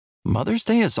Mother's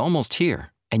Day is almost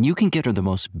here, and you can get her the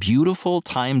most beautiful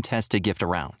time-tested gift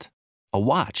around. A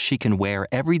watch she can wear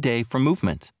every day from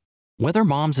Movement. Whether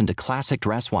mom's into classic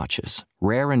dress watches,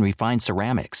 rare and refined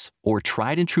ceramics, or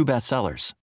tried-and-true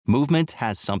bestsellers, Movement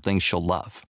has something she'll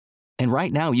love. And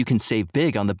right now, you can save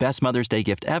big on the best Mother's Day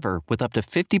gift ever with up to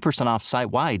 50% off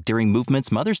site-wide during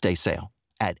Movement's Mother's Day sale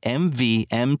at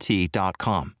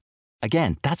MVMT.com.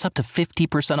 Again, that's up to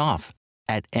 50% off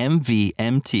at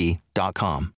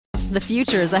MVMT.com. The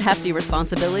future is a hefty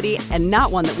responsibility and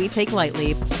not one that we take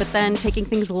lightly. But then taking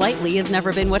things lightly has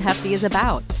never been what Hefty is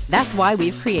about. That's why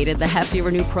we've created the Hefty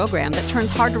Renew program that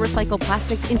turns hard-to-recycle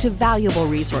plastics into valuable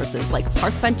resources like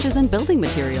park benches and building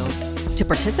materials. To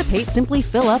participate, simply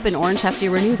fill up an orange Hefty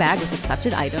Renew bag with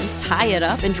accepted items, tie it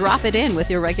up, and drop it in with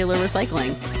your regular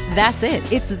recycling. That's it.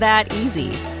 It's that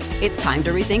easy. It's time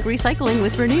to rethink recycling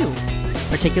with Renew.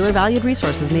 Particular valued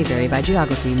resources may vary by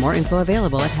geography. More info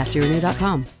available at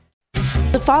heftyrenew.com.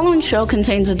 The following show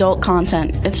contains adult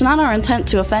content. It's not our intent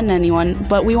to offend anyone,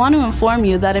 but we want to inform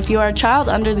you that if you are a child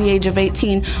under the age of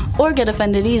 18 or get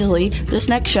offended easily, this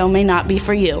next show may not be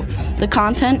for you. The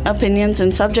content, opinions,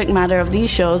 and subject matter of these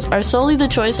shows are solely the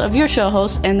choice of your show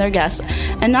hosts and their guests,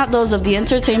 and not those of the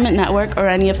Entertainment Network or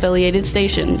any affiliated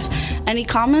stations. Any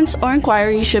comments or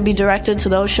inquiries should be directed to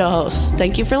those show hosts.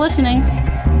 Thank you for listening.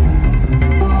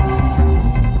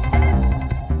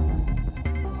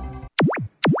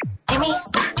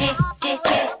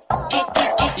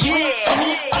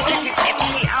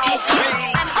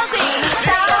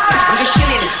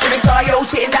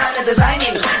 Sitting down and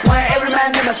designing, where every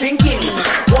man never thinking,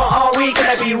 what are we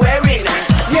gonna be wearing?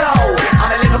 Yo,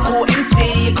 I'm a Liverpool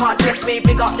MC, you can't test me.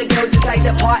 Big up the girls inside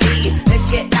the party,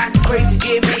 let's get down to crazy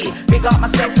Jimmy. Big up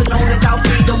myself and known as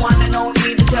Alfie, the one and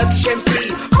only, the Turkish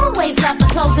MC. Always love the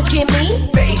clothes of Jimmy.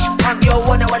 Bitch, I'm your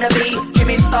wanna be,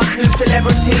 Jimmy Star, new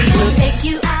celebrity. We'll take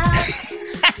you out.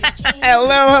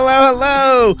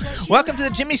 Hello. Welcome to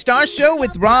the Jimmy Star Show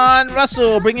with Ron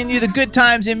Russell, bringing you the good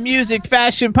times in music,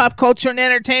 fashion, pop culture, and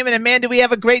entertainment. And man, do we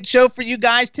have a great show for you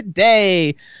guys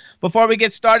today. Before we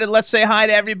get started, let's say hi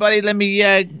to everybody. Let me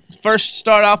first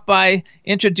start off by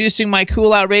introducing my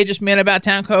cool, outrageous man about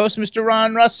town co-host, Mr.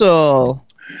 Ron Russell.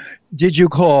 Did you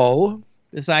call?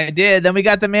 Yes, I did. Then we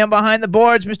got the man behind the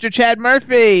boards, Mr. Chad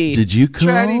Murphy. Did you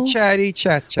call?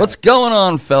 Chat. What's going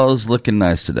on, fellas? Looking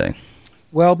nice today.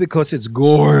 Well, because it's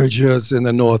gorgeous in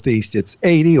the Northeast. It's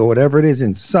 80 or whatever it is,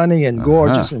 and sunny and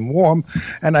gorgeous and warm.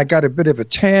 And I got a bit of a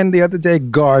tan the other day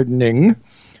gardening.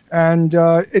 And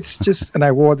it's just, and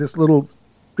I wore this little,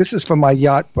 this is for my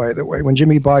yacht, by the way. When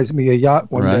Jimmy buys me a yacht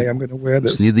one day, I'm going to wear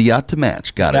this. Just need the yacht to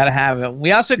match. Got it. Gotta have it.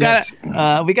 We also got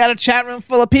we got a chat room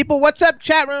full of people. What's up,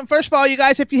 chat room? First of all, you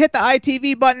guys, if you hit the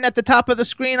ITV button at the top of the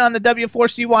screen on the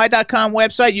W4CY.com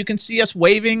website, you can see us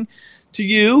waving to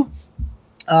you.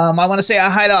 I want to say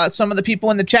hi to some of the people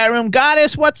in the chat room.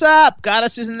 Goddess, what's up?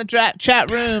 Goddess is in the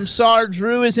chat room. Sarge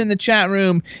Rue is in the chat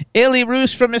room. Illy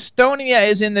Roos from Estonia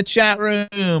is in the chat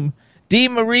room. Dee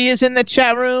Marie is in the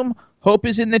chat room. Hope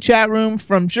is in the chat room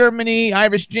from Germany.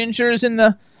 Irish Ginger is in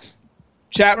the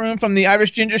chat room from the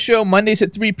Irish Ginger Show, Mondays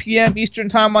at 3 p.m. Eastern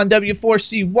Time on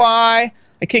W4CY. I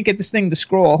can't get this thing to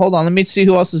scroll. Hold on, let me see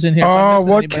who else is in here.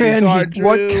 What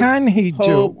can he do?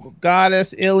 Hope,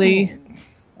 Goddess, Illy.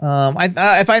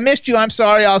 If I missed you, I'm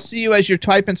sorry. I'll see you as you're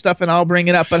typing stuff, and I'll bring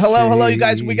it up. But hello, you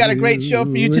guys. We got a great show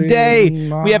for you today.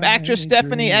 We have actress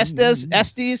Stefanie Estes,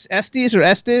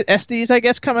 I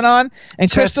guess, coming on,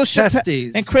 and Crystal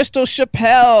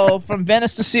Chappell from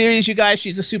Venice the series. You guys,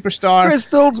 she's a superstar.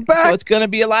 Crystal's back, so it's going to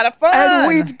be a lot of fun. and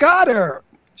we've got her.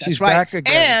 She's back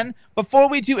again. And before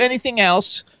we do anything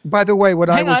else, by the way, what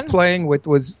I was playing with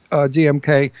was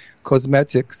DMK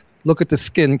Cosmetics. Look at the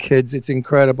skin, kids. It's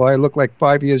incredible. I look like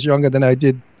 5 years younger than I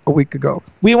did a week ago.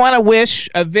 We want to wish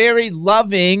a very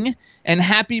loving and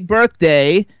happy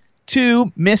birthday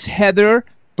to Miss Heather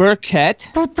Burkett,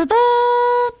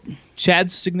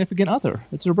 Chad's significant other.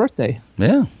 It's her birthday.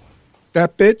 Yeah.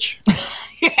 That bitch?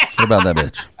 What about that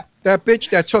bitch? That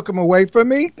bitch that took him away from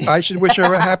me? I should wish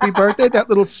her a happy birthday, that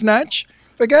little snatch?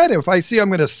 Forget it. If I see her, I'm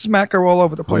going to smack her all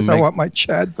over the place. I want my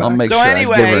Chad back. I'll make sure I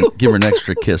give her an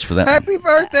extra kiss for that. Happy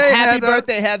birthday, Heather. Happy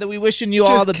birthday, Heather. We wishing you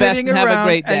all the best and have a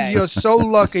great day. And you're so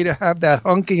lucky to have that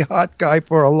hunky hot guy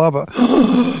for a lover.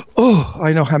 Oh,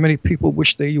 I know how many people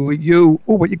wish they were you.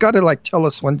 Oh, but you got to tell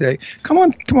us one day. Come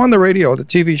on the radio, the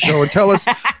TV show, and tell us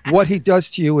what he does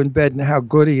to you in bed and how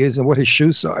good he is and what his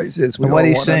shoe size is. We what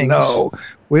he want to sings. know.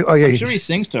 I'm sure he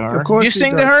sings to her. Of course you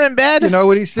sing to her in bed? You know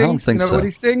what he sings? I don't think so. What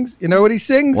he sings? You know what he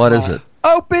sings? What is it?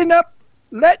 Open up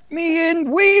Let me in,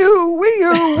 wee-oo,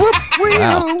 wee-oo, whoop,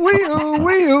 wee-oo, wee-oo,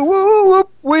 wee-oo, woo, whoop,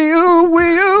 wee-oo,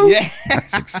 wee-oo. Yeah.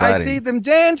 That's I exciting. see them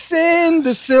dancing,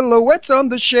 the silhouettes on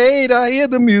the shade. I hear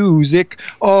the music,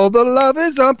 all the love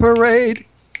is on parade.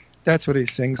 That's what he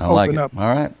sings. I like Open it. up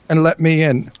All right. and let me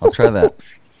in. I'll try that.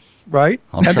 Right?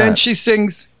 I'll And try then it. she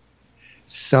sings,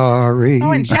 sorry.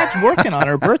 Oh, and Chad's working on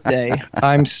her birthday.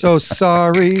 I'm so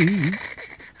sorry,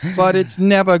 but it's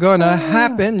never gonna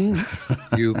happen,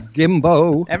 you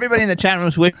gimbo. Everybody in the chat room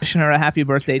is wishing her a happy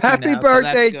birthday. Happy now, so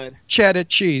birthday, that's good. cheddar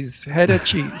cheese, head of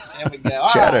cheese. There we go. All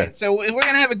Cheddar. right. So we're going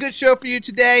to have a good show for you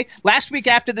today. Last week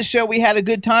after the show, we had a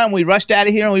good time. We rushed out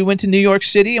of here and we went to New York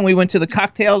City and we went to the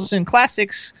Cocktails and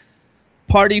Classics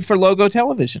party for Logo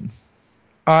Television.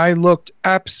 I looked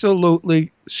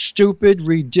absolutely stupid,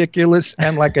 ridiculous,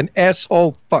 and like an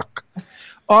asshole fuck.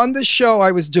 On the show,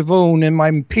 I was Devon in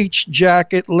my peach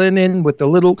jacket, linen, with the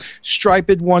little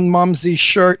striped one mumsy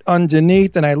shirt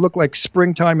underneath, and I looked like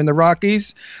springtime in the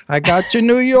Rockies. I got to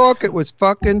New York. It was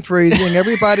fucking freezing.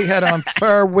 Everybody had on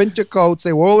fur winter coats.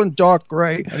 They were all in dark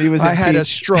gray. I had a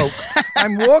stroke.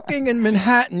 I'm walking in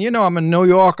Manhattan. You know, I'm a New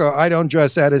Yorker. I don't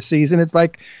dress out of season. It's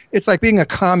like being a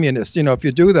communist, you know, if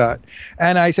you do that.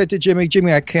 And I said to Jimmy,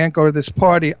 I can't go to this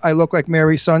party. I look like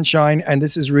Mary Sunshine, and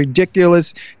this is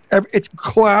ridiculous. It's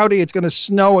cloudy. It's going to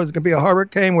snow. It's going to be a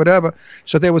hurricane, whatever.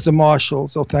 So there was a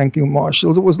Marshalls. Oh, thank you,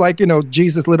 Marshalls. It was like, you know,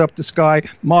 Jesus lit up the sky.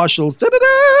 Marshalls.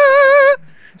 Da-da-da!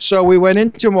 So we went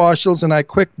into Marshalls, and I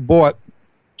quick bought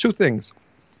two things.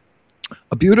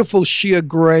 A beautiful sheer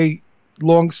gray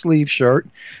long sleeve shirt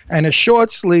and a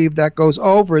short sleeve that goes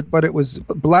over it, but it was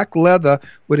black leather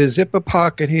with a zipper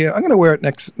pocket here. I'm going to wear it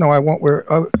next. No, I won't wear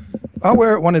it. I'll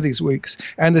wear it one of these weeks.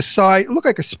 And the side looked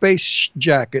like a space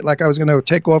jacket, like I was going to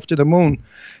take off to the moon.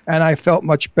 And I felt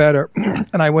much better.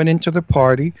 And I went into the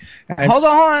party. And Hold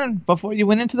on. Before you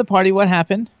went into the party, what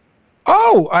happened?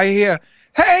 Oh, I hear,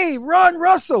 hey, Ron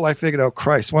Russell. I figured, oh,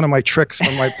 Christ, one of my tricks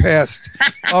from my past.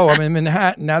 Oh, I'm in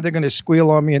Manhattan. Now they're going to squeal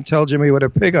on me and tell Jimmy what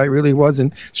a pig I really was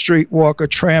and streetwalker,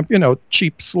 tramp, you know,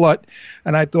 cheap slut.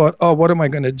 And I thought, oh, what am I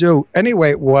going to do?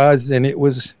 Anyway, it was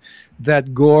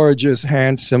that gorgeous,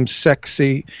 handsome,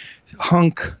 sexy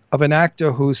hunk of an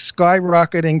actor who's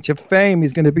skyrocketing to fame.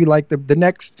 He's going to be like the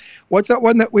next, what's that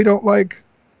one that we don't like?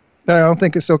 That I don't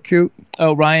think is so cute.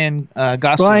 Oh, Ryan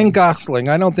Gosling. Ryan Gosling.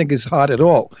 I don't think is hot at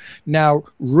all. Now,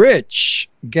 Rich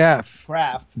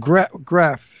Graff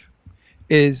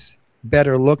is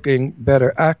better looking,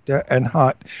 better actor, and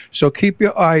hot. So keep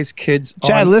your eyes, kids.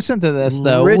 Chad, listen to this,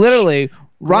 though. Rich Literally,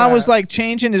 Ron Graff. was like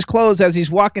changing his clothes as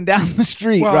he's walking down the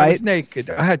street, Well, right? I was naked.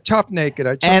 I had top naked.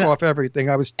 I took off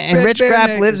everything. I was And bare- Rich bare Graff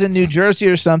naked. lives in New Jersey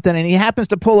or something, and he happens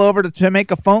to pull over to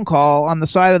make a phone call on the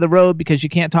side of the road because you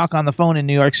can't talk on the phone in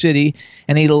New York City.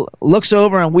 And he looks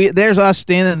over, and there's us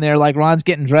standing there like Ron's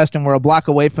getting dressed, and we're a block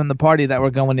away from the party that we're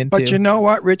going into. But you know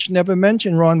what? Rich never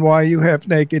mentioned, Ron, why are you half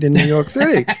naked in New York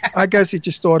City? I guess he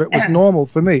just thought it was normal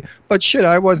for me. But shit,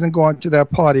 I wasn't going to that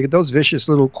party. Those vicious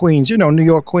little queens, you know, New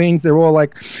York queens, they're all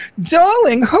like,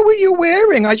 darling, who are you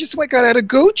wearing? I just got out of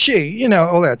Gucci. You know,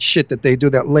 all that shit that they do,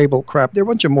 that label crap. They're a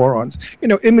bunch of morons. You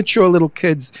know, immature little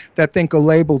kids that think a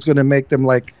label's going to make them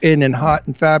like in and hot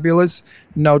and fabulous.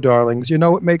 No, darlings. You know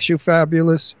what makes you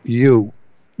fabulous? You.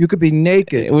 You could be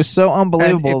naked. It was so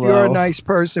unbelievable, and if you're though. a nice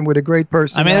person with a great I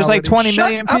personality, mean, there's like 20 shut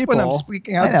million up people. when I'm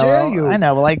speaking. How I know, dare you? I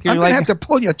know, like you're I'm like gonna have to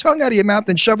pull your tongue out of your mouth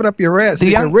and shove it up your ass so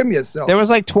you can rim yourself. There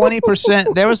was like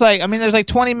 20%. There's like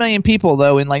 20 million people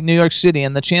though in like New York City,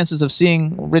 and the chances of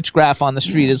seeing Rich Graff on the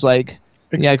street is like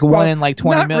one in like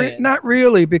 20 million. Not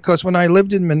really, because when I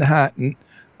lived in Manhattan,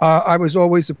 I was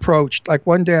always approached. Like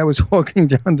one day I was walking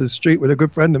down the street with a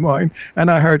good friend of mine,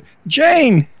 and I heard,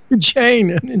 Jane,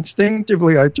 and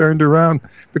instinctively I turned around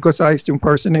because I used to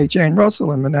impersonate Jane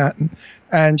Russell in Manhattan.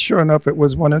 And sure enough, it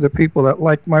was one of the people that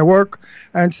liked my work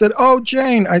and said, oh,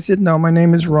 Jane. I said, no, my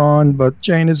name is Ron, but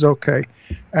Jane is okay.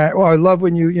 Well, I love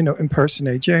when you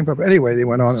impersonate Jane. But anyway, they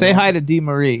went on. Say hi to Dee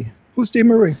Marie. Who's Dee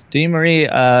Marie? Dee Marie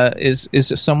is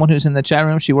someone who's in the chat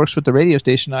room. She works with the radio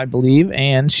station, I believe,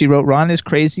 and she wrote, Ron is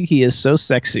crazy. He is so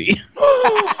sexy.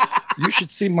 You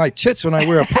should see my tits when I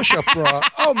wear a push-up bra.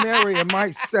 Oh, Mary, am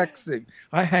I sexy?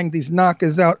 I hang these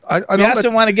knockers out. I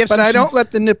don't want to give, but I don't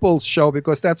let the nipples show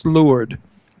because that's lured.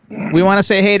 We want to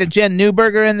say hey to Jen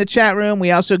Newberger in the chat room.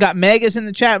 We also got Meg is in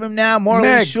the chat room now. Morley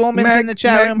Schulman's in the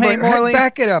chat room. Hey, Morley.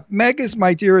 Back it up. Meg is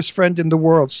my dearest friend in the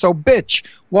world. So, bitch,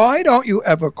 why don't you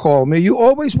ever call me? You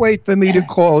always wait for me to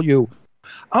call you.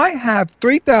 I have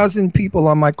 3,000 people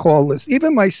on my call list,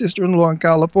 even my sister-in-law in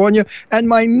California and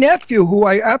my nephew, who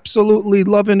I absolutely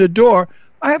love and adore.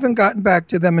 I haven't gotten back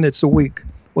to them, and it's a week.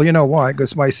 Well, you know why?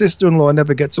 Because my sister-in-law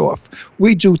never gets off.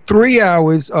 We do 3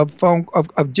 hours of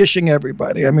dishing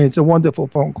everybody. I mean, it's a wonderful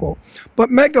phone call. But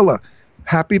Megala,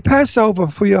 happy Passover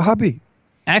for your hubby.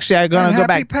 Actually, I'm going to go back.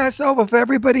 Happy Passover for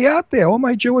everybody out there. All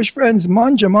my Jewish friends,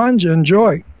 manja,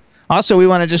 enjoy. Also, we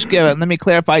want to just let me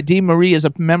clarify. Dee Marie is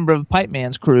a member of Pipe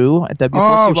Man's crew at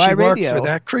W4CY she Radio. works for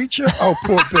that creature? Oh,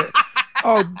 poor bit.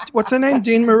 Oh, what's her name?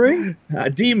 Dean Marie?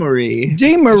 Dee Marie.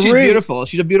 Dee Marie. She's beautiful.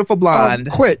 She's a beautiful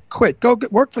blonde. Quit. Go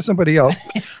work for somebody else.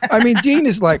 I mean, Dean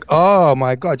is like, oh,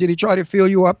 my God. Did he try to feel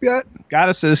you up yet?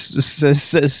 Goddess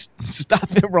says,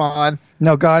 stop it, Ron.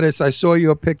 No, Goddess, I saw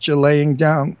your picture laying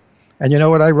down. And you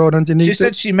know what I wrote underneath it? She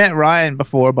said she met Ryan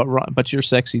before, but you're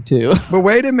sexy too. But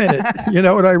wait a minute. You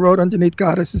know what I wrote underneath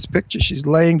Goddess's picture? She's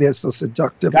laying there so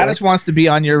seductively. Goddess wants to be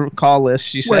on your call list,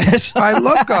 she says. I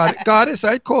love Goddess. Goddess,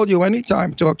 I'd call you anytime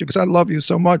to talk to you because I love you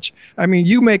so much. I mean,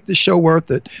 you make the show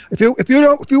worth it. If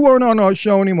you weren't on our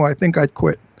show anymore, I think I'd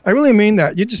quit. I really mean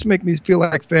that. You just make me feel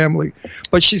like family.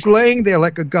 But she's laying there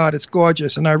like a goddess,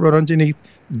 gorgeous. And I wrote underneath,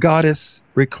 Goddess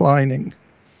reclining.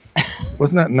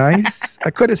 Wasn't that nice?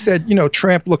 I could have said,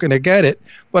 tramp looking to get it,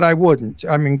 but I wouldn't.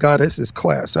 I mean, Goddess is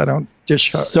class. I don't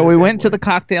dish her. So we went to the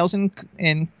cocktails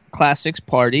and classics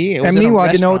party. And meanwhile,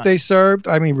 you know what they served?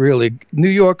 I mean, really, New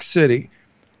York City.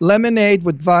 Lemonade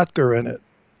with vodka in it.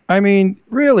 I mean,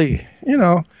 really,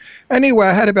 Anyway,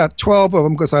 I had about 12 of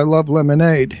them because I love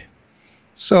lemonade.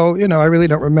 So, I really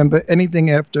don't remember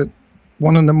anything after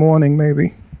 1 a.m,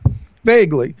 maybe.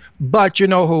 Vaguely. But you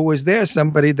know who was there?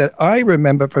 Somebody that I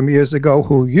remember from years ago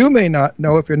who you may not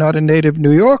know if you're not a native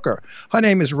New Yorker. Her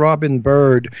name is Robin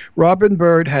Bird. Robin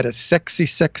Bird had a sexy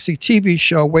TV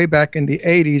show way back in the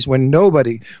 80s when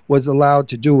nobody was allowed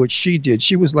to do what she did.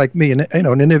 She was like me, an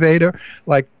innovator,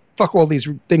 like, fuck all these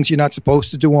things you're not supposed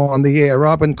to do on the air.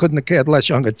 Robin couldn't have cared less.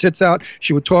 She hung her tits out.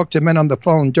 She would talk to men on the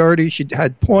phone dirty. She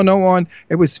had porno on.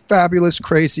 It was fabulous,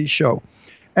 crazy show.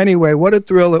 Anyway, what a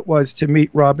thrill it was to meet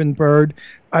Robin Bird.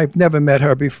 I've never met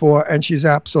her before, and she's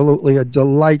absolutely a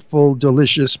delightful,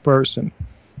 delicious person.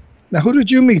 Now, who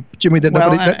did you meet, Jimmy?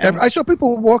 I saw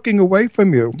people walking away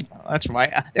from you. That's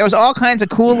right. There was all kinds of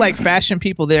cool, fashion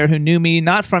people there who knew me,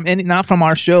 not from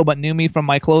our show, but knew me from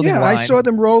my clothing line. I saw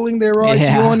them rolling their eyes,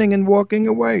 yawning, and walking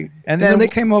away. And then they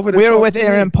came over to We were with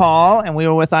Aaron Paul, and we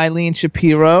were with Eileen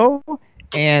Shapiro.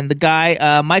 And the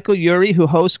guy, Michael Urey, who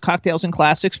hosts Cocktails and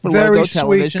Classics for Logo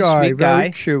Television. Sweet guy.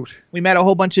 Very cute. We met a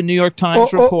whole bunch of New York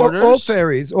Times reporters. All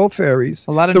fairies.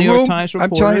 A lot of New York Times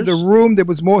reporters. I'm telling you, the room, there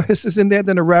was more hisses in there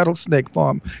than a rattlesnake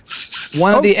farm.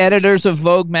 One of the editors of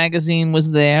Vogue magazine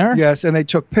was there. Yes, and they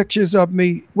took pictures of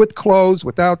me with clothes,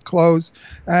 without clothes.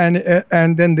 And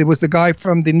then there was the guy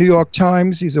from the New York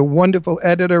Times. He's a wonderful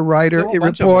editor, writer,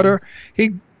 reporter.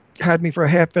 He had me for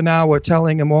half an hour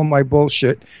telling him all my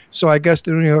bullshit. So I guess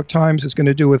the New York Times is going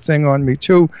to do a thing on me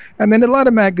too. And then a lot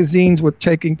of magazines were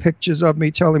taking pictures of me,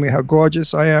 telling me how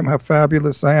gorgeous I am, how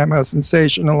fabulous I am, how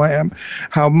sensational I am,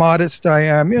 how modest I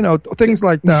am, things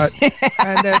like that.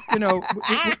 And that,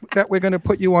 that we're going to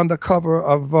put you on the cover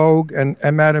of Vogue and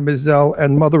Mademoiselle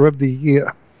and Mother of the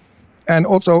Year. And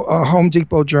also a Home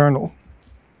Depot Journal.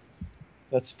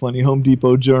 That's funny, Home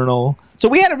Depot Journal. So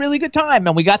we had a really good time,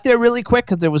 and we got there really quick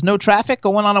because there was no traffic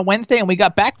going on Wednesday, and we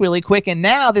got back really quick. And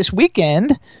now this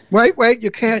weekend... Wait,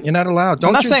 you can't. You're not allowed.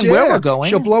 I'm not saying where we're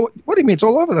going. She'll blow it. What do you mean? It's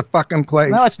all over the fucking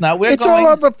place. No, it's not. It's all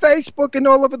over Facebook and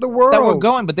all over the world. That we're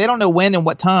going, but they don't know when and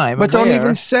what time. But don't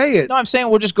even say it. No, I'm saying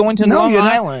we're just going to Long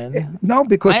Island. No,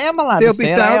 because... I am allowed to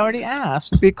say it. I already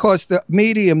asked. Because the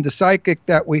medium, the psychic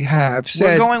that we have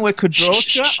said... We're going with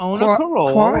Kadrosha Ona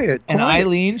Karol and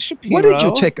Eileen Shapiro. What did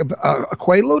you take, a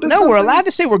Quaalude or something? No, we're allowed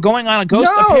to say we're going on a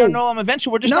Ghost of Paranormal Adventure.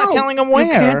 We're just not telling them where.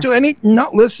 You can't do any... No,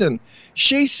 listen.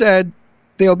 She said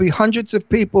there'll be hundreds of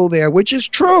people there, which is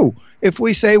true. If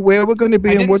we say where we're going to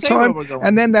be and what time,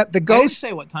 and then that the ghosts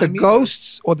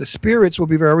or the spirits will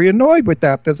be very annoyed with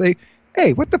that. They'll say,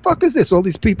 "Hey, what the fuck is this? All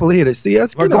these people here to see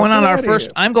us." We're going on our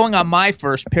first. I'm going on my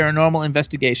first paranormal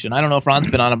investigation. I don't know if Ron's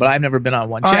been on it, but I've never been on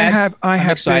one. Chad, I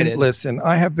have excited.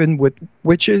 I have been with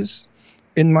witches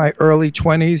in my early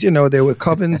 20s. There were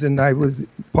covens, and I was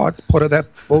part of that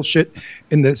bullshit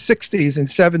in the 60s and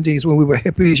 70s when we were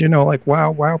hippies, like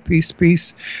wow,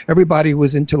 peace. Everybody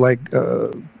was into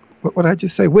what did I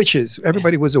just say? Witches.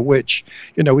 Everybody was a witch.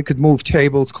 We could move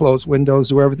tables, close windows,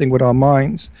 do everything with our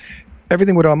minds.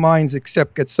 Everything with our minds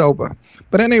except get sober.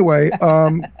 But anyway,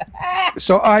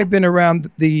 so I've been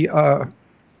around the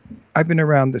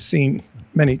scene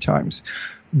many times.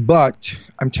 But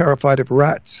I'm terrified of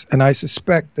rats, and I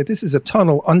suspect that this is a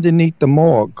tunnel underneath the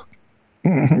morgue.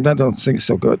 That don't seem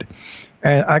so good.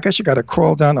 And I guess you got to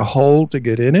crawl down a hole to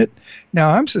get in it. Now,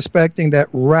 I'm suspecting that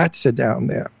rats are down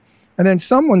there. And then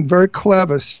someone very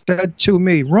clever said to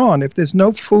me, Ron, if there's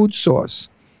no food source,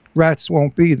 rats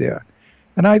won't be there.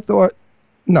 And I thought,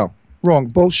 no, wrong,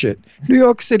 bullshit. New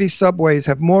York City subways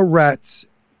have more rats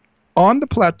on the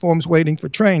platforms waiting for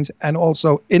trains and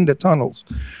also in the tunnels.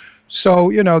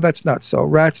 So, that's not so.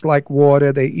 Rats like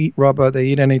water. They eat rubber. They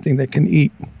eat anything they can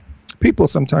eat. People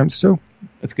sometimes too.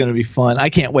 It's going to be fun. I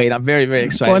can't wait. I'm very, very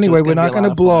excited. Well, anyway, we're not going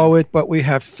to blow it, but we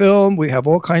have film. We have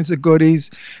all kinds of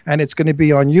goodies, and it's going to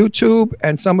be on YouTube,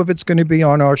 and some of it's going to be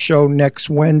on our show next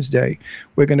Wednesday.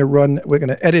 We're going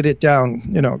to edit it down,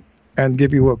 and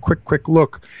give you a quick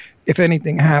look if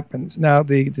anything happens. Now,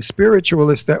 the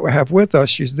spiritualist that we have with us,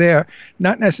 she's there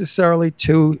not necessarily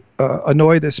to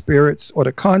annoy the spirits or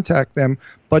to contact them,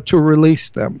 but to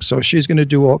release them. So she's going to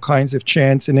do all kinds of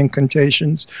chants and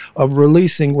incantations of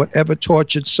releasing whatever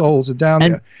tortured souls are down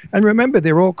there. And remember,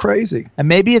 they're all crazy. And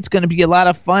maybe it's going to be a lot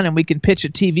of fun, and we can pitch a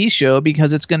TV show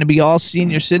because it's going to be all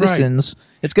senior citizens. Right.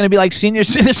 It's going to be like Senior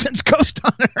Citizens Ghost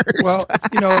Hunters. Well,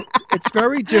 it's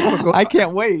very difficult. I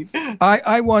can't wait.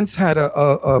 I once had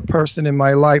a person in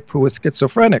my life who was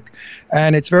schizophrenic,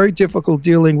 and it's very difficult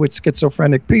dealing with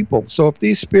schizophrenic people. So if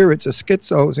these spirits are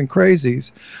schizos and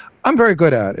crazies, I'm very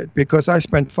good at it because I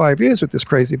spent 5 years with this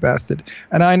crazy bastard,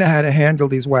 and I know how to handle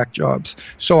these whack jobs.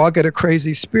 So I'll get a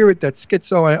crazy spirit that's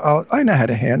schizo, and I know how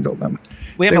to handle them.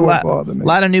 We have a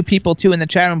lot of new people, too, in the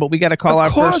chat room, but we got to call our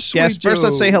first guest. First,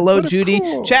 let's say hello, Judy.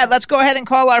 Chad, let's go ahead and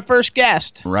call our first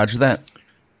guest. Roger that.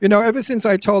 Ever since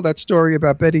I told that story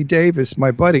about Betty Davis, my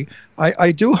buddy,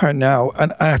 I do her now,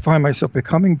 and I find myself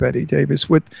becoming Betty Davis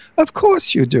with, of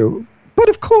course you do. But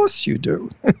of course you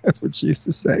do. That's what she used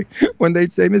to say. When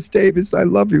they'd say, Miss Davis, I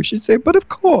love you, she'd say, but of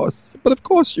course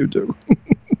you do.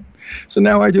 So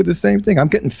now I do the same thing. I'm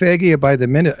getting faggier by the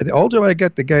minute. The older I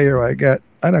get, the gayer I get.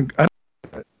 I don't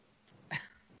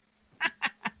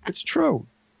It's true.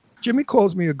 Jimmy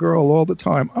calls me a girl all the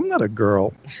time. I'm not a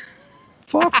girl.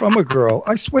 Far from a girl.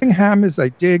 I swing hammers, I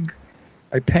dig,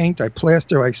 I paint, I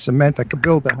plaster, I cement, I can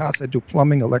build a house, I do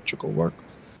plumbing, electrical work.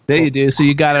 There you do. So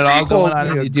you got it all going on,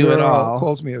 and you do it all.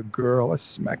 Calls me a girl. I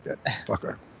smack that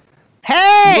fucker.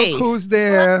 Hey! Look who's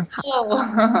there. Hello.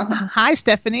 Hi,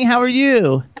 Stephanie. How are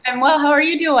you? I'm well. How are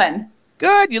you doing?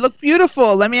 Good. You look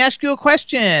beautiful. Let me ask you a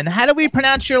question. How do we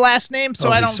pronounce your last name so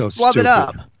I don't flub it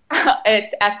up?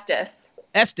 It's Estes.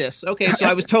 Estes. Okay, so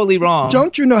I was totally wrong.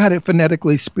 Don't you know how to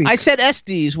phonetically speak? I said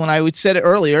Estes when I said it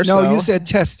earlier. No, you said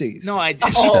testes. No, I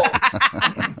didn't. Oh.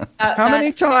 How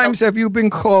many times have you been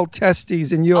called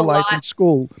testes in your life in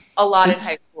school? A lot in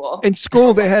high school. In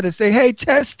school, they had to say, "Hey,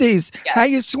 testes, how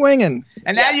you swinging?"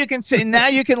 And now you can say, now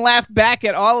you can laugh back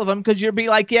at all of them because you'll be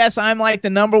like, yes, I'm like the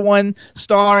 #1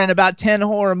 star in about 10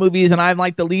 horror movies, and I'm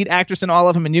like the lead actress in all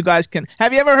of them. And you guys can.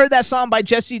 Have you ever heard that song by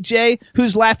Jessie J?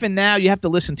 Who's Laughing Now? You have to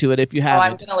listen to it if you haven't. Oh,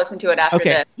 I'm going to listen to it after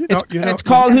this. It's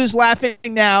called Who's Laughing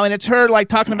Now, and it's her like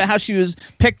talking about how she was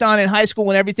picked on in high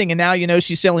school and everything, and now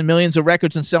she's selling millions of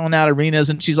records and selling out arenas,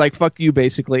 and she's like, "Fuck you,"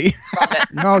 basically.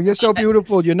 No, you're so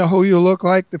beautiful. You know who you look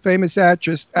like? The famous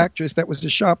actress that was a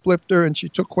shoplifter, and she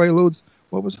took Quaaludes.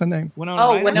 What was her name?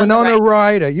 Winona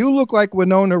Ryder. You look like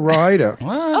Winona Ryder.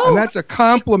 Wow. And that's a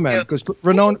compliment because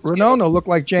Winona looked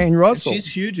like Jane Russell. She's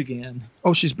huge again.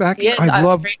 Oh, she's back. She is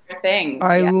Stranger Things.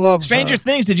 I love Stranger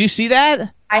Things. Did you see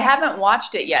that? I haven't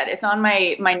watched it yet. It's on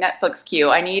my Netflix queue.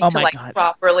 I need to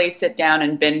properly sit down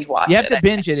and binge watch it. You have to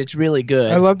binge it. It's really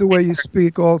good. I love the way you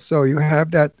speak also. You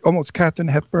have that almost Katharine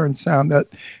Hepburn sound, that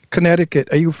Connecticut.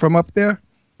 Are you from up there?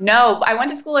 No, I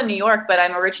went to school in New York, but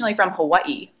I'm originally from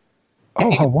Hawaii. Oh,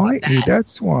 Hawaii.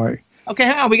 That's why. Okay,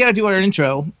 hang on. We got to do our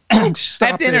intro. I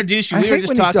have to introduce you. We were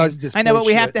just talking. I know, but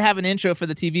we have to have an intro for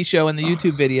the TV show and the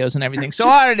YouTube videos and everything. So,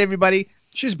 all right, everybody.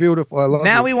 She's beautiful. I love her.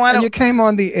 Now we want to. You came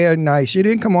on the air nice. You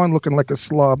didn't come on looking like a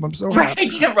slob. I'm so happy. I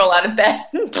didn't roll out of bed.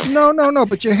 No.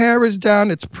 But your hair is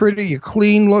down. It's pretty. You're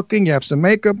clean looking. You have some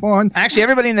makeup on. Actually,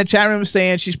 everybody in the chat room is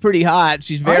saying she's pretty hot.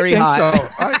 She's very hot. I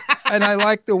think so. And I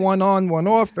like the one on, one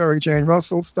off, very Jane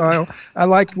Russell style. I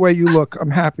like the way you look.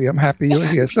 I'm happy you're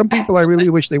here. Some people I really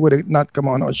wish they would have not come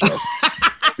on our show.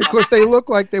 Because they look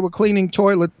like they were cleaning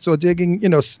toilets or digging,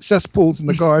 cesspools in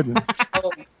the garden.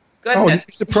 Goodness.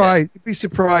 You'd be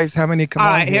surprised how many come on.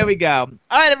 All right, here we go.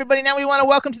 All right, everybody. Now we want to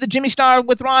welcome to the Jimmy Star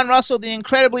with Ron Russell, the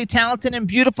incredibly talented and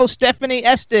beautiful Stefanie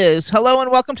Estes. Hello and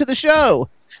welcome to the show.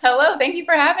 Hello, thank you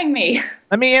for having me.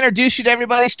 Let me introduce you to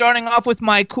everybody, starting off with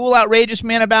my cool, outrageous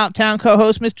man about town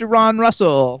co-host, Mr. Ron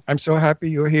Russell. I'm so happy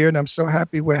you're here, and I'm so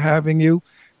happy we're having you.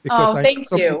 Because thank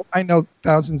you. I know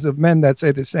thousands of men that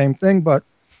say the same thing, but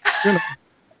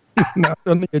not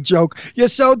only a joke. You're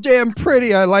so damn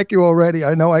pretty. I like you already.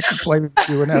 I know I can play with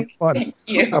you and have fun. Thank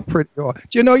you. How pretty you are.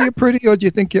 Do you know you're pretty, or do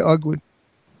you think you're ugly?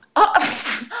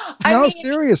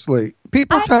 Seriously.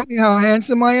 People tell me how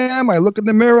handsome I am. I look in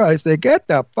the mirror. I say, get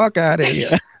the fuck out of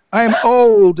here. I am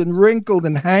old and wrinkled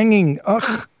and hanging.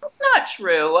 Ugh. Not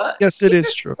true. Yes, it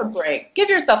is true. Give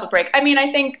yourself a break. I mean,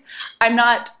 I think I'm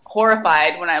not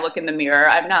horrified when I look in the mirror.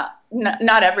 I'm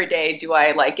not every day do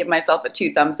I like give myself a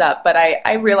 2 thumbs up, but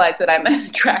I realize that I'm an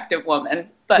attractive woman.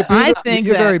 But I think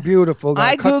you're very beautiful. Now,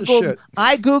 I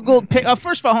googled.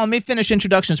 First of all, let me finish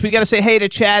introductions. We got to say hey to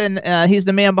Chad, and he's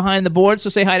the man behind the board. So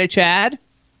say hi to Chad.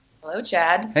 Hello,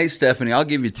 Chad. Hey, Stephanie, I'll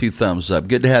give you 2 thumbs up.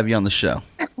 Good to have you on the show.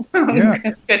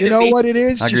 Yeah. You know what it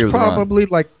is? She's probably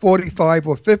like 45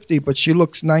 or 50, but she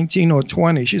looks 19 or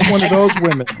 20. She's one of those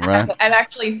women. Right. I'm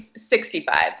actually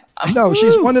 65. No,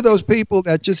 she's one of those people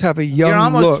that just have a young You're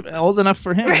almost look. old enough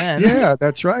for him, man. Yeah,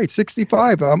 that's right.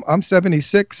 65. I'm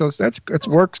 76, so that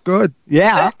works good.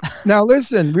 Yeah. Now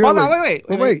listen, really. Hold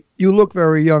on, wait. You look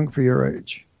very young for your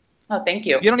age. Oh, thank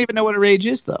you. You don't even know what her age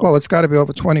is, though. Well, it's got to be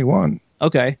over 21.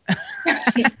 Okay.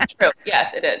 True.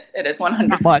 Yes, it is. It is 100%.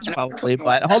 Not much, probably,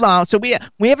 but hold on. So we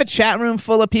have a chat room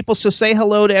full of people, so say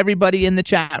hello to everybody in the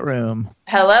chat room.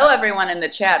 Hello, everyone in the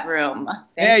chat room.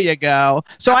 There you go.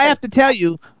 So I have to tell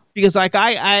you, because like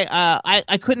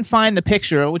I couldn't find the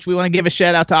picture, which we want to give a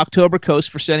shout out to October Coast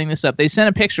for setting this up. They sent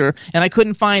a picture, and I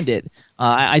couldn't find it.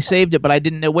 I saved it, but I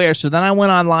didn't know where. So then I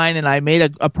went online, and I made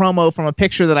a promo from a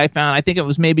picture that I found. I think it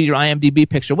was maybe your IMDb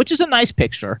picture, which is a nice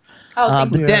picture.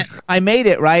 But then I made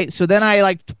it, right? So then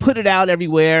I put it out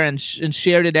everywhere and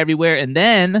shared it everywhere. And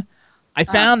then I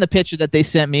found the picture that they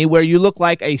sent me where you look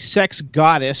like a sex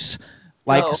goddess.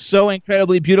 So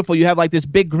incredibly beautiful. You have like this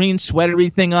big green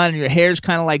sweatery thing on, and your hair's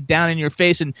kind of like down in your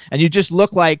face, and you just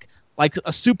look like a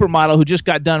supermodel who just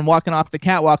got done walking off the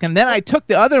catwalk. And then I took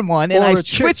the other one and I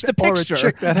switched the picture. Or a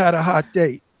chick that had a hot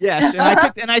date. Yes,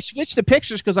 and I switched the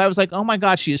pictures because I was like, oh my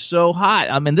God, she is so hot.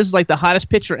 I mean, this is like the hottest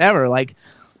picture ever. Like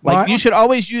you should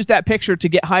always use that picture to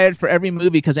get hired for every movie,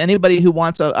 because anybody who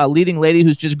wants a leading lady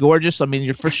who's just gorgeous, I mean,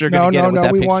 you're for sure going to get it with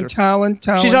that picture. No, we want talent.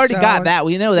 She's already got that.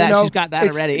 We know that. She's got that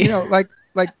already.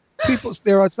 Like people,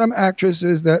 there are some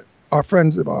actresses that are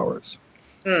friends of ours.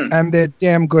 And they're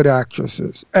damn good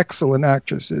actresses, excellent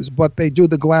actresses, but they do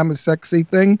the glamour sexy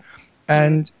thing,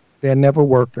 and they're never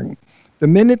working. The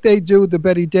minute they do the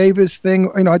Betty Davis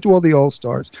thing, I do all the old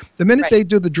stars. The minute they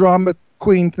do the drama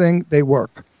queen thing, they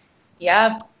work.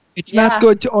 Yeah. It's not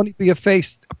good to only be a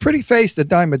pretty face, a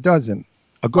dime a dozen.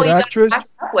 A good actress. Back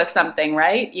it up with something,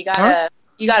 right? You gotta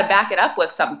back it up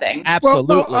with something.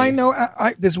 Absolutely. Well, I know.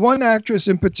 There's one actress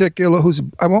in particular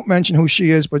I won't mention who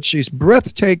she is, but she's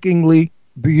breathtakingly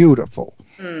beautiful.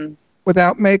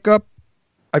 Without makeup.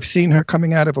 I've seen her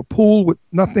coming out of a pool with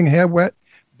nothing, hair wet.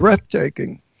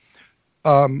 Breathtaking.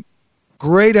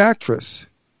 Great actress.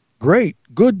 Great.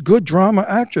 Good drama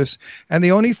actress. And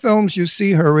the only films you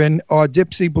see her in are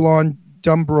dipsy blonde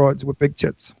dumb broads with big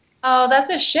tits. Oh, that's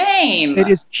a shame. It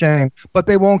is a shame. But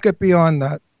they won't get beyond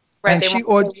that. Right. And she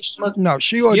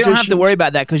auditioned. You don't have to worry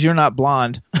about that because you're not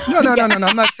blonde. No.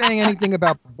 I'm not saying anything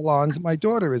about blondes. My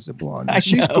daughter is a blonde.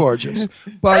 She's gorgeous.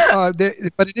 But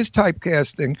it is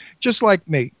typecasting, just like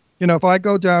me. If I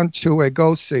go down to a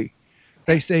go-see,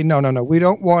 they say, no. We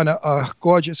don't want a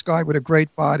gorgeous guy with a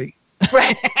great body.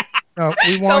 Right. No,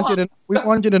 we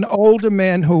wanted an older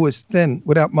man who was thin,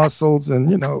 without muscles, and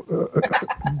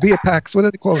beer packs. What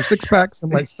do they call them? 6-packs in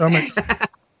my stomach.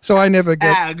 So I never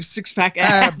get abs, 6-pack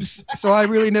abs. So I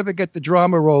really never get the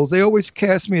drama roles. They always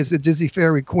cast me as the Dizzy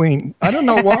Fairy Queen. I don't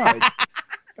know why.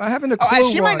 I haven't a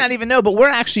clue. She might not even know, but we're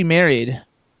actually married.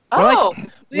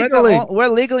 Legally. We're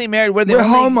legally married. We're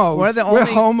homos. We're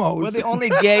the only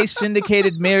gay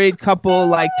syndicated married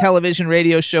couple television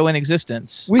radio show in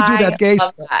existence. We do that gay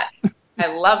stuff. I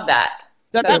love that.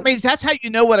 That means that's how you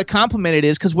know what a compliment it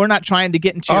is, because we're not trying to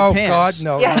get into your pants.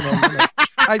 Oh God, no, no.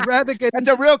 I'd rather get. That's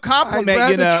a real compliment,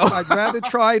 I'd rather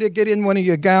try to get in one of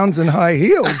your gowns and high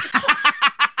heels.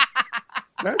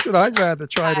 That's what I'd rather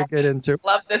try to get into.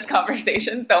 Love this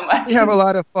conversation so much. We have a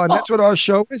lot of fun. That's what our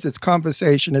show is. It's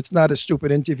conversation. It's not a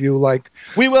stupid interview like.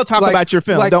 We will talk about your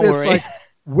film. Don't worry.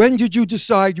 When did you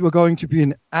decide you were going to be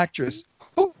an actress?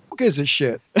 Who gives a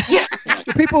shit?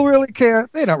 Do people really care?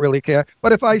 They don't really care.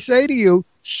 But if I say to you,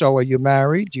 so are you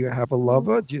married? Do you have a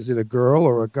lover? Is it a girl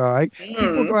or a guy?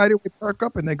 People go out and perk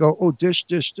up and they go, oh, dish.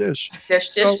 Dish.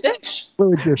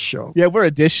 We're a dish show. Yeah, we're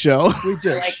a dish show. We dish.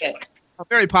 I like it. A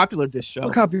very popular dish show.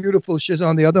 Look how beautiful she is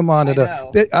on the other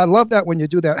monitor. I love that when you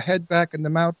do that head back and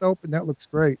the mouth open. That looks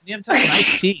great. You have such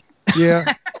nice teeth.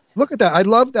 Yeah. Look at that. I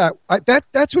love that.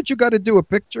 That's what you got to do a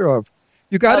picture of.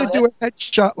 You got to do a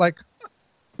headshot like.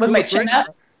 With my chin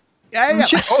up? Yeah.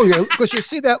 Oh, yeah, because you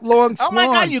see that long swan. Oh my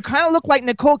God, you kind of look like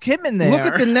Nicole Kidman there. Look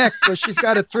at the neck, because she's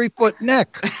got a 3-foot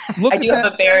neck. Look I do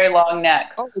have a very long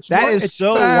neck. Oh, that is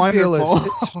so fabulous.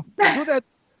 wonderful. Do that.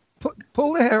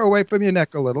 Pull the hair away from your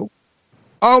neck a little.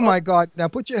 Oh my God! Now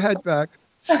put your head back.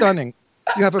 Stunning.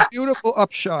 You have a beautiful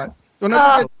upshot. Don't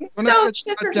ever get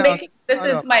shut down.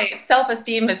 My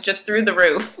self-esteem is just through the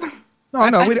roof.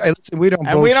 No, we don't.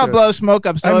 And we don't blow smoke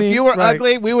up. So if you were right.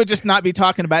 ugly, we would just not be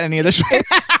talking about any of this.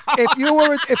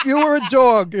 If you were a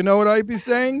dog, you know what I'd be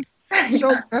saying?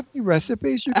 So, have any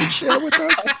recipes you can share with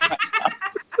us?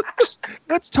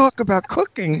 Let's talk about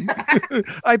cooking.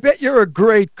 I bet you're a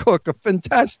great cook, a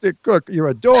fantastic cook. You're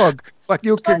a dog, but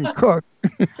you can cook.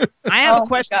 I have a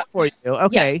question for you.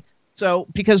 Okay, yes. So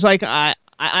because I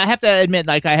have to admit,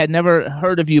 I had never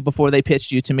heard of you before they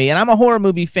pitched you to me, and I'm a horror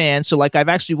movie fan. So I've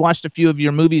actually watched a few of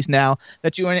your movies now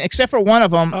that you were in, except for one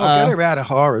of them. Get her out of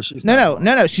horror. She's no.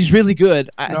 She's really good.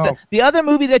 No. The other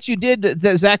movie that you did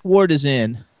that Zach Ward is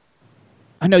in.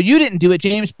 I know you didn't do it.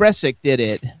 James Bresic did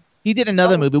it. He did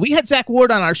another movie. We had Zach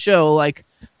Ward on our show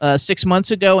 6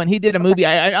 months ago, and he did a movie.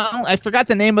 I forgot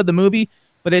the name of the movie,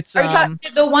 but it's Are you talking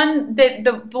the one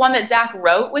that Zach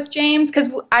wrote with James? Because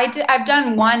I've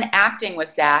done one acting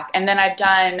with Zach, and then I've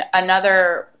done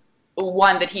another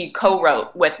one that he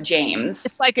co-wrote with James.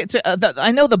 It's like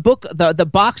I know the book, the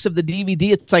box of the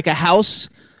DVD. It's like a house.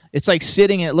 It's like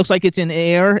sitting, and it looks like it's in the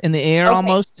air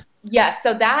almost. Yes,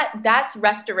 so that's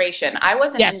restoration. I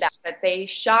wasn't in that, but they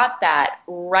shot that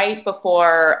right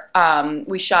before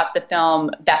we shot the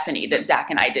film Bethany that Zach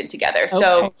and I did together. Okay.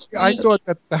 So I thought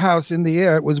that the house in the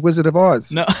air was Wizard of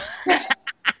Oz. No.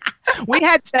 We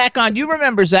had Zach on. You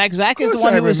remember Zach? Zach is the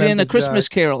one who was in A Christmas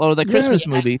Carol or the Christmas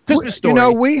movie, Christmas Story. You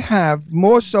know, we have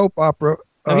more soap opera.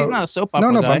 No, he's not a soap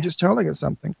opera No, guy. but I'm just telling you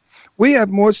something. We have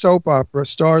more soap opera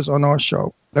stars on our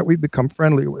show that we've become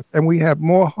friendly with, and we have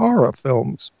more horror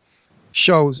films.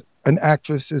 Shows and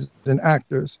actresses and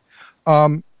actors.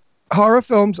 Horror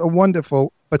films are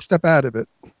wonderful, but step out of it.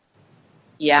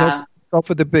 Yeah. Go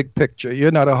for the big picture.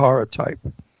 You're not a horror type.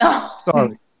 Oh.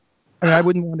 Sorry. I mean, I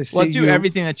wouldn't want to see do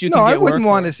everything that you can No, get I wouldn't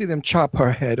want to see them chop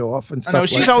her head off and stuff. No,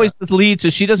 she's always the lead, so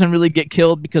she doesn't really get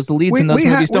killed because the leads in those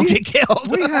movies don't get killed.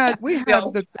 We had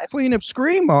the Queen of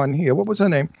Scream on here. What was her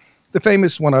name? The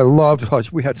famous one. I loved her.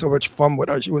 We had so much fun with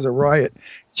her. She was a riot.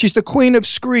 She's the Queen of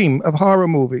Scream of horror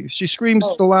movies. She screams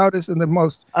the loudest and the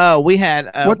most. Oh, we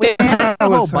had a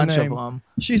whole bunch of them.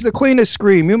 She's the Queen of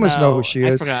Scream. You must know who she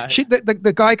is. I forgot.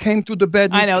 The guy came through the bed.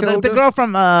 I know the girl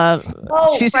from.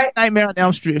 She's in Nightmare on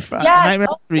Elm Street. Nightmare on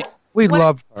Elm Street. We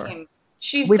love her.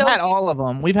 We've had all of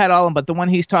them. But the one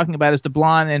he's talking about is the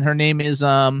blonde, and her name is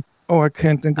Oh, I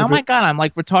can't think of it. Oh my God, I'm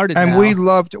like retarded and now. We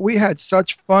loved it. We had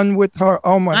such fun with her.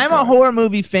 Oh my God. I'm a horror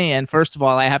movie fan, first of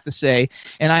all, I have to say.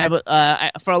 And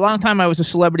for a long time, I was a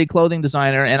celebrity clothing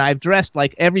designer, and I've dressed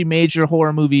like every major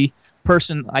horror movie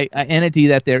person, entity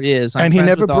that there is. And he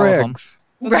never brags.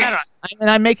 Right.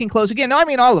 I'm making clothes again. No, I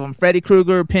mean all of them. Freddy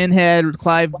Krueger, Pinhead,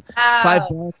 Clive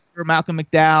Barker, Malcolm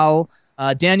McDowell,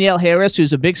 Danielle Harris,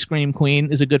 who's a big Scream queen,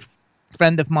 is a good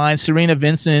friend of mine. Serena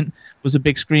Vincent was a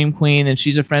big Scream queen, and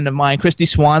she's a friend of mine. Christy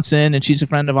Swanson, and she's a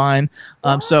friend of mine.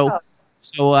 That's how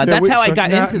I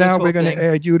got into this Now whole we're going thing. to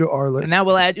add you to our list. And now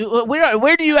we'll add you.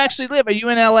 Where do you actually live? Are you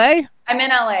in L.A.? I'm in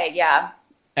LA, yeah.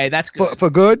 Hey, that's good. For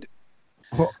good?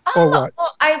 Or what?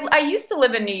 Well, I used to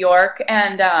live in New York,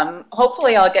 and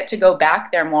hopefully I'll get to go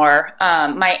back there more.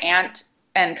 My aunt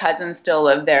and cousins still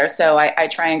live there, so I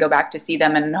try and go back to see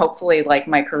them, and hopefully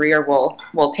my career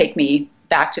will take me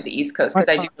back to the East Coast because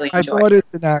I do really enjoy it. My daughter's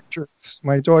an actress.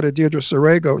 My daughter, Deirdre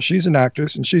Sorego, she's an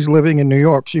actress, and she's living in New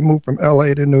York. She moved from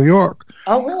L.A. to New York.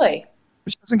 Oh, really?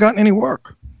 She hasn't gotten any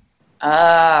work.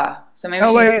 So maybe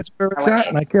L.A. is where it's at,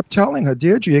 and I kept telling her,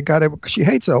 Deirdre, she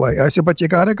hates L.A. I said, but you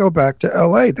got to go back to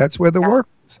L.A. That's where the work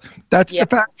is. That's the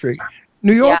factory.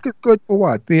 New York is good for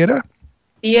what? Theater?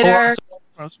 Theater.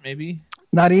 Maybe.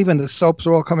 Not even. The soaps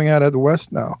are all coming out of the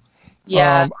West now.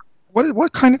 Yeah.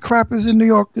 What kind of crap is in New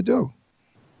York to do?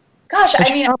 Gosh,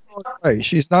 But I mean,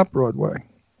 she's not Broadway.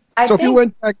 I So if you think,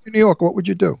 went back to New York, what would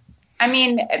you do? I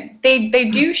mean, they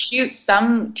do shoot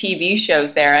some TV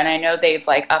shows there, and I know they've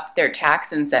upped their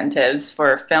tax incentives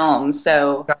for films,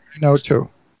 so I know too.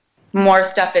 more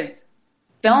stuff is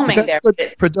filming That's there.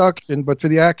 good production, but for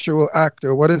the actual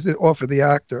actor, what does it offer the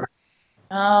actor?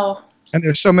 Oh, And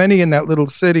there's so many in that little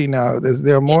city now.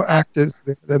 There are more actors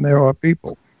than there are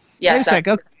people. yeah. Wait a sec.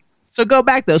 Okay. So go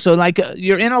back though. So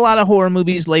you're in a lot of horror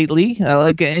movies lately.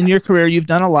 In your career, you've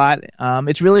done a lot.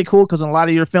 It's really cool because in a lot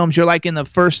of your films, you're in the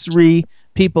first three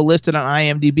people listed on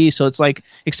IMDb. So it's like,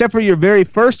 except for your very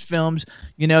first films,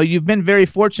 you've been very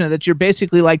fortunate that you're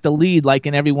basically like the lead, like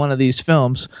in every one of these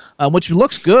films, which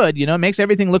looks good. Makes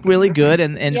everything look really good.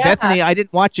 And Bethany, I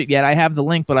didn't watch it yet. I have the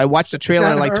link, but I watched the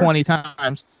trailer like 20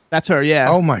 times. That's her, yeah.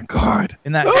 Oh my God!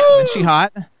 Isn't she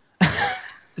hot?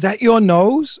 Is that your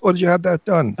nose, or did you have that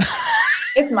done?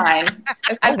 It's mine.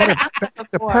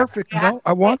 The perfect nose.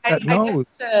 I want that nose.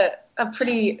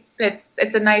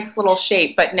 It's a nice little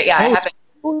shape, but yeah, I haven't.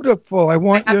 Beautiful. I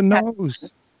want your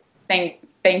nose.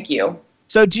 Thank you.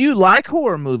 So, do you like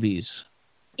horror movies?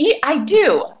 Yeah, I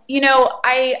do.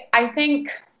 I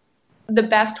think the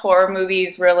best horror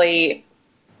movies really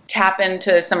tap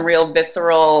into some real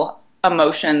visceral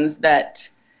emotions that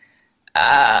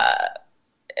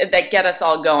get us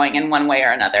all going in one way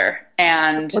or another.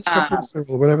 And what's the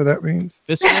visceral? Whatever that means.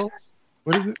 Visceral?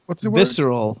 What is it? What's the word?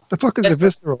 Visceral. The fuck is the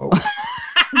visceral?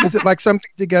 Is it like something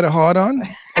to get a hard on?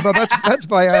 Oh, that's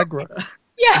Viagra.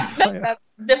 Yeah, that's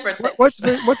different. What's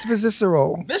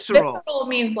visceral? Visceral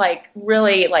means like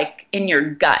really like in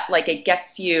your gut, like it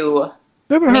gets you.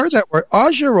 Never heard that word.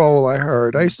 Augerol, I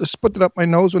heard. I used to put it up my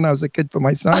nose when I was a kid for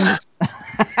my sinus.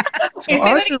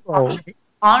 Augerol.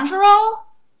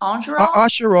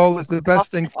 Augerol is the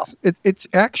best thing. It's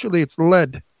actually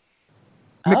lead.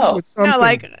 Mixed with something.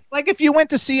 Like if you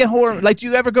went to see a horror, like do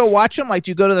you ever go watch them? Like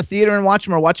do you go to the theater and watch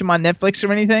them, or watch them on Netflix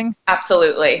or anything?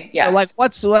 Absolutely, yes.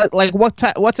 So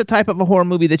what's a type of a horror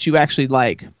movie that you actually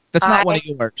like? That's not one of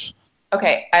yours.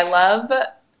 Okay, I love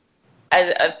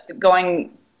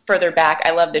going further back. I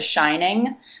love The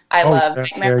Shining. I love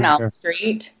Nightmare on Elm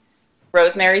Street.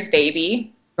 Rosemary's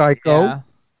Baby. Psycho.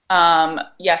 Yeah.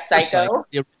 Yes, Psycho.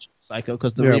 The original Psycho,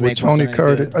 because the remake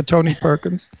with Tony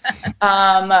Perkins.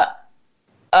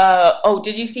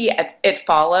 Did you see It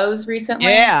Follows recently?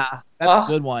 Yeah, that's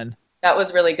a good one. That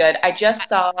was really good. I just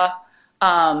saw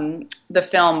the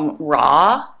film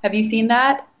Raw. Have you seen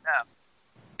that? No.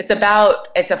 It's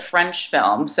a French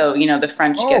film, so the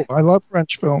French I love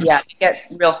French films. Yeah, it gets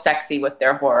real sexy with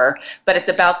their horror. But it's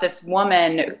about this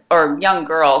woman or young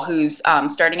girl who's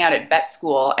starting out at vet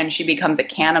school, and she becomes a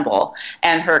cannibal,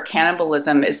 and her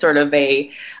cannibalism is sort of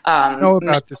a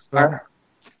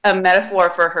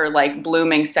metaphor for her like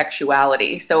blooming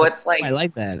sexuality. So it's like I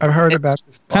like that. I've heard about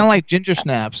this. Kind of like ginger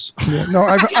snaps. Yeah, no,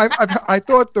 I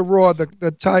thought the Raw,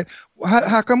 the type.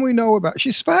 How come we know about?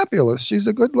 She's fabulous. She's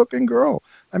a good-looking girl.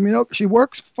 I mean, she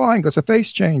works fine because her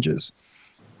face changes.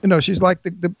 She's like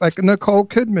like Nicole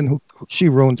Kidman, who she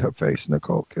ruined her face.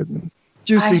 Nicole Kidman.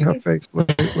 Did you see her face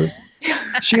lately?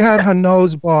 She had her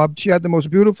nose bobbed. She had the most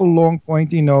beautiful, long,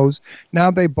 pointy nose. Now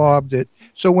they bobbed it.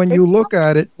 So when you look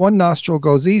at it, one nostril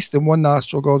goes east and one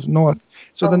nostril goes north.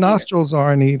 So the nostrils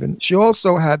aren't even. She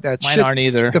also had that Mine aren't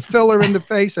either. The filler in the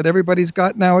face that everybody's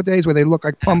got nowadays where they look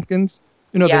like pumpkins.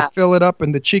 They fill it up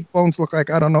and the cheekbones look like,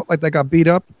 I don't know, like they got beat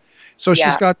up. So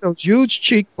she's got those huge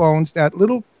cheekbones, that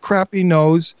little crappy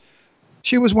nose.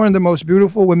 She was one of the most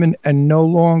beautiful women and no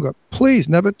longer. Please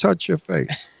never touch your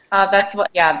face. That's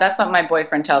what my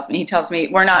boyfriend tells me. He tells me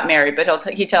we're not married, but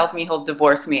he tells me he'll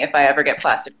divorce me if I ever get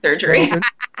plastic surgery.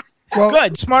 Well,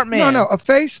 good, smart man. No, a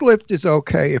facelift is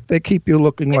okay if they keep you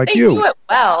looking like you. They do it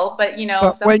well, but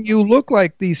But when you look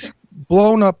like these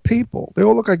blown up people, they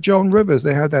all look like Joan Rivers.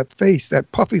 They have that face,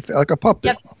 that puffy face, like a puppet.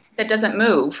 Yep, that doesn't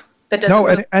move.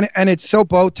 And it's so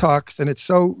Botox, and it's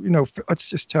so, it's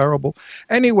just terrible.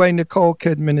 Anyway, Nicole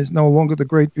Kidman is no longer the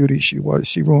great beauty she was.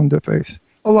 She ruined her face.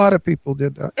 A lot of people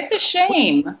did that. It's a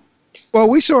shame. Well,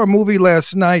 we saw a movie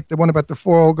last night, the one about the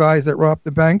 4 old guys that robbed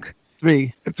the bank.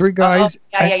 Three guys.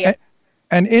 Yeah.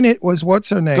 And in it was, what's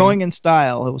her name? Going in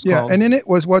Style, it was called. Yeah, and in it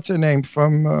was, what's her name,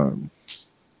 from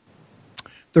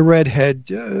the redhead.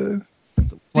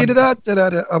 What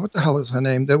the hell is her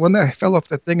name? The one that fell off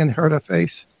the thing and hurt her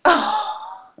face.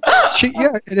 In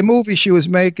the movie she was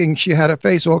making, she had her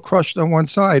face all crushed on one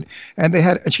side, and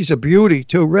she's a beauty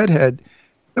too, redhead.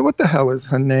 What the hell is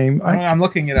her name? I'm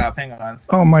looking it up. Hang on.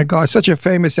 Oh my God, such a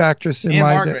famous actress in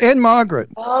my day. Anne Margaret.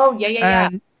 Oh yeah.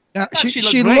 And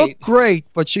she looked great,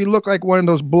 but she looked like one of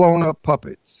those blown up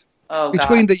puppets. Oh,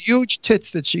 between the huge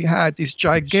tits that she had, these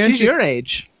gigantic. She's your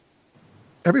age.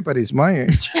 Everybody's my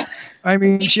age. I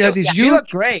mean, she had these huge. She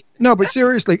looked great. No, but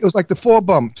seriously, it was like the 4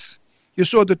 bumps. You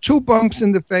saw the 2 bumps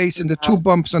in the face and the 2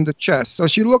 bumps on the chest. So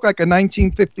she looked like a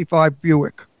 1955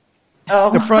 Buick.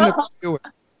 Oh. The front of the Buick.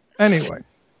 Anyway.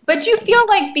 But you feel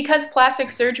like because plastic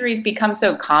surgeries become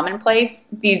so commonplace,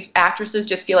 these actresses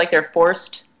just feel like they're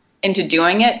forced into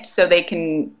doing it so they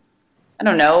can, I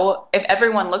don't know, if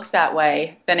everyone looks that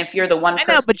way, then if you're the one person.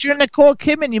 I know, but you're Nicole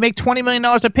Kidman. You make $20 million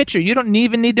a picture. You don't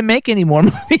even need to make any more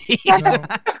movies.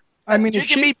 I mean, you if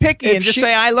can be picky and just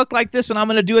say, I look like this and I'm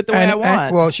going to do it the way I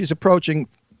want. Well, she's approaching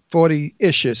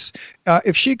 40-ishes.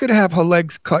 If she could have her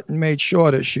legs cut and made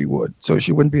shorter, she would, so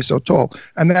she wouldn't be so tall.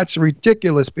 And that's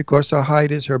ridiculous because her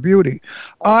height is her beauty.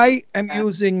 I am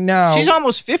using now. She's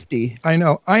almost 50. I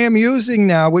know. I am using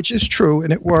now, which is true,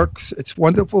 and it works. It's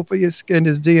wonderful for your skin,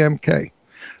 is DMK.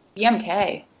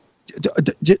 DMK.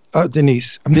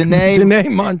 Danae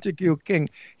Montague King.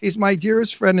 He's my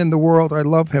dearest friend in the world. I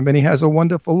love him, and he has a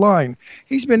wonderful line.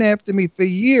 He's been after me for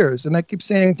years, and I keep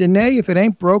saying, Danae, if it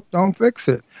ain't broke, don't fix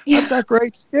it. I've got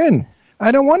great skin.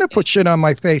 I don't want to put shit on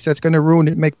my face that's going to ruin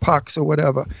it, make pox or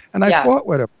whatever. And I fought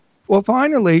with him. Well,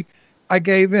 finally, I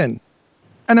gave in.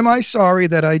 And am I sorry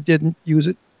that I didn't use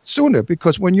it sooner?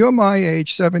 Because when you're my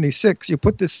age, 76, you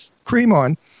put this cream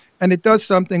on, and it does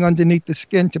something underneath the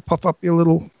skin to puff up your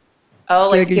little... Oh,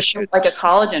 like a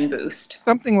collagen boost.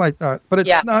 Something like that. But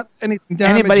it's not anything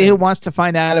damaging. Anybody who wants to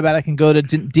find out about it can go to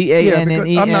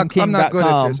DANNEMking.com.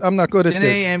 I'm not good at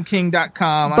this.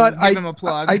 DANNEMking.com. But I'll give him a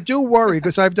plug. I do worry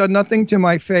because I've done nothing to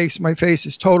my face. My face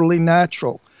is totally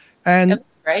natural. And,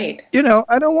 right.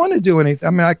 I don't want to do anything.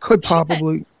 I mean, I could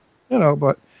probably,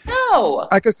 but no.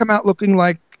 I could come out looking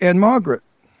like Anne Margaret.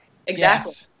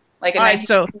 Exactly. Yes. Like a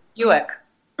 1950 Buick.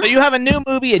 So you have a new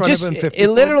movie. It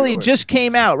literally just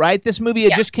came out, right? This movie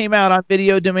just came out on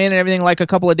video domain and everything like a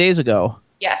couple of days ago.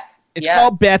 Yes. It's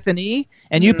called Bethany,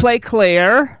 and you play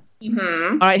Claire.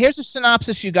 Mm-hmm. All right, here's a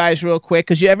synopsis, you guys, real quick,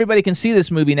 because everybody can see this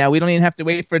movie now. We don't even have to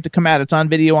wait for it to come out. It's on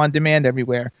video on demand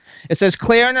everywhere. It says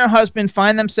Claire and her husband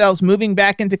find themselves moving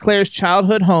back into Claire's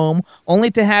childhood home, only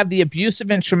to have the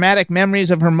abusive and traumatic memories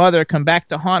of her mother come back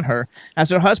to haunt her. As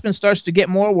her husband starts to get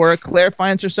more work, Claire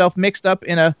finds herself mixed up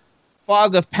in a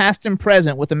fog of past and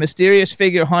present with a mysterious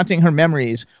figure haunting her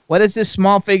memories. What is this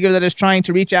small figure that is trying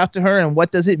to reach out to her, and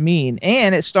what does it mean?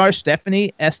 And it stars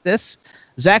Stefanie, Estes,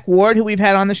 Zach Ward, who we've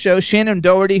had on the show, Shannon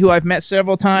Doherty, who I've met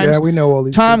several times. Yeah, we know all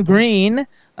these Tom people. Green,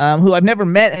 who I've never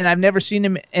met, and I've never seen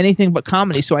him anything but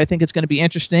comedy, so I think it's going to be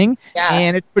interesting. Yeah.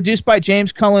 And it's produced by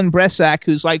James Cullen Bressak,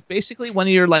 who's like basically one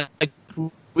of your like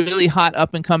really hot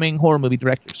up-and-coming horror movie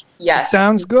directors. Yes. It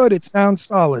sounds good. It sounds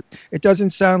solid. It doesn't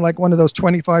sound like one of those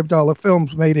 $25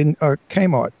 films made in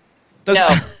Kmart.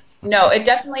 No, it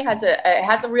definitely has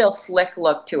a real slick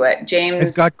look to it. James.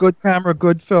 It's got good camera,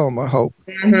 good film, I hope.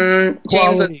 Mm-hmm.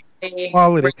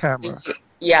 Quality camera.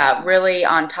 Yeah, really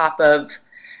on top of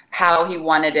how he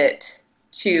wanted it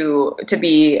to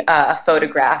be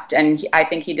photographed, and I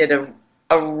think he did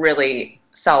a really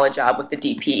solid job with the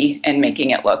DP and making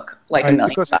it look like $1 million.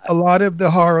 Because a lot of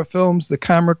the horror films, the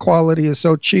camera quality is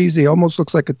so cheesy, almost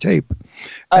looks like a tape.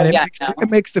 And it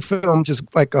makes the film just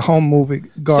like a home movie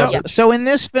garbage. So in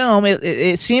this film,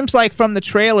 it seems like from the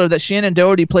trailer that Shannon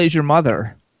Doherty plays your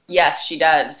mother. Yes, she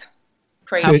does.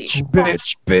 Crazy.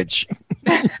 Bitch.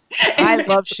 I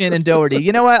love Shannon Doherty.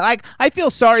 You know what? I feel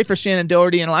sorry for Shannon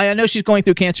Doherty, and I know she's going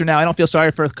through cancer now. I don't feel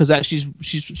sorry for her because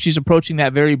she's approaching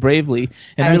that very bravely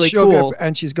and really cool.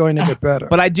 And she's going to get better.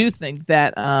 But I do think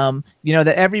that that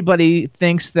everybody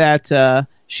thinks that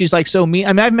she's like so mean.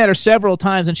 I mean, I've met her several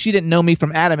times, and she didn't know me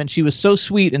from Adam, and she was so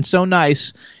sweet and so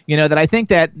nice. That I think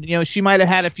that she might have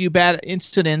had a few bad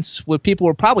incidents where people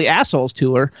were probably assholes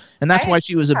to her, and that's why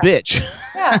she was a bitch.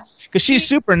 Yeah. Because she's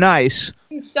super nice.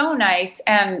 She's so nice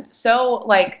and so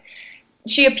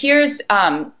she appears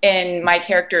in my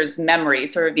character's memory,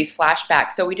 sort of these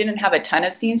flashbacks. So we didn't have a ton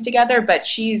of scenes together, but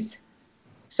she's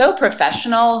so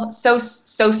professional, so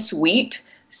sweet,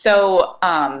 so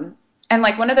and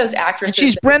like one of those actresses. And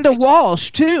she's Brenda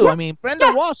Walsh too. I mean,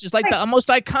 Brenda Walsh is like the most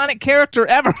iconic character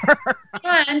ever.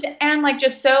 and like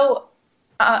just so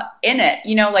in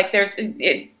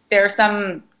it. There are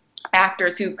some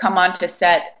actors who come onto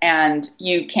set and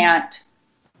you can't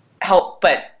help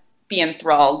but be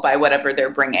enthralled by whatever they're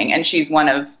bringing, and she's one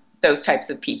of those types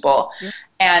of people. Yeah.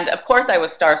 And of course I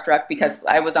was starstruck because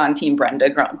I was on Team Brenda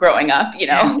growing up,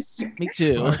 Yes, me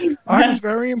too. I was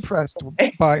very impressed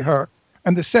by her,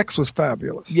 and the sex was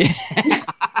fabulous. Yeah.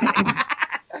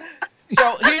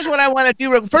 So here's what I want to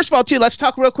do. First of all, too, let's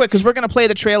talk real quick because we're going to play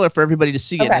the trailer for everybody to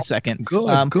see it in a second.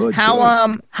 Good.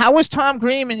 How was Tom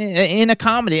Green in a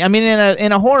comedy? I mean,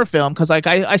 in a horror film? Because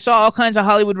I saw all kinds of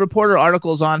Hollywood Reporter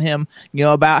articles on him,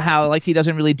 about how he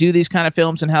doesn't really do these kind of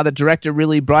films and how the director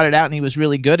really brought it out and he was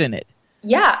really good in it.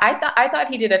 Yeah, I thought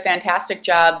he did a fantastic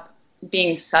job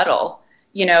being subtle.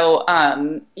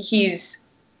 He's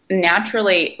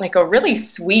naturally like a really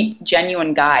sweet,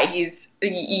 genuine guy.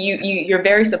 You're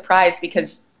very surprised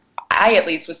because I at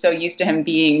least was so used to him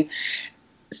being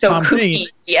so kooky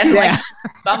and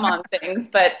bum on things,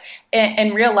 but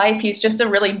in real life he's just a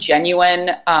really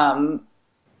genuine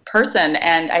person.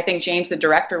 And I think James, the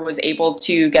director, was able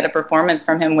to get a performance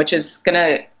from him, which is going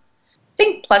to, I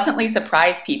think, pleasantly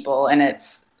surprise people in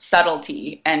its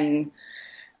subtlety. And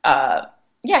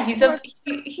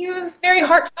he was very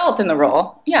heartfelt in the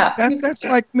role. Yeah, that's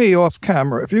like me off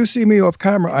camera. If you see me off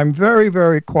camera, I'm very,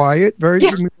 very quiet, very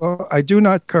demure. I do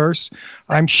not curse.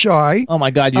 I'm shy. Oh my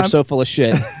God, you're so full of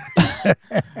shit.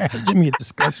 Jimmy,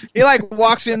 disgust me. He like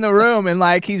walks in the room and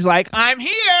like he's like, I'm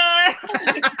here,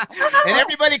 and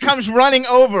everybody comes running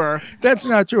over. That's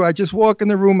not true. I just walk in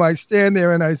the room, I stand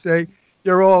there, and I say,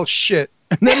 "You're all shit,"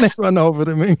 and then they run over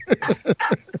to me.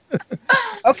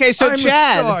 Okay, so I'm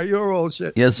Chad, a star. You're all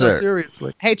shit. Yes, sir. No,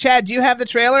 seriously. Hey, Chad, do you have the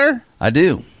trailer? I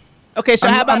do. Okay, so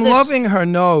how about I'm this? loving her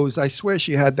nose. I swear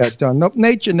she had that done. No,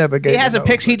 nature never gave. He has a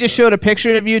picture. He just showed a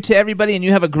picture of you to everybody, and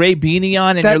you have a gray beanie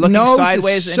on, and That you're looking nose is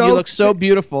sideways, and you look so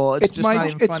beautiful. It's just not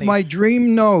even funny. It's my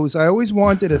dream nose. I always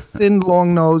wanted a thin,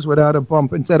 long nose without a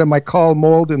bump instead of my Karl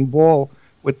Malden ball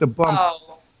with the bump.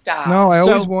 Oh, stop. No, I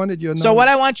always wanted your nose. So what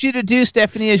I want you to do,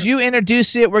 Stephanie, is you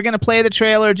introduce it. We're going to play the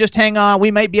trailer. Just hang on. We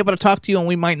might be able to talk to you, and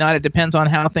we might not. It depends on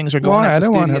how things are going. Why? I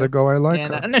don't want her to go. I like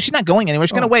her. No, she's not going anywhere. We're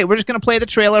just going to wait. We're just going to play the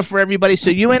trailer for everybody.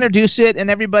 So you introduce it, and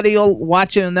everybody will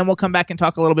watch it, and then we'll come back and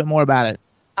talk a little bit more about it.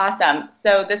 Awesome.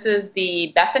 So this is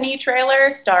the Bethany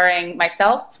trailer starring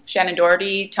myself, Shannon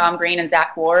Doherty, Tom Green, and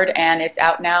Zach Ward, and it's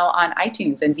out now on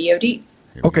iTunes and VOD.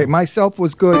 Okay, myself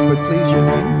was good, but please, your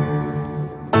name.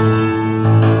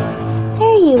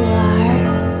 There you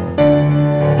are.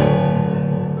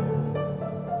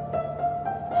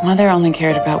 Mother only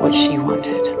cared about what she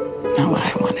wanted, not what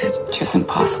I wanted. She was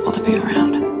impossible to be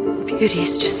around. Beauty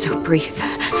is just so brief.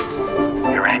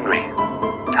 You're angry.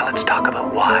 Now let's talk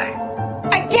about why.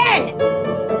 Again!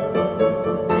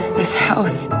 This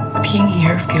house, being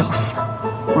here feels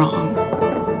wrong.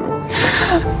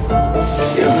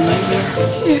 You have a nightmare?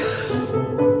 Yeah.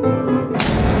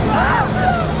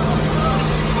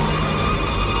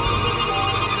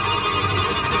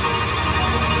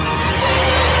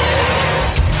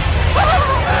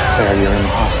 Claire, you're in the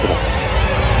hospital.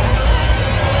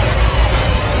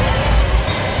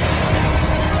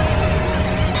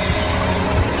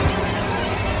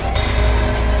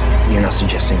 You're not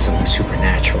suggesting something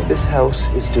supernatural. This house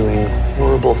is doing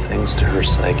horrible things to her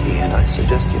psyche, and I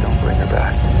suggest you don't bring her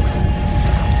back.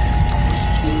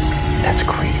 That's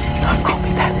crazy. Not call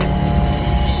me that.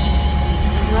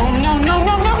 No.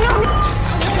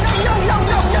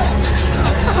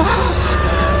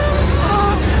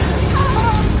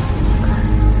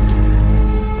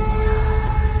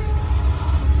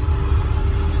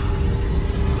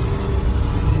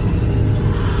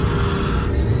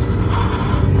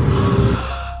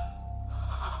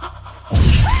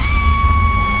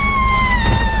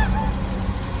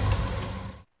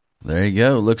 There you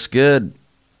go. Looks good.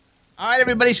 All right,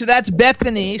 everybody. So that's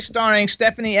Bethany, starring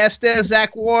Stefanie, Estes,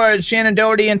 Zach Ward, Shannon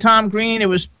Doherty, and Tom Green. It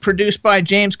was produced by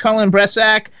James Cullen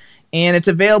Bressack, and it's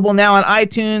available now on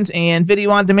iTunes and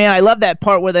video on demand. I love that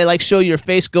part where they like show your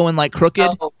face going like crooked.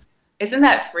 Oh, isn't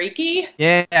that freaky?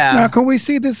 Yeah. Now, can we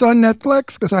see this on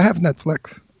Netflix? Because I have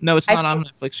Netflix. No, it's not on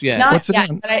Netflix yet. Not What's it yet,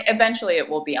 on? but eventually it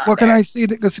will be on. Well, there. can I see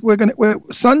that? Because we're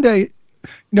Sunday. You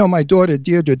know, my daughter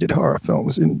Deirdre did horror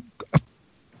films in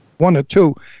one or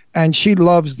two, and she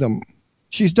loves them.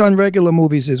 She's done regular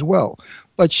movies as well,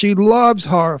 but she loves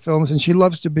horror films and she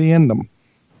loves to be in them.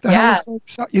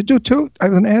 You do too? I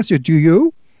was going to ask you, do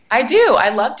you? I do. I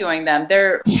love doing them.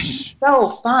 They're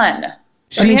so fun.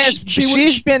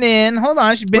 She's been in. Hold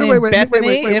on, she's been in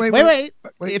Bethany. Wait.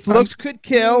 If Looks Could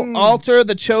Kill, Alter,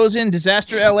 The Chosen,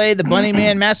 Disaster L.A., The Bunny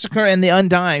Man Massacre, and The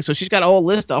Undying. So she's got a whole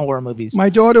list of horror movies. My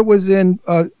daughter was in.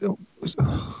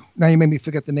 Now you made me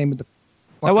forget the name of the.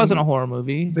 That wasn't a horror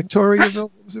movie.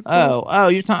 Victoriaville. Was it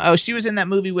called? You're talking. Oh, she was in that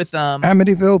movie with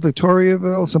Amityville,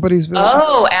 Victoriaville, somebody'sville.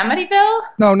 Oh, Amityville?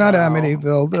 No, not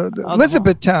Amityville. The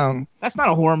Elizabethtown. That's not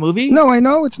a horror movie. No, I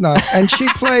know it's not. And she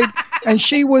played, and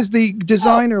she was the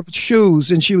designer of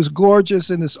shoes, and she was gorgeous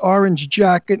in this orange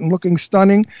jacket and looking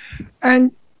stunning,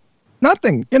 and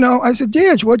nothing. You know, I said,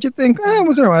 Deirdre, what'd you think? It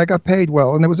was all right. I got paid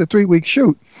well, and it was a 3-week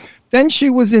shoot. Then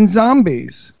she was in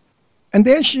Zombies. And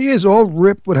there she is, all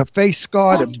ripped with her face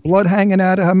scarred and blood hanging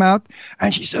out of her mouth.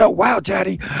 And she said, "Oh, wow,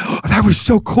 Daddy, that was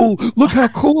so cool. Look how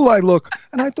cool I look."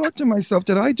 And I thought to myself,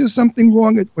 did I do something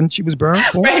wrong when she was burned?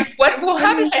 Right. What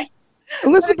happened?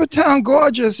 Elizabethtown,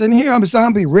 gorgeous, and here I'm a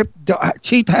zombie, ripped,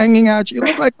 teeth hanging out. She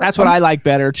looked like that's what I like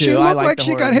better too. She looked like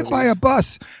she got hit by a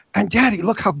bus. And Daddy,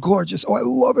 look how gorgeous! Oh, I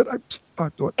love it. I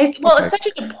thought it's such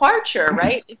a departure,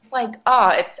 right? It's like,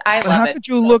 I love it. How could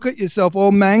you look at yourself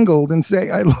all mangled and say,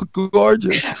 "I look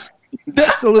gorgeous"?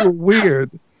 That's a little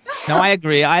weird. No, I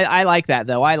agree. I like that,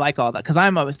 though. I like all that because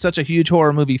I'm such a huge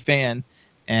horror movie fan.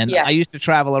 And I used to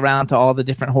travel around to all the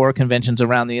different horror conventions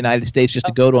around the United States just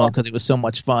to go to them because it was so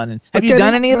much fun. And have you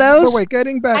done any of those? Wait,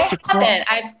 getting back to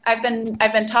haven't.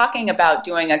 I've been talking about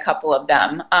doing a couple of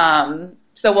them.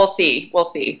 So we'll see. We'll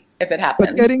see if it happens.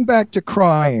 But getting back to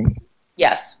crying.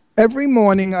 Yes. Every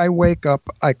morning I wake up,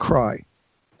 I cry.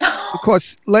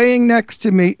 Because laying next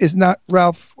to me is not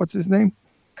Ralph. What's his name?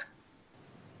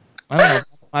 I don't know.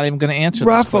 I'm not even going to answer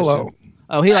Ruffalo. This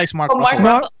oh, he likes Mark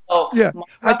Ruffalo. Yeah.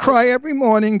 I cry every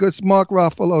morning because Mark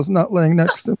Ruffalo's not laying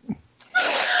next to me.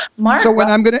 So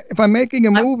if I'm making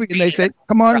a movie and they say,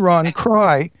 "Come on, Ron,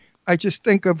 cry," I just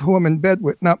think of who I'm in bed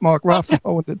with, not Mark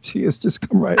Ruffalo, and the tears just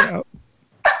come right out.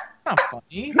 Not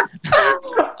funny.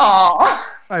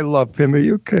 Aw. I love him. Are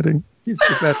you kidding? He's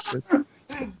the best. The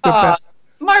best.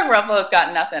 Mark Ruffalo's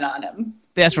got nothing on him.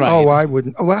 That's right. Oh, I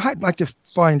wouldn't. Oh, I'd like to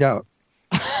find out.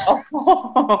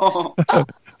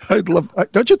 I'd love.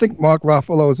 Don't you think Mark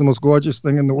Ruffalo is the most gorgeous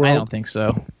thing in the world? I don't think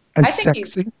so. And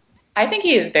sexy. I think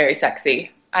he is very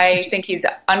sexy. I think he's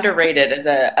underrated as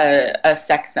a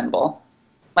sex symbol.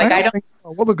 Like I don't think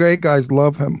so. Well, the gay guys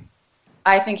love him.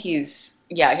 I think he's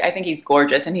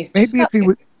gorgeous, and he's maybe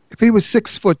if he was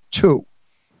 6'2".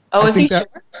 Oh, is he short?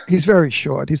 He's very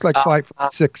short. He's like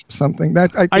 5'6" or something.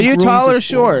 Are you tall or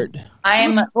short?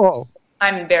 I'm tall.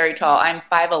 I'm very tall. I'm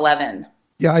 5'11".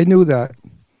 Yeah, I knew that.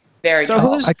 Very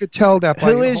tall. I could tell that.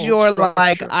 Who is your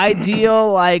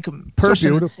ideal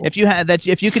person? So if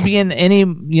you could be in any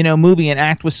movie and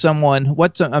act with someone,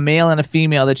 what's a male and a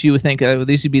female that you would think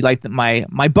these would be like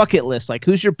my bucket list? Like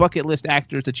who's your bucket list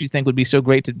actors that you think would be so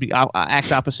great to be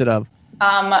act opposite of?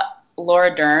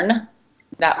 Laura Dern.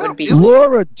 That would be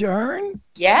Laura Dern.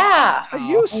 Yeah.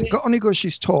 Only because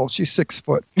she's tall. She's 6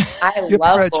 foot. I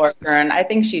love Laura Dern. I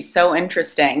think she's so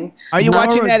interesting. Are you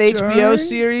watching that HBO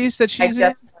series that she's in? I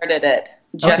just started it.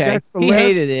 Okay. He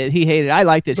hated it. I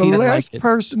liked it. The last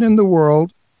person in the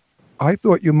world, I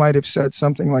thought you might have said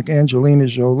something like Angelina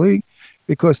Jolie,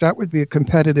 because that would be a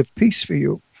competitive piece for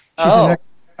you. She's an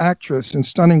actress and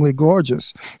stunningly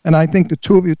gorgeous, and I think the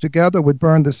two of you together would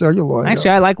burn the celluloid.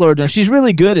 Actually, I like Laura Dern. She's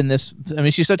really good in this. I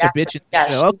mean, she's such a bitch in the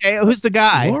show. Okay, who's the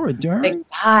guy? Laura Dern. The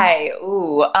guy.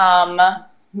 Ooh.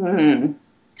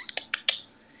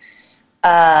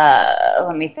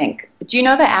 Let me think. Do you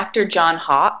know the actor John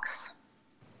Hawkes?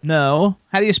 No.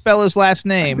 How do you spell his last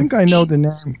name? I think I know the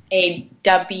name.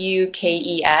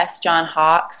 Awkes. John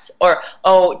Hawkes. Or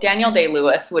Daniel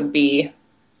Day-Lewis would be.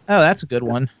 Oh, that's a good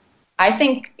one. I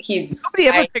think he's... Nobody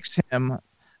ever picks him. Oh,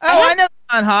 I know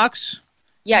John Hawkes.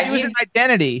 Yeah, he was in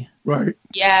Identity. Right.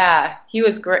 Yeah, he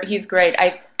was great. He's great.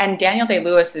 And Daniel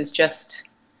Day-Lewis is just...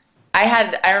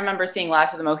 I remember seeing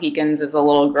Last of the Mohicans as a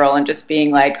little girl and just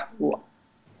being like, what?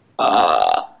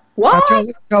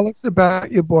 Tell us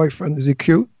about your boyfriend. Is he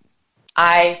cute?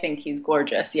 I think he's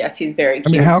gorgeous. Yes, he's very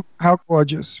cute. I mean, how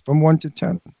gorgeous? From 1 to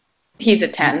 10? He's a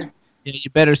 10. Yeah,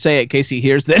 you better say it in case he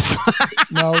hears this.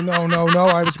 No.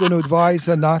 I was going to advise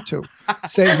her not to.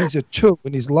 Say he's a 2,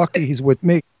 and he's lucky he's with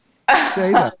me.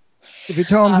 Say that. If you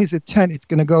tell him he's a 10, it's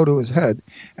going to go to his head.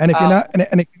 And if you're not,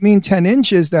 and if you mean 10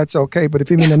 inches, that's okay. But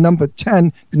if you mean the number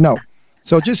 10, no.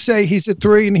 So just say he's a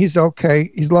 3 and he's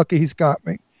okay. He's lucky he's got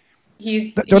me.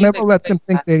 Don't ever let them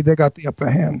think they got the upper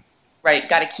hand. Right.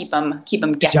 Got to keep them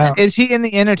guessing. Is he in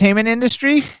the entertainment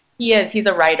industry? He is. He's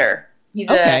a writer. He's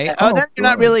okay. Then you're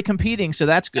not really competing, so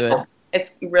that's good.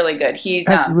 It's really good. Has he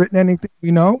written anything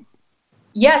we know?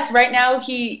 Yes, right now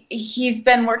he's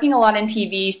been working a lot in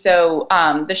TV. So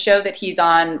the show that he's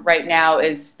on right now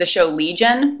is the show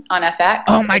Legion on FX.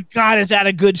 Oh my God, is that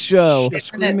a good show? You're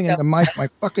screaming in the mic. My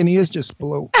fucking ears just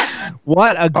blew.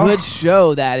 What a good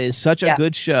show that is. Such a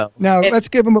good show. Now, let's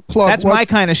give him a plug. That's my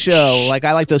kind of show. Like,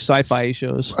 I like those sci-fi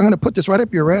shows. I'm going to put this right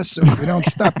up your ass so you don't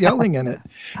stop yelling in it.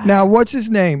 Now, what's his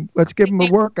name? Let's give him a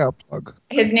workout plug.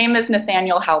 His name is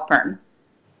Nathaniel Halpern.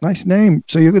 Nice name.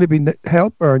 So you're going to be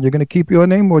Halpern. You're going to keep your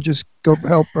name or just go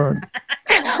Halpern?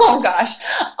 Oh, gosh.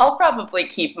 I'll probably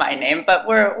keep my name, but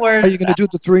we're Are you going to do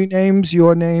the 3 names,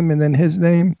 your name, and then his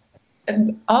name?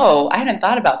 Oh, I hadn't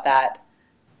thought about that.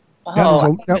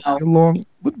 That would be long.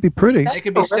 Would be pretty. It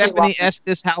could be Stefanie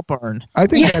Estes Halpern. I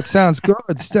think that sounds good.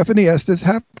 Stefanie Estes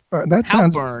Halpern. That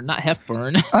sounds. Halpern, not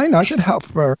Hefburn. I know. I said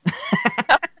Halpern.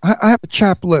 I have a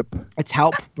chapped lip. It's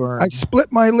Halpern. I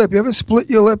split my lip. You ever split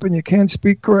your lip and you can't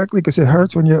speak correctly because it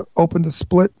hurts when you open the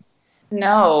split?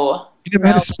 No. You never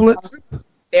had a split lip?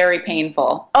 Very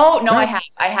painful. Oh, no, I have.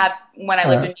 I have. When I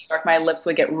lived in New York, my lips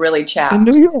would get really chapped. In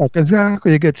New York,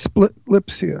 exactly. You get split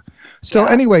lips here. So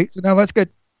anyway, so now let's get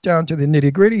down to the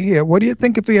nitty gritty here. What do you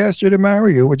think if he asked you to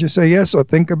marry you? Would you say yes or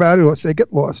think about it or say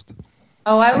get lost?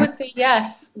 Oh, I would say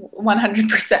yes,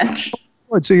 100%.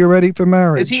 So you're ready for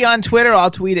marriage? Is he on Twitter?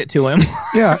 I'll tweet it to him.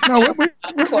 Yeah, no,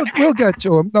 we'll get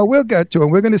to him. No, we'll get to him.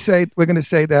 We're going to say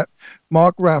that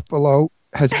Mark Ruffalo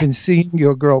has been seeing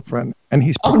your girlfriend, and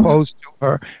he's proposed to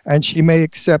her, and she may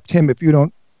accept him if you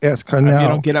don't ask her now. If you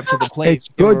don't get up to the plate. It's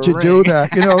good to do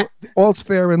that. You know, all's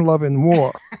fair in love and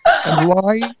war. And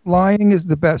lying is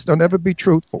the best. Don't ever be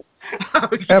truthful.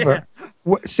 Ever.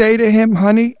 Say to him,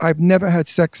 honey, I've never had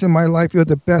sex in my life. You're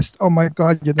the best. Oh, my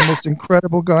God, you're the most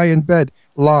incredible guy in bed.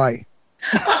 Lie.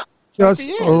 Just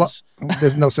lie.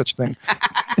 There's no such thing.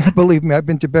 Believe me, I've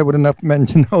been to bed with enough men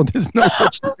to know there's no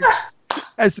such thing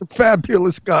as a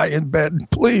fabulous guy in bed.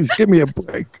 Please, give me a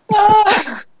break.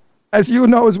 As you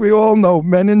know, as we all know,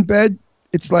 men in bed,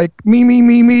 it's like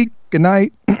me, good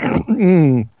night.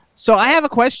 So I have a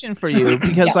question for you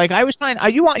because, like, I was trying.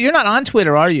 You're not on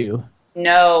Twitter, are you?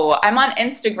 No, I'm on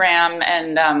Instagram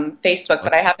and Facebook,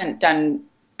 but I haven't done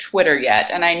Twitter yet.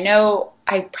 And I know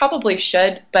I probably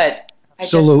should, but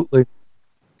absolutely.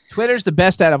 Twitter's the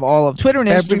best out of all of Twitter and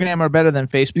Instagram are better than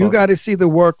Facebook. You got to see the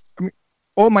work. I mean,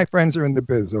 all my friends are in the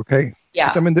biz, okay? Yeah.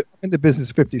 I'm in the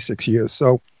business 56 years,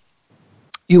 so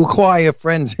you acquire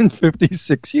friends in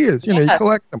 56 years. You know, you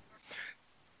collect them.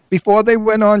 Before they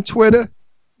went on Twitter,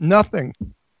 nothing.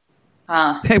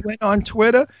 They went on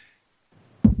Twitter.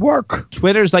 Work.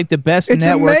 Twitter's like the best it's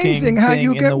networking amazing how thing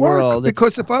you in get the work world.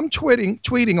 Because if I'm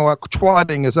tweeting or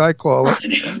twatting as I call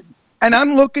it, and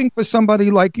I'm looking for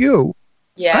somebody like you,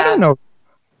 I don't know.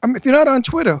 I mean, if you're not on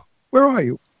Twitter, where are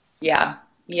you? Yeah.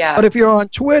 But if you're on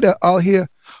Twitter, I'll hear,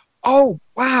 oh,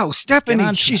 wow,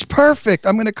 Stefanie, she's perfect.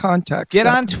 I'm going to contact Get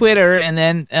Stefanie. on Twitter and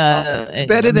then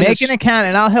make an account,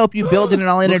 and I'll help you build it, and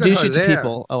I'll introduce you to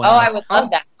people. I would love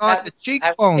that. God, the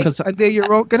cheekbones.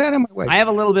 Get out of my way. I have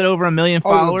a little bit over 1 million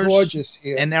followers. Gorgeous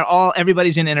here. And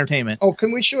everybody's in entertainment. Oh,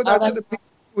 can we show that to the people?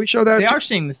 We show that. They are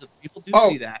seeing this. People do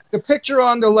see that. The picture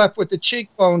on the left with the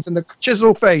cheekbones and the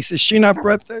chisel face, is she not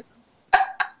breathtaking?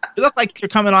 You look like you're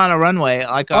coming on a runway,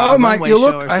 like a runway you show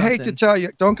look. or I hate to tell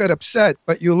you, don't get upset,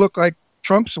 but you look like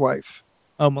Trump's wife.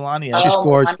 Oh, Melania. She's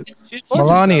gorgeous.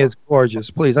 Melania is gorgeous.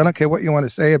 Please, I don't care what you want to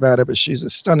say about her, but she's a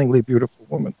stunningly beautiful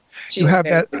woman. You have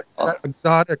that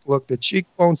exotic look, the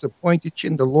cheekbones, the pointy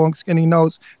chin, the long skinny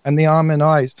nose, and the almond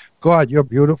eyes. God, you're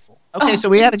beautiful. Okay, so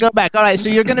we had to go back. All right, so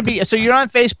you're on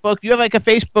Facebook. You have like a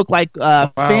Facebook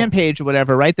fan page or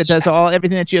whatever, right? That does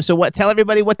everything that you. So tell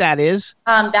everybody what that is.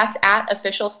 That's at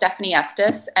official Stefanie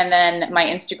Estes, and then my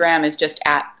Instagram is just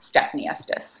at Stefanie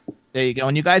Estes. There you go.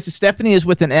 And you guys, Stefanie is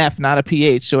with an F, not a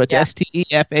PH, so it's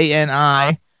STEFANIE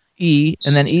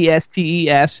and then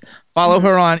ESTES. Follow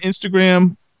her on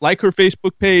Instagram, like her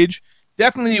Facebook page.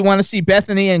 Definitely, you want to see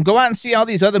Bethany and go out and see all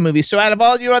these other movies. So, out of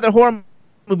all your other horror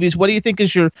movies, what do you think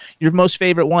is your most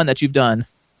favorite one that you've done?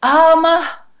 Well,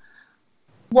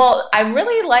 I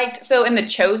really liked, so in The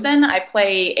Chosen, I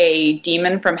play a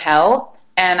demon from hell,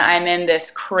 and I'm in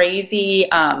this crazy,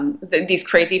 these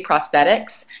crazy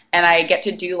prosthetics, and I get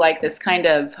to do like this kind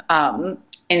of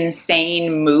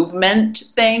insane movement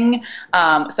thing.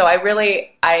 So I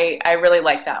really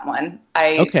like that one.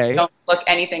 I don't look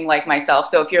anything like myself.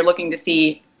 So if you're looking to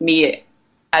see me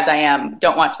as I am,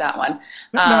 don't watch that one.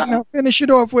 Now finish it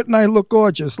off with, and I look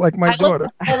gorgeous like my daughter.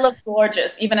 I look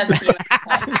gorgeous, even as a female.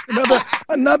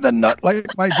 another nut like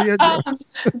my dear Joe.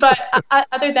 But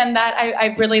other than that,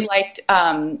 I really liked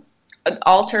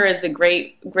Alter is a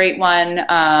great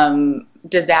one.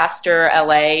 Disaster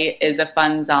LA is a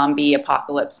fun zombie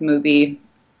apocalypse movie.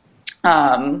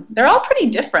 They're all pretty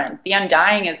different. The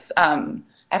Undying is I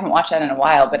haven't watched that in a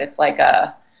while, but it's like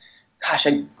a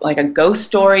ghost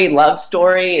story, love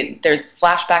story. There's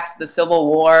flashbacks to the Civil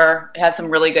War. It has some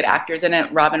really good actors in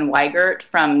it. Robin Weigert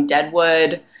from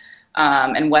Deadwood,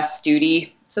 and Wes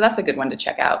Studi. So that's a good one to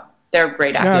check out. They're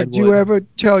great actors. Now, do you ever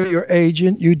tell your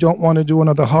agent you don't want to do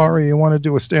another horror, you want to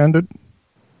do a standard?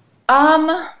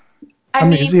 I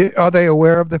mean, are they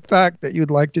aware of the fact that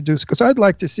you'd like to do? Because I'd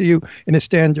like to see you in a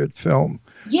standard film.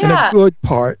 Yeah. In a good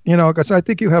part, because I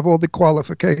think you have all the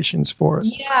qualifications for it.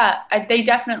 Yeah, they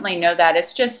definitely know that.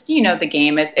 It's just, the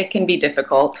game. It can be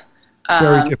difficult.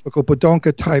 Very difficult, but don't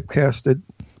get typecasted.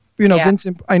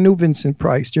 Vincent. I knew Vincent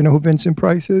Price. Do you know who Vincent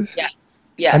Price is? Yeah.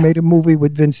 Yes. I made a movie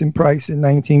with Vincent Price in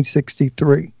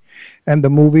 1963, and the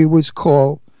movie was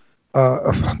called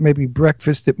maybe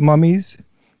Breakfast at Mummy's,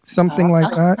 something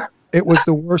like that. It was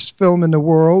the worst film in the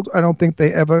world. I don't think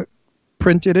they ever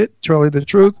printed it, to tell you the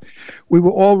truth. We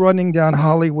were all running down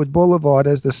Hollywood Boulevard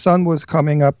as the sun was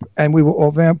coming up, and we were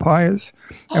all vampires,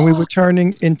 and we were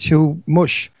turning into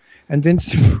mush. And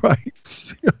Vincent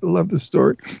Price, I love the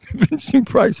story. Vincent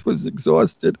Price was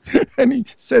exhausted, and he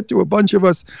said to a bunch of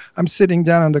us, I'm sitting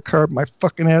down on the curb, my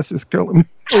fucking ass is killing me,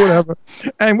 or whatever.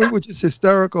 And we were just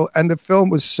hysterical, and the film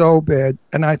was so bad.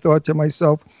 And I thought to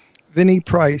myself, Vinnie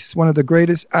Price, one of the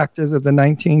greatest actors of the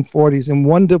 1940s in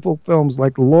wonderful films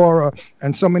like Laura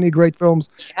and so many great films.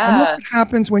 Yeah. And look what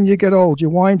happens when you get old. You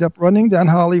wind up running down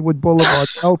Hollywood Boulevard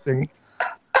melting.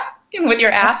 With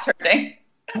your ass hurting.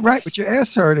 Right, with your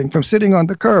ass hurting from sitting on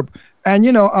the curb. And,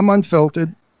 you know, I'm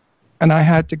unfiltered. And I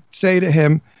had to say to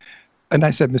him, and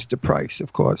I said, Mr. Price,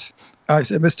 of course. I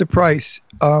said, Mr. Price,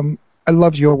 I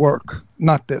love your work,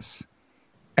 not this.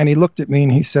 And he looked at me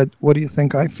and he said, what do you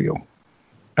think I feel?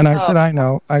 And I said, I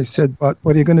know. I said, but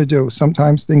what are you going to do?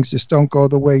 Sometimes things just don't go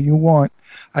the way you want.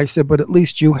 I said, but at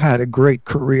least you had a great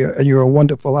career and you're a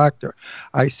wonderful actor.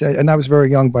 I said, and I was very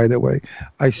young, by the way.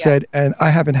 I said, and I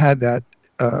haven't had that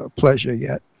pleasure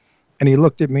yet. And he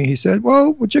looked at me. He said,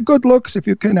 well, with your good looks, if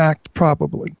you can act,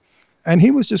 probably. And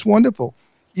he was just wonderful.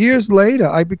 Years later,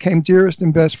 I became dearest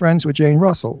and best friends with Jane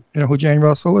Russell. You know who Jane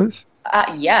Russell is?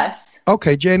 Yes.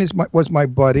 Okay, Jane was my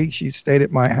buddy. She stayed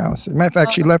at my house. As a matter of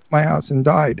fact, she left my house and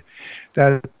died.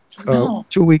 2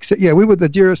 weeks. Yeah, we were the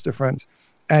dearest of friends.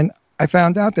 And I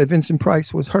found out that Vincent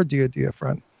Price was her dear, dear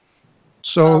friend.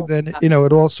 So then, you know,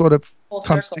 it all sort of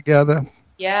comes together.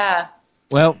 Yeah.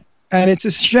 Well, and it's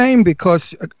a shame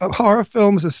because horror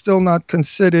films are still not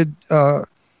considered,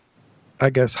 I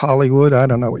guess, Hollywood. I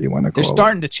don't know what you want to call it. They're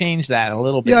starting to change that a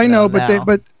little bit. Yeah, I know, but now.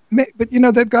 But you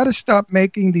know, they've got to stop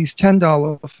making these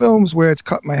 $10 films where it's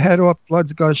cut my head off,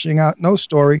 blood's gushing out, no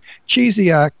story, cheesy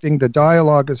acting, the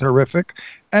dialogue is horrific,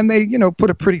 and they, you know, put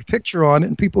a pretty picture on it,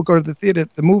 and people go to the theater,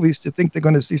 the movies, to think they're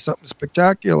going to see something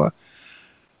spectacular.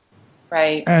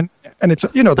 Right. And it's,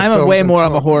 you know, I'm way more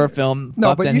of a horror film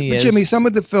than he is. Jimmy, some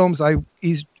of the films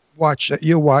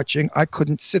you're watching, I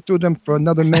couldn't sit through them for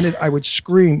another minute. I would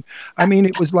scream. I mean,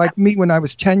 it was like me when I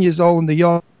was 10 years old in the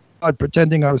yard,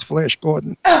 pretending I was Flash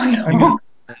Gordon. Oh, no. I mean,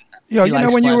 you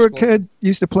know when you were a kid, you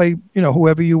used to play, you know,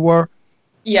 whoever you were.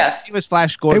 Yes. He was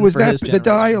Flash Gordon. It was that the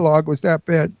dialogue was that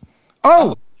bad.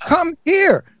 Oh, come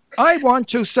here. I want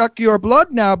to suck your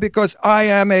blood now because I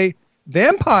am a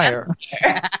vampire.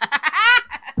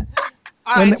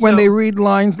 When they read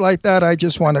lines like that, I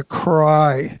just want to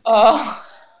cry. Oh.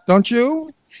 Don't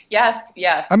you? Yes,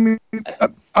 yes. I mean,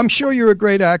 I'm sure you're a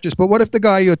great actress, but what if the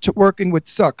guy you're working with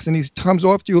sucks and he comes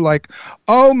off to you like,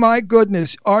 oh my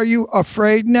goodness, are you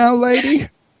afraid now, lady?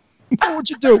 What would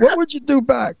you do? What would you do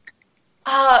back?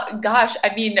 Gosh,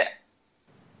 I mean,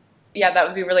 yeah, that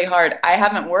would be really hard. I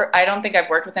don't think I've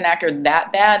worked with an actor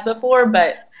that bad before,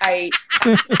 but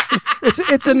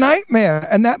It's a nightmare.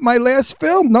 And my last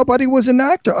film, nobody was an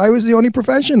actor. I was the only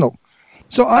professional.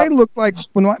 So I looked like,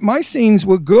 when my scenes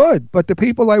were good, but the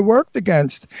people I worked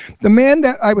against, the man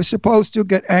that I was supposed to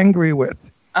get angry with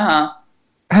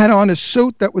had on a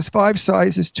suit that was 5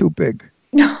 sizes too big.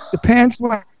 The pants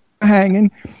were hanging.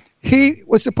 He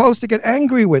was supposed to get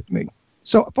angry with me.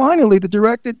 So finally, the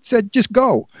director said, just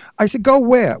go. I said, go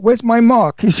where? Where's my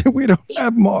mark? He said, we don't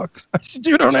have marks. I said,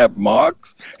 you don't have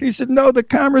marks? He said, no, the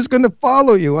camera's going to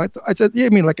follow you. I said, yeah, I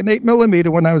mean, like an 8mm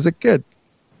when I was a kid.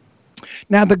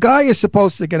 Now, the guy is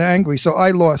supposed to get angry, so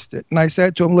I lost it. And I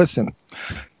said to him, listen,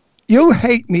 you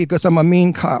hate me because I'm a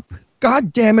mean cop.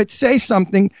 God damn it, say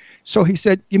something. So he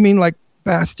said, you mean like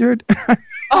bastard?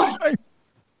 I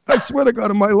swear to God,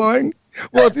 am I lying?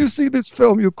 Well, if you see this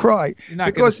film, you cry. You're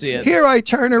not going to see it. Here I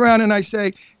turn around and I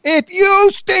say, if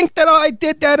you think that I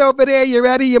did that over there, you're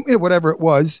out of your... whatever it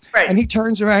was. Right. And he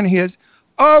turns around and he says,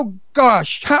 oh,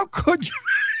 gosh, how could you...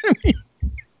 I mean,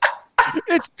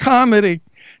 it's comedy.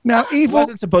 Now, evil... It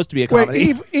wasn't supposed to be a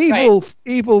comedy.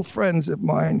 Evil friends of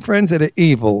mine, friends that are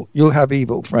evil, you'll have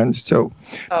evil friends too.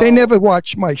 Oh. They never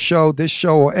watch my show, this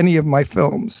show, or any of my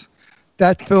films.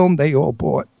 That film they all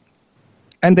bought.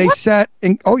 And they sat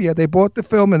in, they bought the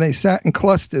film and they sat in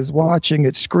clusters watching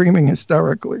it, screaming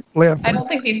hysterically, laughing. I don't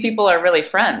think these people are really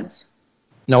friends.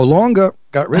 No longer.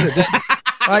 Got rid of this.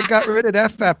 I got rid of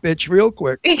that fat bitch real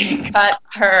quick. Cut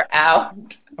her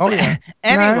out. Oh, yeah.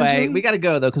 Anyway, we got to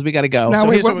go, though, because we got to go. Now, so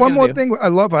wait, one more thing. I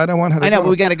love her. I don't want her to I know, go. but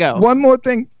we got to go. One more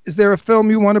thing. Is there a film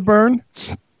you want to burn?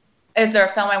 Is there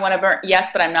a film I want to burn? Yes,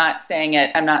 but I'm not saying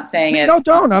it. No,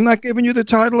 don't. I'm not giving you the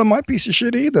title of my piece of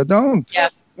shit either. Don't. Yeah.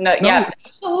 No. Yeah,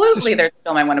 absolutely. There's a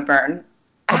film I want to burn.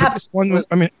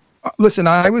 Listen,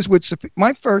 I was with Sophia.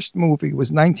 My first movie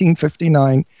was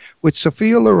 1959 with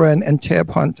Sophia Loren and Tab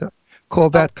Hunter,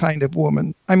 called That Kind of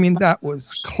Woman. I mean, that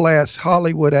was class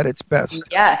Hollywood at its best.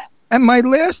 Yes. And my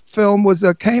last film was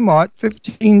a Kmart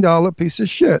 $15 piece of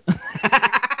shit.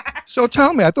 So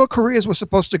tell me, I thought careers were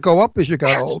supposed to go up as you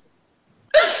got old.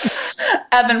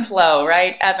 ebb and flow,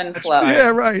 right? Ebb and flow. Yeah,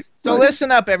 right. So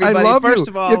listen up, everybody. I love First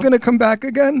you. of all, You're going to come back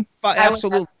again?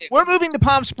 Absolutely. We're moving to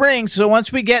Palm Springs, so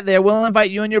once we get there, we'll invite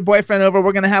you and your boyfriend over.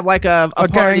 We're going to have like a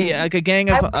party, like a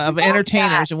gang of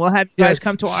entertainers, and we'll have you guys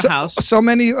come to our house. So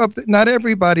many of not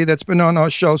everybody that's been on our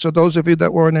show, so those of you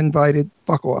that weren't invited,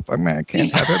 fuck off. I mean, I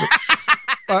can't have it.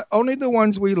 But only the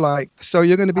ones we like. So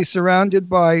you're going to be surrounded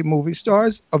by movie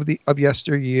stars of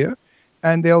yesteryear,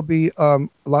 and there'll be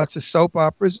lots of soap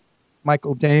operas.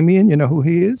 Michael Damian, you know who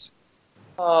he is?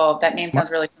 Oh, that name sounds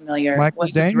really familiar.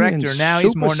 He's a director. Now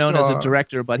he's more known as a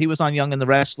director, but he was on Young and the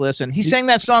Restless, and he sang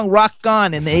that song Rock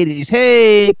On in the 80s.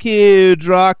 Hey, kids,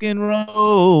 rock and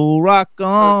roll, rock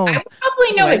on. I would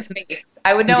probably know his face.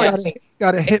 I would know his face. He's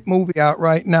got a hit movie out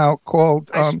right now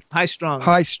called High Strung.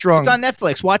 High Strung. It's on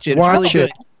Netflix. Watch it. Watch it's really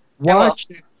it. Good. Watch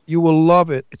it. You will love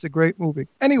it. It's a great movie.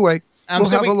 Anyway, we'll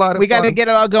have a lot of fun. We got to get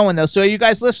it all going, though. So you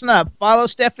guys listen up. Follow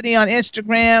Stefanie on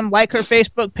Instagram. Like her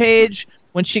Facebook page.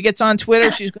 When she gets on Twitter,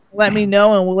 she's going to let me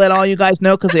know, and we'll let all you guys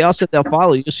know because they all said they'll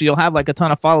follow you, so you'll have like a ton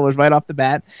of followers right off the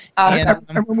bat. And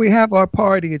when we have our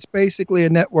party, it's basically a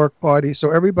network party,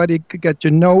 so everybody could get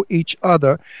to know each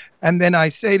other. And then I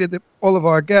say to all of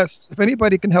our guests, if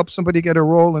anybody can help somebody get a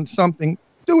role in something,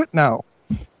 do it now.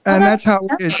 And that's how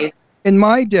it is. In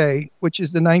my day, which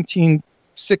is the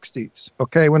 1960s,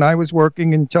 okay, when I was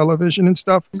working in television and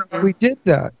stuff, we did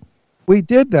that. We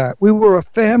did that. We were a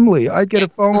family. I'd get a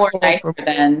phone call nicer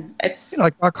then. It's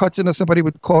like Doc Hudson or somebody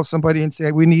would call somebody and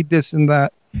say, we need this and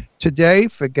that. Today,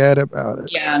 forget about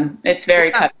it. Yeah, it's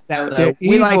very cut out.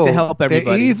 We like to help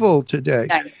everybody. They're evil today.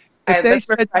 Nice. If That's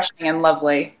refreshing and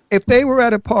lovely. If they were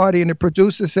at a party and the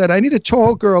producer said, I need a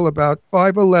tall girl about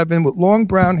 5'11" with long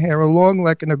brown hair, a long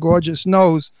neck, and a gorgeous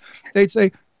nose, they'd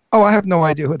say, oh, I have no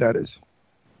idea who that is.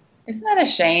 Isn't that a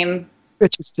shame?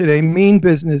 Bitches today, mean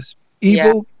business.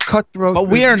 Evil, cutthroat. But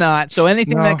we are not. So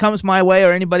anything that comes my way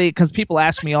or anybody, because people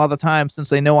ask me all the time since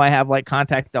they know I have like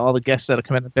contact to all the guests that have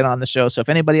come in and been on the show. So if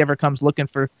anybody ever comes looking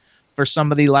for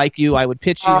somebody like you, I would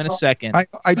pitch you in a second.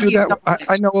 I do that.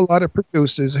 I know a lot of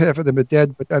producers. Half of them are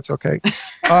dead, but that's okay.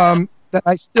 That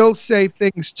I still say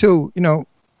things too. You know,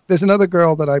 there's another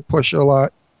girl that I push a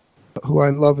lot, who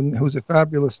I love and who's a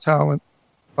fabulous talent.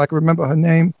 If I can remember her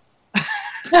name.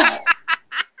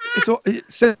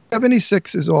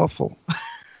 76 is awful.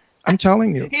 I'm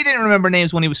telling you. He didn't remember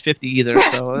names when he was 50 either,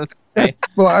 so that's okay.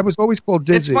 Well, I was always called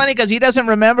Dizzy. It's funny because he doesn't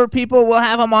remember people. We'll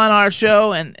have him on our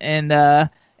show, and then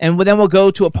we'll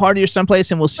go to a party or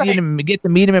someplace, and we'll see him and get to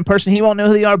meet him in person. He won't know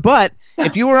who they are. But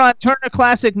if you were on Turner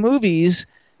Classic Movies,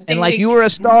 and like you were a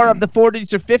star of the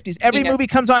 40s or 50s, every movie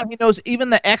comes on, he knows even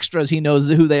the extras. He knows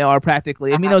who they are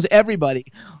practically. I mean, he knows everybody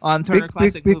on Turner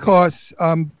Classic Movies. Because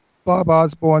Bob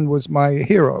Osborne was my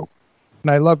hero. And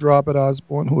I loved Robert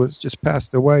Osborne, who has just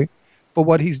passed away, for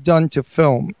what he's done to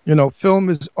film. You know,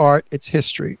 film is art, it's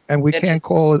history. And we can't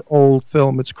call it old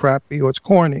film. It's crappy or it's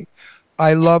corny.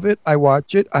 I love it. I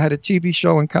watch it. I had a TV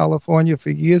show in California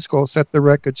for years called Set the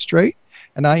Record Straight.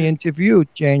 And I interviewed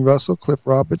Jane Russell, Cliff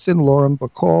Robertson, Lauren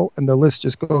Bacall, and the list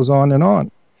just goes on and on.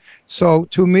 So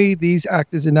to me, these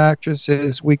actors and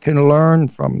actresses, we can learn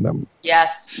from them.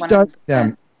 Yes. 100%. Study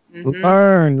them.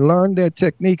 Mm-hmm. Learn their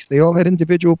techniques. They all had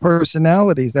individual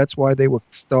personalities. That's why they were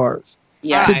stars.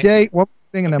 Yeah. Today, one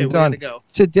thing, and I'm done.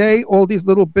 Today, all these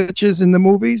little bitches in the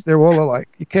movies, they're all alike.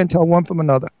 You can't tell one from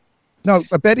another. No,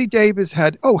 Betty Davis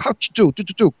had, how you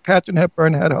do. Katharine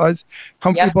Hepburn had hers.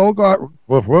 Humphrey Bogart,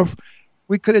 woof, woof.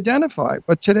 We could identify.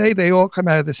 But today, they all come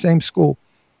out of the same school.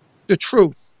 The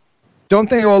truth. Don't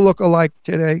they all look alike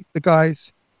today, the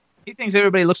guys? He thinks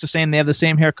everybody looks the same. They have the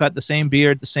same haircut, the same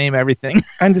beard, the same everything.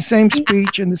 And the same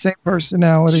speech and the same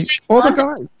personality. All the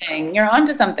guys. You're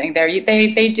onto something there.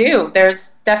 They do.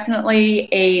 There's definitely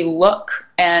a look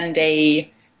and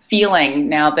a feeling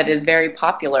now that is very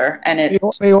popular. And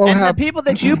the people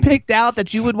that you picked out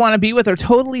that you would want to be with are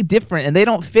totally different, and they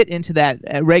don't fit into that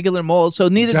regular mold. So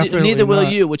neither will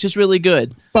you, which is really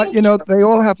good. But, you know, they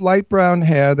all have light brown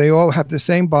hair. They all have the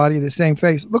same body, the same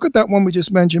face. Look at that one we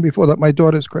just mentioned before that my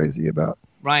daughter's crazy about.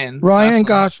 Ryan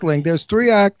Gosling. There's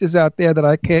 3 actors out there that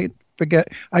I can't forget.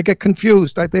 I get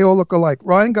confused. They all look alike.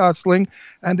 Ryan Gosling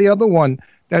and the other one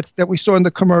that we saw in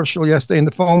the commercial yesterday in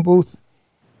the phone booth.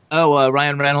 Oh,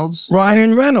 Ryan Reynolds.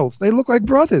 Ryan Reynolds. They look like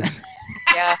brothers.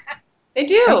 Yeah, they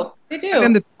do. They do.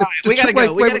 And then we gotta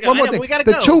go.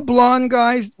 The 2 blonde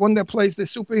guys, one that plays the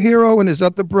superhero and his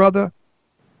other brother.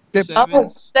 Chris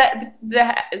Hemsworth.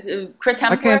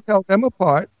 I can't tell them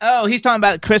apart. Oh, he's talking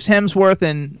about Chris Hemsworth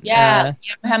and Hemsworth.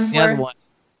 The other one.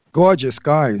 Gorgeous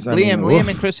guys. Liam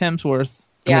and Chris Hemsworth.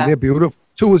 I mean, they're beautiful.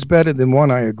 2 is better than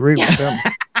 1. I agree with them.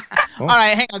 All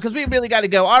right, hang on, because we really got to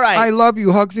go. All right. I love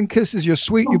you. Hugs and kisses. You're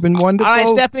sweet. You've been wonderful. All right,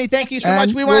 Stephanie, thank you so much.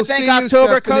 And We want to thank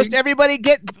October Coast. Everybody,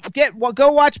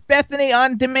 go watch Bethany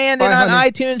on demand and on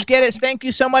iTunes. Get it. Thank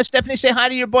you so much, Stephanie. Say hi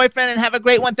to your boyfriend and have a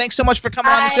great one. Thanks so much for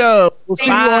coming on the show. We'll see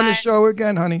you on the show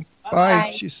again, honey. Bye.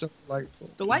 Bye. She's so delightful.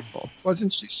 Delightful.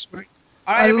 Wasn't she sweet?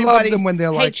 All right, I everybody. love them when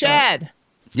they're like Hey, Chad.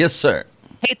 Yes, sir.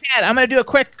 Hey, Chad, I'm going to do a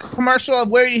quick commercial of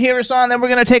where you hear us on, then we're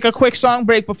going to take a quick song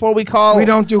break before we call We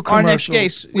don't do our next commercials.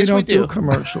 case. We Yes, don't do.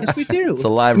 commercials. Yes, we do. It's a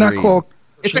live Not read. called.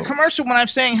 It's a commercial when I'm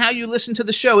saying how you listen to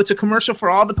the show. It's a commercial for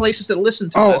all the places that listen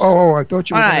to us. I thought you were All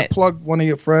going right. to plug one of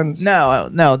your friends. No,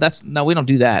 we don't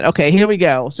do that. Okay, here we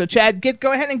go. So, Chad,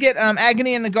 go ahead and get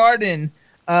Agony in the Garden,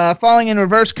 Falling in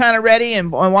Reverse kind of ready.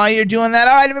 And while you're doing that,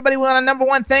 all right, everybody, we're on number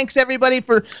one. Thanks, everybody,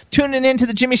 for tuning in to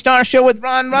the Jimmy Star Show with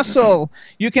Ron Russell.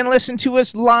 You can listen to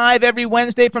us live every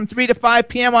Wednesday from 3 to 5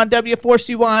 p.m. on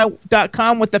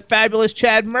W4CY.com with the fabulous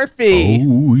Chad Murphy.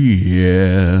 Oh,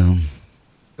 yeah.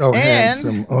 Oh, And-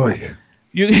 handsome. Oh, yeah.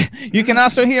 You can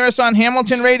also hear us on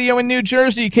Hamilton Radio in New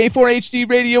Jersey, K4HD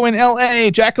Radio in L.A.,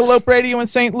 Jackalope Radio in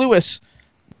St. Louis.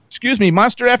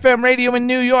 Monster FM Radio in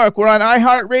New York. We're on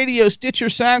iHeartRadio, Stitcher,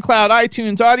 SoundCloud,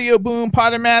 iTunes, Audio Boom,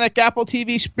 Podomatic, Apple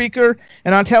TV Speaker,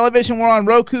 and on television we're on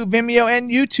Roku, Vimeo, and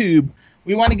YouTube.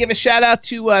 We want to give a shout out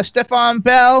to Stefan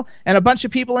Bell and a bunch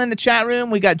of people in the chat room.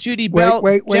 We got Judy Bell,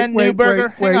 Jen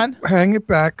Newberger. Hang on. Hang it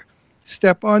back.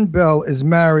 Stefan Bell is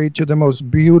married to the most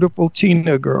beautiful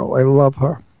Tina girl. I love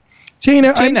her.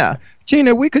 Tina,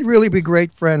 we could really be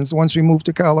great friends once we move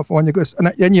to California.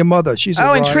 And your mother, she's a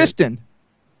and riot.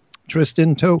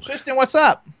 Tristan, too. Tristan, what's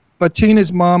up? But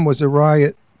Tina's mom was a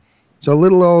riot. It's a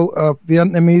little old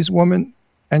Vietnamese woman,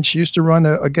 and she used to run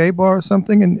a gay bar or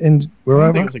something in wherever. I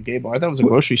don't think it was a gay bar. That was a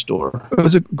grocery store. It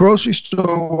was a grocery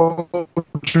store.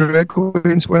 Drag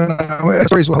queens when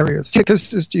stories were hilarious.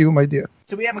 Kisses to you, my dear.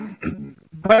 So we have a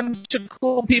bunch of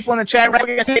cool people in the chat. Right, we're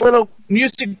gonna take a little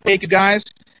music break, you guys.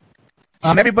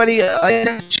 Everybody,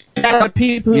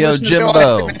 people who Yo, listen to the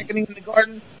show, Jimbo. in the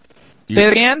garden. Say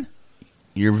it again.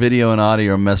 Your video and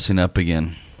audio are messing up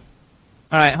again.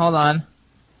 All right, hold on.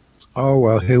 Oh,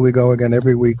 well, here we go again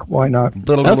every week. Why not?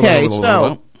 Okay,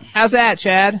 so how's that,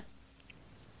 Chad?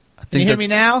 Can you hear me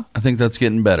now? I think that's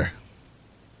getting better.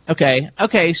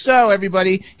 Okay, so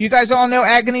everybody, you guys all know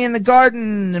Agony in the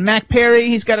Garden, and Mac Perry,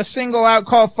 he's got a single out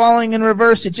called Falling in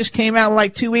Reverse. It just came out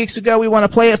like 2 weeks ago. We want to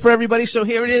play it for everybody, so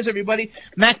here it is, everybody.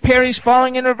 Mac Perry's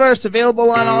Falling in Reverse,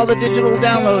 available on all the digital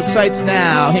download sites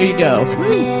now. Here you go.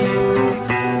 Woo.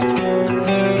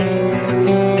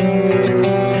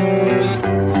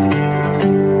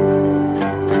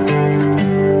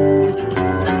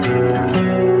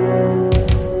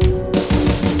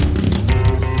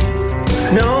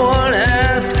 No one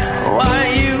asks why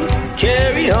you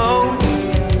carry on,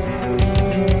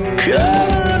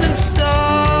 covered in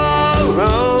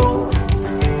sorrow,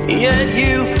 yet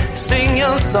you sing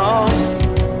your song.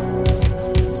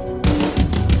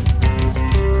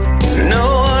 No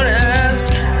one asks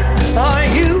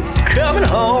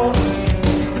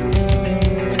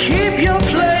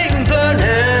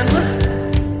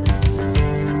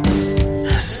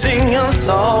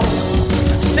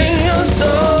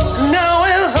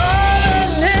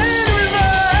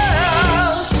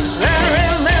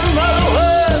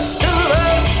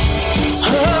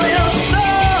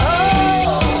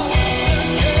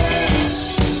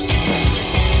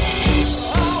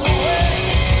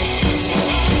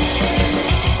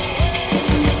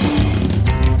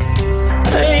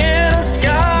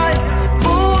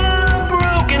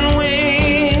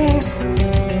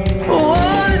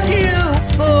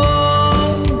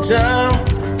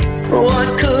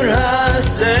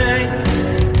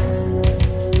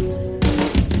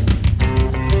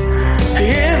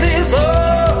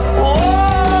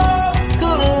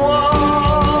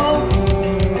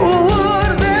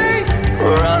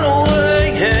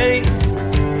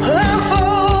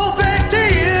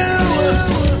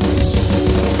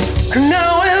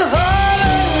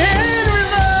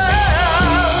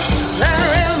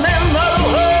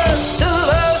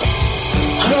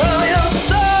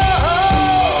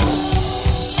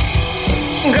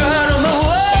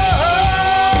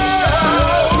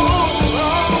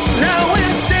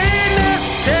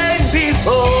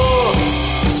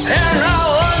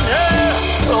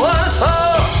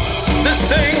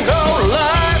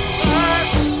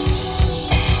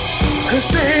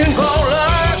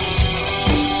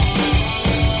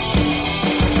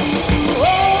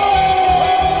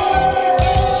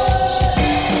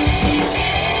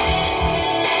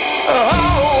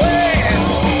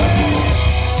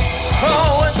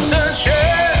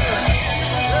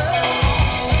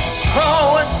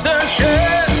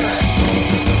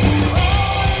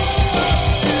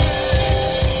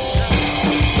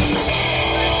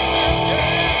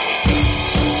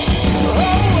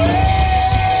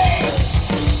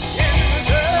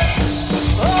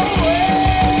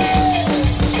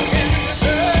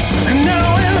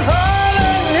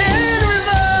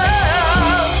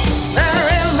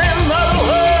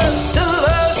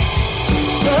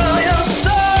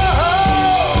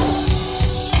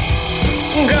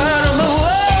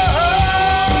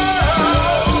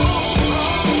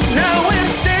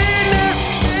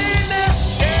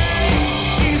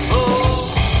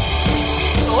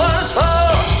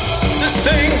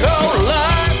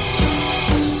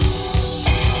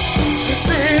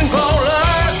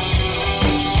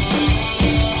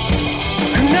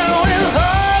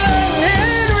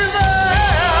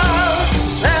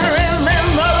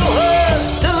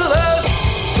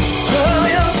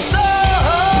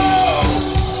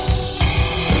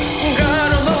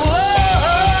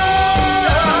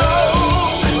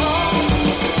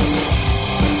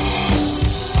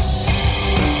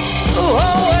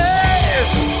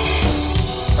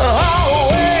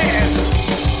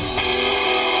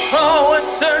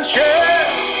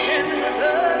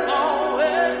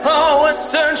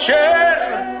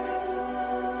sunshine.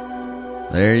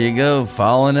 There you go.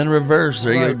 Falling in reverse.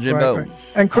 There you go, Jimbo. Right.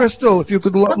 And Crystal, if you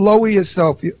could lower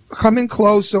yourself, come in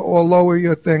closer or lower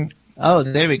your thing. Oh,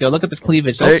 there we go. Look at the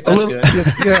cleavage. That's good.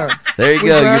 Yeah. There you We'd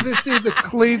go. rather see the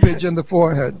cleavage in the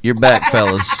forehead. You're back,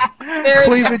 fellas.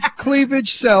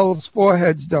 Cleavage sells,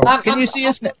 foreheads don't. Can you see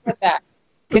us?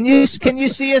 Can you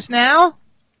see us now?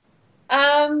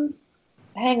 Hang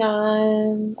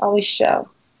on. Always show.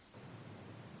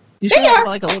 You should have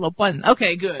like a little button.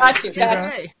 Okay, good. Got you.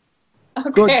 Okay.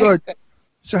 Good.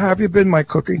 So how have you been, my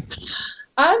cookie?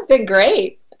 I've been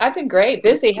great.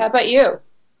 Busy. How about you?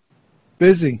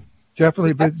 Busy.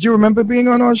 Definitely busy. Do you remember being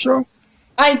on our show?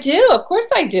 I do. Of course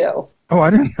I do. Oh,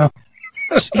 I didn't know.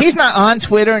 He's not on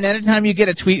Twitter, and anytime you get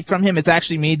a tweet from him, it's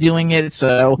actually me doing it,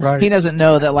 so he doesn't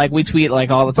know that like we tweet like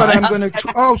all the time. But I'm going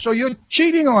to... so you're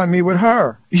cheating on me with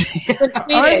her.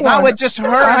 Not with just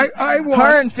her.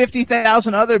 Her and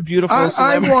 50,000 other beautiful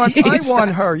celebrities. I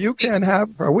want her. You can't have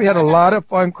her. We had a lot of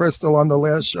fun, Crystal, on the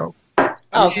last show.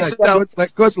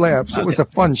 Good laughs. It was a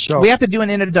fun show. We have to do an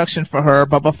introduction for her,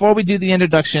 but before we do the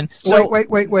introduction...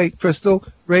 Wait, Crystal.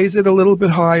 Raise it a little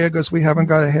bit higher because we haven't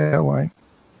got a hairline.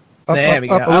 There we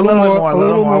go. A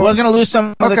little more. We're going to lose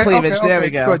some of the cleavage. There we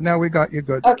go. Good. Now we got you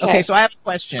good. Okay, so I have a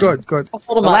question. Good. The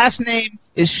last name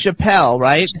is Chappell,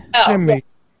 right? Jimmy.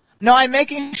 No, I'm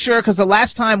making sure because the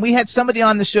last time we had somebody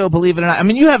on the show, believe it or not. I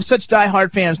mean, you have such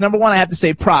diehard fans. Number one, I have to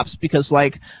say props because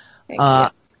did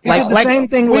the same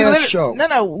thing last show.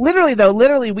 No,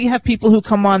 literally, we have people who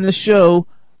come on the show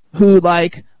who are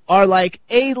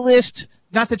A-list.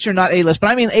 Not that you're not A-list, but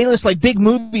I mean A-list, like big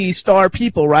movie star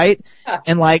people, right?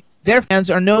 And their fans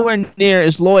are nowhere near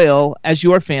as loyal as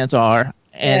your fans are,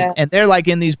 and they're like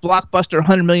in these blockbuster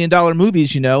 $100 million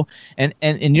movies,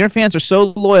 and your fans are so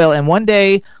loyal. And one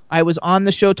day I was on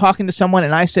the show talking to someone,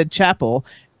 and I said Chappell,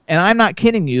 and I'm not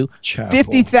kidding you,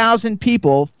 50,000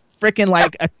 people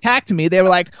freaking attacked me. They were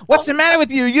like, "What's the matter with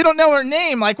you? You don't know her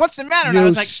name. Like, what's the matter?" And I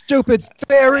was like, "Stupid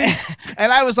fairy."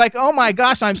 And I was like, "Oh my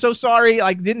gosh, I'm so sorry.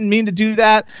 Didn't mean to do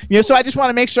that." So I just want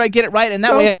to make sure I get it right, and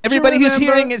that way everybody who's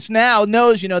hearing it now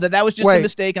knows, that was just a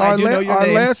mistake, and I do know your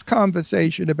name. Our last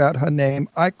conversation about her name,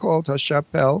 I called her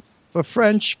Chappell for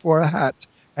French for a hat,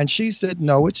 and she said,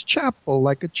 "No, it's chapel,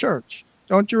 like a church."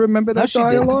 Don't you remember that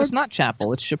dialogue? It's not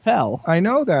chapel, it's Chappell. I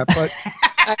know that,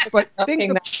 but think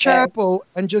of chapel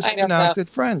and just pronounce it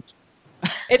French.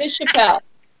 It is Chappell.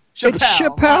 It's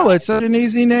Chappell. It's such an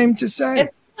easy name to say.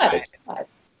 It's not.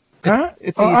 Huh?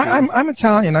 It's easy. I'm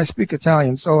Italian. I speak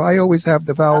Italian, so I always have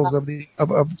the vowels of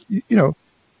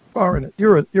foreign,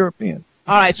 European.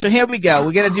 All right, so here we go.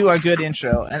 We're going to do our good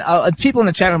intro. And people in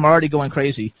the chat room are already going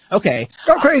crazy. Okay.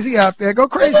 Go crazy out there. Go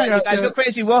crazy out there. Go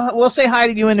crazy. We'll say hi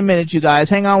to you in a minute, you guys.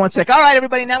 Hang on one sec. All right,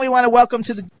 everybody. Now we want to welcome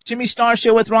to the Jimmy Star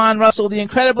Show with Ron Russell, the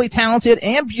incredibly talented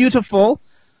and beautiful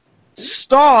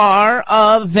star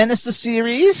of Venice the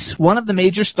series, one of the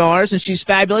major stars, and she's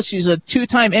fabulous. She's a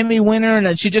 2-time Emmy winner,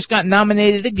 and she just got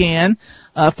nominated again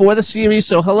for the series.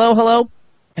 So hello.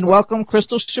 And welcome,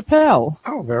 Crystal Chappell.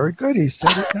 Oh, very good. He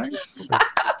said it nicely.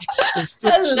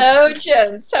 Hello,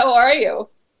 Jens. How are you?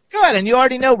 Good. And you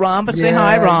already know Ron, but say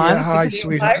hi, Ron. Yeah, hi,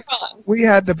 sweetheart. Hi, Ron. We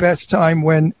had the best time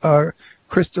when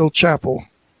Crystal Chappell.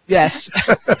 Yes.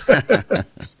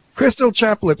 Crystal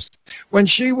Chaplips, when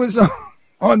she was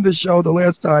on the show the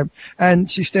last time,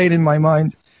 and she stayed in my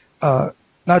mind.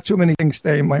 Not too many things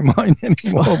stay in my mind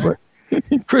anymore, but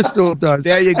Crystal does.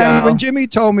 There you go. And when Jimmy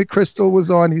told me Crystal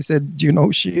was on, he said, "Do you know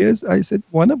who she is?" I said,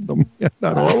 "One of them." Yeah,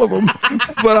 not all of them,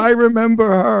 but I remember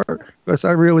her because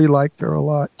I really liked her a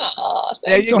lot.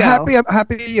 There you go.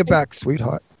 Happy you're back,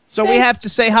 sweetheart. So we have to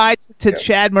say hi to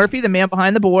Chad Murphy, the man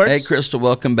behind the board. Hey, Crystal,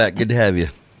 welcome back. Good to have you.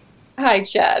 Hi,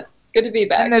 Chad. Good to be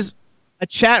back. And there's a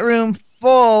chat room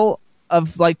full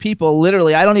of people,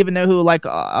 literally. I don't even know who, a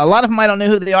lot of them I don't know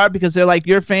who they are because they're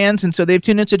your fans, and so they've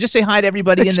tuned in. So just say hi to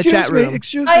everybody in the chat room.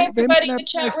 Hi, everybody in the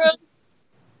chat room.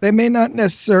 They may not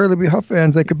necessarily be her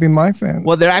fans. They could be my fans.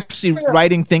 Well, they're actually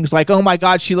writing things like, "Oh my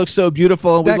God, she looks so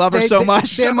beautiful, and we love her so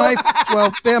much." They're my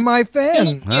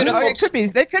fans. Beautiful. It could be.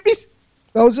 They could be.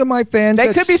 Those are my fans.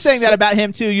 They could be saying that about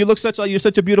him too. You're such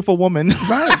a beautiful woman.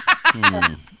 Right.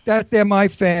 That they're my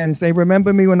fans. They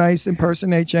remember me when I used to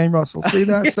impersonate Jane Russell. See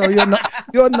that? So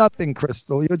you're nothing,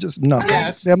 Crystal. You're just nothing.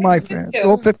 Yes. They're my fans.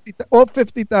 All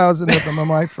 50,000 of them are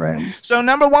my friends. So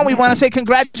number one, we want to say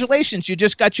congratulations. You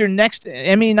just got your next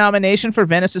Emmy nomination for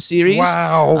Venice the series.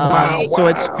 Wow. So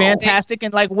it's fantastic.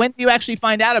 And when do you actually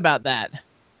find out about that?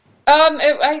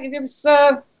 It was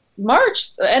March,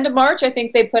 end of March. I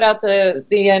think they put out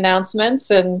the announcements,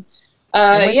 and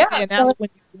They announced when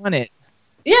you won it.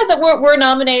 Yeah, that we're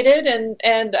nominated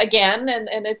and again,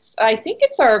 and I think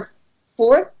it's our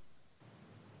 4th.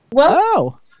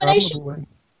 Well, Probably.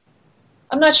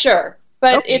 I'm not sure,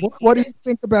 but What do you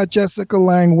think about Jessica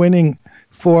Lange winning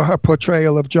for her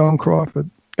portrayal of Joan Crawford?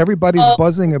 Everybody's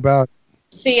buzzing about.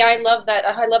 See, I love that.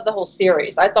 I love the whole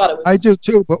series. I thought it was. I do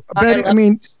too, but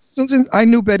Betty. Susan. I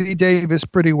knew Betty Davis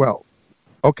pretty well.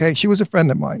 Okay, she was a friend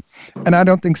of mine, and I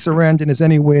don't think Sarandon is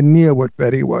anywhere near what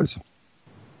Betty was.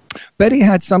 Betty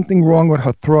had something wrong with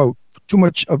her throat. Too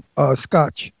much of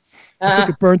scotch. I think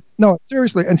it burned. No,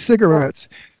 seriously, and cigarettes.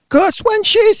 Because when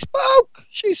she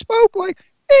spoke like,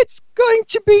 it's going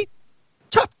to be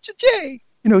tough today.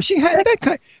 She had that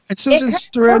kind. And Susan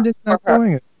Sarandon's not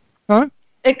doing it. Huh?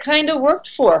 It kind of worked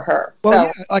for her. Well,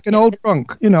 yeah, like an old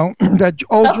drunk. That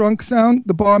old drunk sound.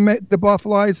 The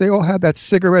barflies, they all had that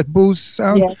cigarette booze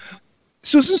sound. Yeah.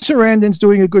 Susan Sarandon's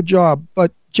doing a good job,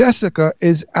 but Jessica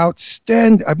is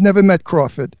outstanding. I've never met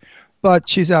Crawford, but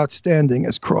she's outstanding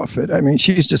as Crawford. I mean,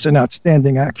 she's just an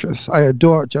outstanding actress. I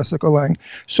adore Jessica Lange.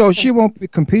 So she won't be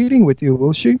competing with you,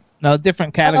 will she? No,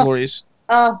 different categories.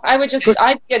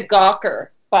 I'd be a gawker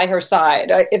by her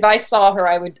side. If I saw her,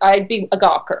 I'd be a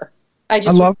gawker. I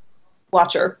just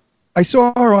watch her. I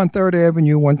saw her on 3rd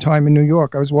Avenue one time in New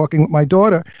York. I was walking with my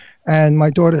daughter, and my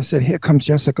daughter said, "Here comes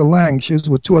Jessica Lange." She was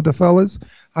with 2 other fellas.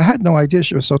 I had no idea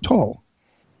she was so tall.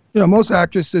 Most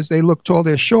actresses, they look tall,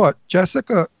 they're short.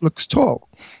 Jessica looks tall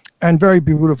and very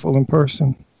beautiful in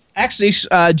person. Actually,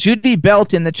 Judy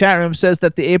Belt in the chat room says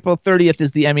that the April 30th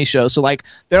is the Emmy show. So,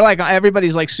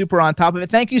 everybody's, super on top of it.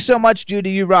 Thank you so much,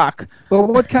 Judy. You rock. Well,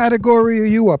 what category are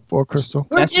you up for, Crystal?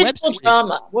 Digital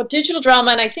drama. Well, digital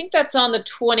drama, and I think that's on the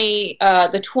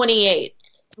 28th.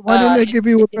 Why didn't they give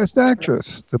you a Best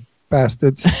Actress? The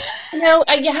bastards.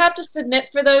 You have to submit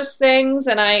for those things,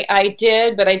 and I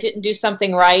did, but I didn't do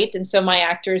something right, and so my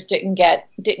actors didn't get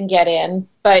in.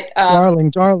 But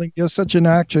darling, you're such an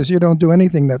actress. You don't do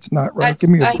anything that's not right. Give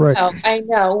me a break. I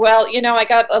know. Well, I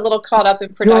got a little caught up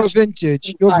in production.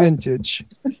 You're vintage.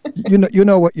 You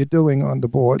know what you're doing on the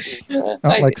boards. Not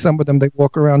like some of them. They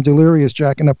walk around delirious,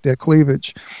 jacking up their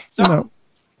cleavage. I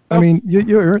mean,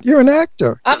 you're an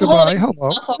actor. Goodbye.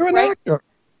 Hello. You're an actor.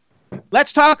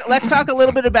 Let's talk a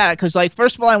little bit about it, because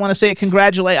first of all, I want to say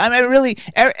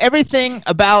everything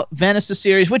about Venice the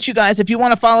Series, which you guys, if you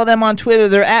want to follow them on Twitter,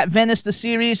 they're at Venice the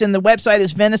Series, and the website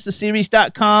is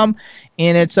venicetheseries.com,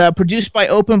 and it's produced by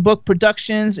Open Book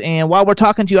Productions. And while we're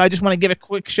talking to you, I just want to give a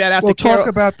quick shout out to Carol. We'll talk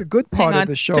about the good part of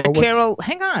the show. To Carol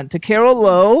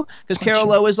Lowe, because Carol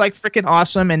Lowe is freaking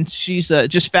awesome, and she's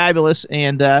just fabulous,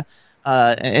 and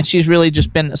she's really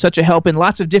just been such a help in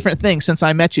lots of different things since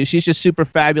I met you. She's just super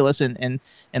fabulous, and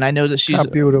I know that she's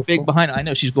big behind it. I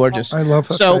know she's gorgeous. I love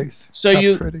her face.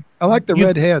 Pretty. I like the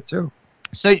red hair too.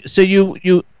 So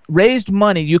you raised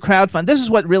money, you crowdfunded. This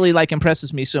is what really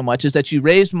impresses me so much, is that you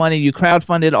raised money, you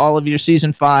crowdfunded all of your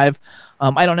season 5.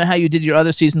 I don't know how you did your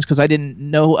other seasons because I didn't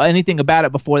know anything about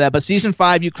it before that. But season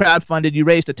 5, you crowdfunded, you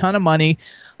raised a ton of money.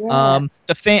 Yeah.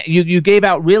 You gave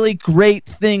out really great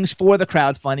things for the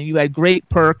crowdfunding. You had great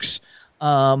perks.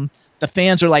 The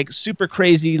fans are super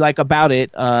crazy about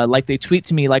it. They tweet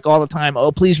to me all the time,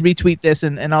 "Oh, please retweet this,"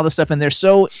 and all this stuff. And they're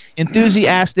so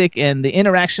enthusiastic, and the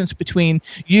interactions between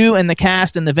you and the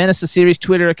cast and the Venice the Series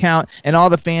Twitter account and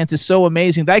all the fans is so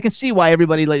amazing that I can see why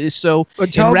everybody is so.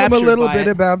 But tell them a little bit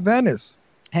about Venice.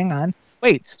 Hang on,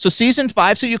 wait. So season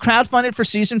 5. So you crowdfunded for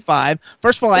season 5.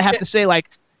 First of all, I have to say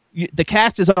the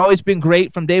cast has always been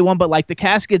great from day one, but the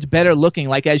cast gets better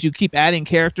looking. As you keep adding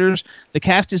characters, the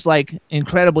cast is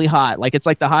incredibly hot. It's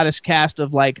the hottest cast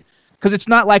of because it's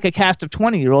not a cast of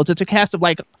 20-year-olds. It's a cast of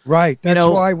right. That's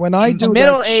why when I do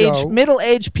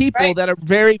middle-aged people that are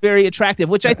very, very attractive,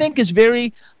 which I think is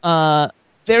very,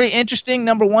 very interesting.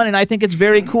 Number one, and I think it's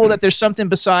very cool that there's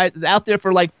something out there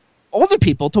for older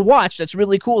people to watch. That's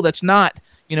really cool. That's not.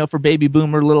 For baby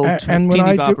boomer little teeny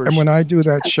boppers. And when I do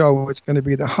that show, it's going to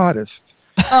be the hottest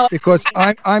because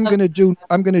I'm going to do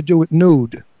it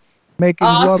nude, making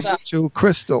love to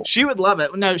Crystal. She would love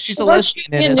it. No, she's a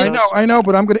lesbian. I know,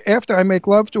 but after I make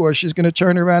love to her, she's going to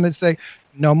turn around and say,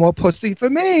 "No more pussy for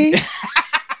me."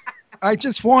 I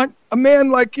just want a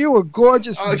man like you, a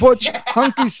gorgeous, butch,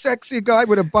 hunky, sexy guy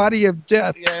with a body of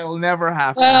death. Yeah, it'll never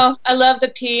happen. Well, I love the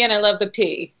pee and I love the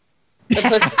pee.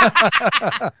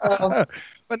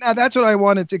 But now that's what I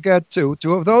wanted to get to.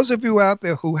 To those of you out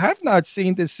there who have not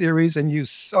seen this series, and you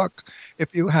suck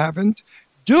if you haven't,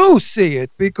 do see it,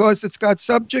 because it's got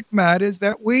subject matters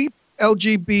that we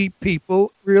LGBT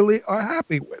people really are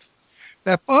happy with.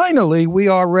 That finally we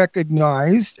are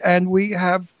recognized, and we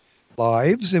have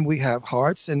lives, and we have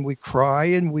hearts, and we cry,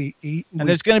 and we eat. And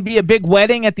there's going to be a big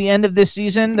wedding at the end of this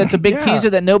season. That's a big teaser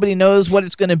that nobody knows what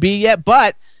it's going to be yet,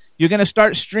 but You're going to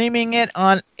start streaming it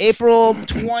on April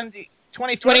 21st.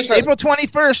 April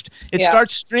 21st, it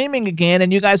starts streaming again,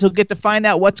 and you guys will get to find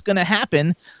out what's going to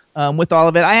happen with all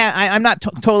of it. I'm not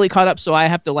totally caught up, so I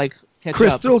have to catch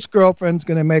Crystal's up. girlfriend's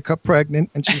going to make her pregnant,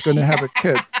 and she's going to have a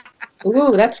kid.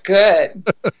 Ooh, that's good.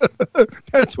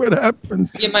 That's what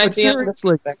happens. You might be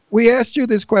seriously, we asked you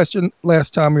this question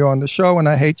last time we were on the show, and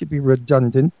I hate to be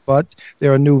redundant, but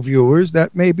there are new viewers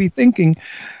that may be thinking,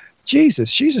 Jesus,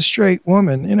 she's a straight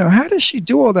woman. How does she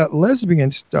do all that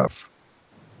lesbian stuff?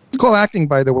 It's called acting,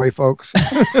 by the way, folks.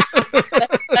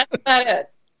 That's not it.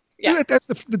 Yeah. That's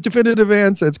the definitive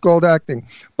answer. It's called acting.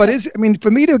 But for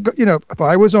me to, if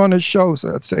I was on a show, so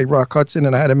let's say Rock Hudson,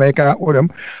 and I had to make out with him,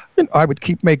 I would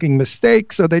keep making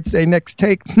mistakes. So they'd say, next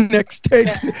take. On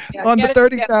the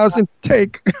 30,000th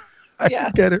take, I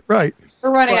could get it right. We're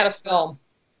running out of film.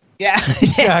 Yeah.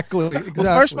 Exactly.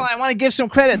 Well, first of all, I want to give some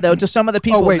credit, though, to some of the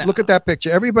people. Oh, wait, look at that picture.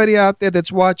 Everybody out there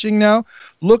that's watching now,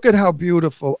 look at how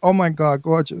beautiful. Oh, my God,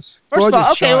 gorgeous. First gorgeous of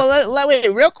all, okay, shot. well,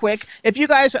 wait, real quick. If you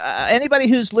guys, anybody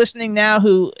who's listening now,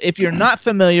 if you're not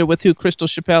familiar with who Crystal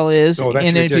Chappell is, and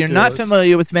ridiculous. If you're not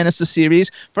familiar with Venice the series,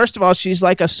 first of all, she's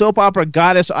like a soap opera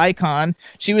goddess icon.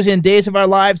 She was in Days of Our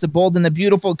Lives, The Bold and the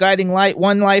Beautiful, Guiding Light,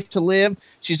 One Life to Live.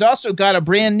 She's also got a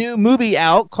brand new movie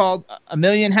out called A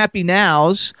Million Happy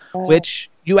Nows, which...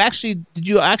 Did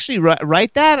you actually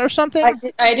write that or something?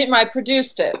 I didn't. I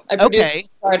produced it. I produced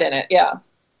part in it. Yeah.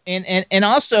 And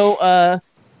also,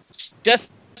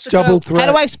 Jessica. Double threat.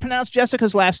 How do I pronounce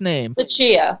Jessica's last name?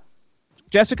 Lucia.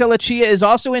 Jessica Lucia is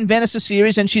also in Venice the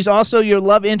series, and she's also your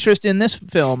love interest in this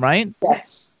film, right?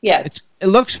 Yes. It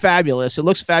looks fabulous. It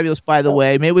looks fabulous, by the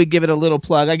way. Maybe we give it a little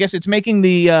plug. I guess it's making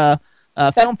the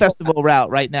film festival route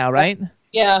right now, right?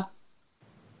 Yeah.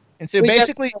 And so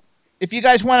basically. If you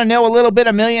guys want to know a little bit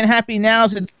of Million Happy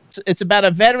Nows, it's about a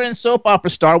veteran soap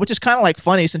opera star, which is kind of like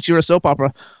funny since you're a soap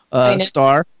opera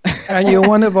star. And you're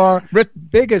one of our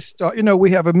biggest stars.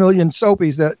 We have 1 million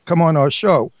soapies that come on our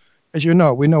show. As you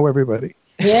know, we know everybody.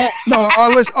 Yeah. No,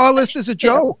 our list is a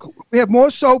joke. We have more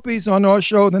soapies on our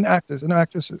show than actors and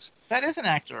actresses. That is an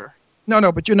actor.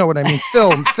 No, but you know what I mean.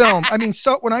 Film. I mean,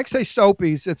 when I say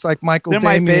soapies, it's like Michael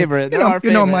Damian. They're my favorite.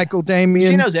 You know Michael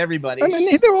Damian. She knows everybody. I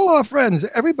mean, they're all our friends.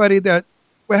 Everybody that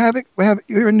we have.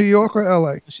 You're in New York or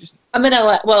LA? I'm in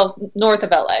LA. Well, north of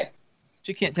LA.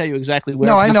 She can't tell you exactly where.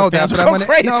 No, I know that, but I want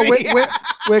to. No,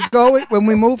 we're going. When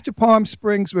we move to Palm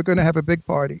Springs, we're going to have a big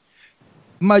party.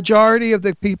 Majority of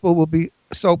the people will be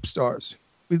soap stars.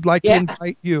 We'd like to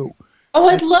invite you. Oh,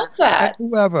 I'd love that. And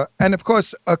whoever. And, of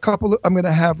course, I'm going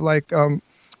to have,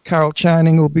 Carol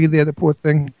Channing will be there, the poor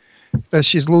thing. That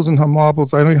she's losing her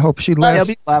marbles. I only hope she lasts. There'll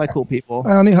be a lot of cool people.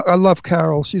 I love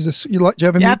Carol. Do you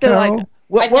ever meet Carol?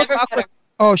 We'll talk with...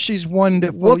 Oh, she's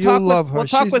wonderful. You'll love her. We'll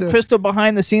talk with Crystal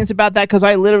behind the scenes about that, because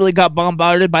I literally got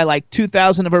bombarded by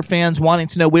 2,000 of her fans wanting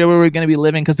to know where we were going to be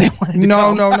living because they wanted to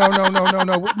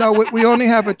go. No. We only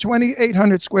have a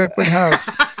 2,800 square foot house.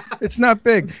 It's not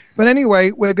big. But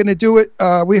anyway, we're going to do it.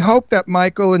 We hope that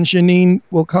Michael and Janine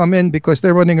will come in because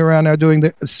they're running around now doing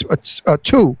the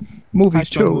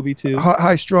movie 2.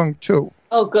 High Strung 2.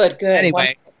 Oh, good.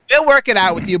 Anyway, we'll work it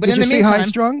out with you. But Did in you the see meantime, High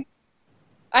Strung?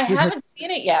 I haven't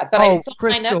seen it yet, but it's on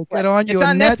Crystal, my Netflix. get on it's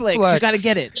on Netflix. You got to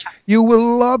get it. Yeah. You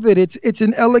will love it. It's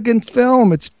an elegant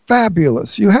film. It's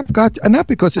fabulous. You have got to, and not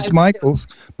because it's Michael's,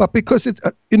 but because it's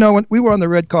when we were on the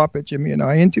red carpet, Jimmy and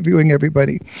I, interviewing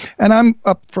everybody, and I'm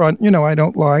up front. I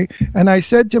don't lie. And I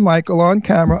said to Michael on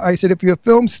camera, I said, if your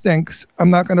film stinks, I'm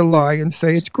not going to lie and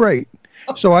say it's great.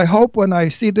 So I hope when I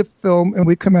see the film and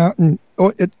we come out and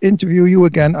interview you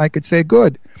again, I could say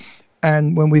good.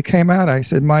 And when we came out, I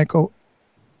said, Michael,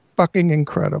 fucking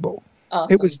incredible.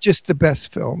 Awesome. It was just the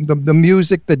best film. The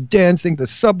music, the dancing, the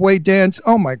subway dance.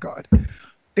 Oh my God.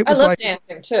 It was I love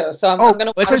dancing too, so I'm going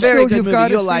to watch it. Crystal, you've got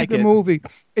to see the movie.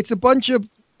 It's a bunch of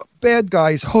bad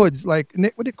guys, hoods, what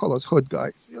do you call those hood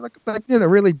guys?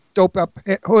 Really dope up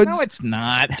hoods. No, it's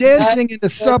not. Dancing in the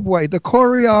subway, the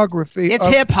choreography. It's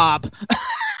hip hop.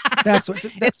 That's what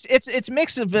it's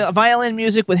mixed of violin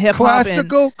music with hip hop,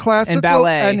 classical and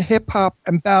ballet, and hip hop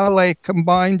and ballet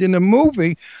combined in a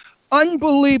movie.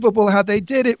 Unbelievable how they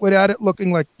did it without it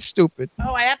looking like stupid.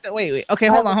 Oh, I have to wait. Okay,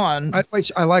 hold on.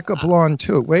 I like a blonde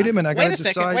too. Wait a minute, I got to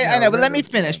decide. Wait, I know, but let me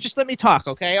finish. Just let me talk,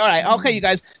 okay? All right, okay, you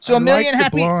guys. So Million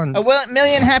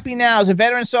Happy Nows, a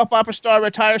veteran soap opera star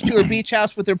retires to her beach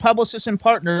house with her publicist and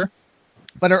partner.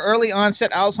 But her early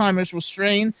onset Alzheimer's will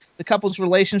strain the couple's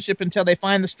relationship until they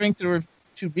find the strength to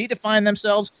redefine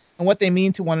themselves and what they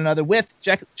mean to one another with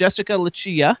Jessica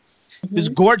Lucia. who's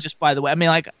gorgeous, by the way. I mean,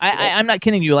 like, I'm not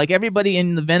kidding you. Like, everybody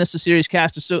in the Venice the series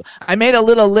cast is so. I made a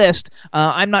little list.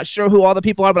 I'm not sure who all the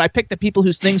people are, but I picked the people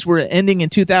whose things were ending in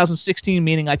 2016,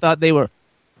 meaning I thought they were,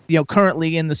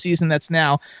 currently in the season that's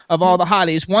now, of all the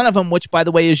hotties. One of them, which, by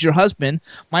the way, is your husband,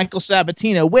 Michael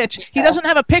Sabatino, which he doesn't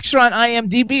have a picture on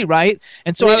IMDb, right?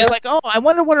 And so I was like, oh, I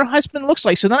wonder what her husband looks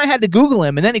like. So then I had to Google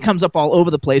him, and then he comes up all over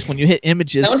the place when you hit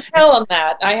images. Don't tell him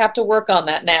that. I have to work on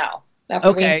that now.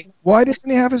 Okay. Why doesn't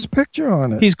he have his picture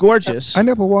on it? He's gorgeous. I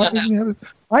never watched.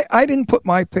 I didn't put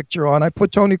my picture on. I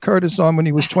put Tony Curtis on when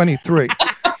he was 23.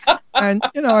 And,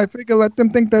 I figure let them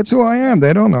think that's who I am.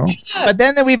 They don't know. But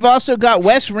then we've also got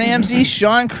Wes Ramsey,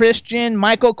 Sean Christian,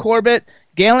 Michael Corbett,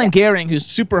 Galen Gehring, who's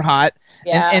super hot.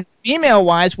 Yeah. And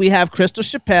female-wise, we have Crystal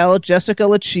Chappell, Jessica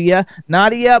Lucia,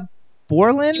 Nadia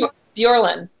Bjorlin.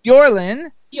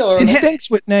 It stinks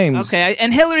with names. Okay,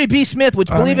 and Hillary B. Smith, which,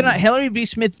 believe it or not, Hillary B.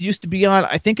 Smith used to be on,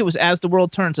 I think it was As the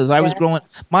World Turns, as I was growing.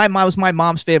 My mom was my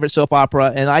mom's favorite soap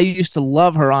opera, and I used to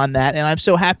love her on that, and I'm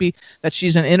so happy that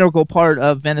she's an integral part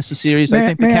of Venice the series. I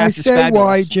think the cast is fabulous.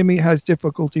 Why Jimmy has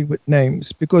difficulty with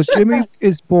names? Because Jimmy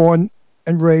is born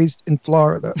and raised in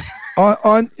Florida,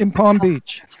 in Palm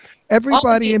Beach.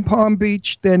 Everybody in Palm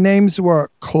Beach, their names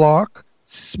were Clark,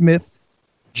 Smith,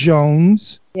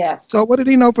 Jones. Yes. So what did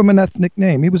he know from an ethnic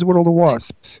name? He was with all the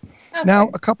wasps. Okay. Now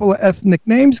a couple of ethnic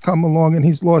names come along and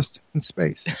he's lost in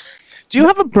space. Do you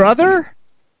have a brother?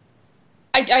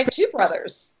 I have two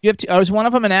brothers. You have is one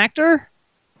of them an actor?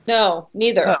 No,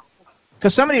 neither.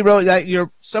 Because somebody wrote that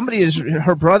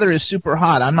her brother is super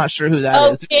hot. I'm not sure who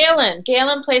that is. Oh, Galen.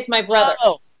 Galen plays my brother.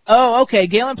 Oh, okay.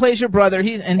 Galen plays your brother.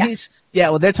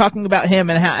 Well, they're talking about him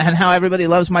and how everybody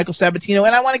loves Michael Sabatino.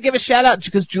 And I want to give a shout out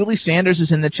because Julie Sanders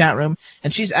is in the chat room,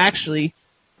 and she's actually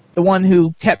the one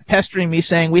who kept pestering me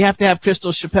saying we have to have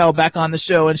Crystal Chappell back on the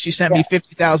show, and she sent me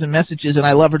 50,000 messages, and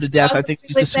I love her to death. I think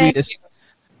she's the sweetest.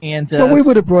 And we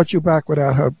would have brought you back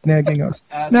without her nagging us.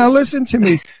 Now listen to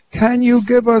me. Can you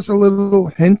give us a little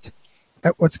hint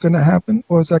at what's going to happen,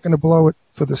 or is that going to blow it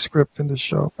for the script and the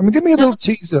show? I mean, give me a little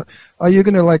teaser. Are you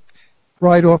going to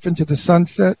ride off into the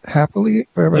sunset happily?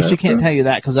 Well, she can't tell you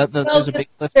that because there's a big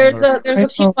cliff. There's a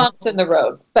few bumps in the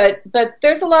road, but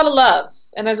there's a lot of love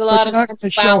and there's a lot of. You're not going to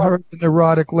show her as an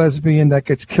erotic lesbian that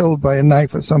gets killed by a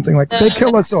knife or something like that. They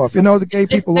kill us off. The gay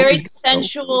people. It's very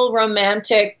sensual,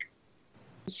 romantic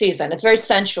season. It's very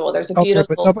sensual. There's a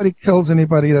beautiful. But nobody kills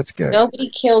anybody that's gay.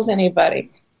 Nobody kills anybody.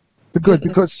 Good,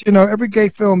 because every gay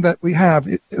film that we have,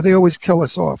 they always kill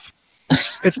us off.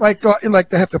 It's like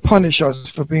they have to punish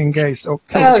us for being gay, so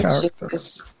kill the character.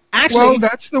 Actually,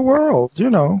 that's the world,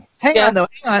 Hang on.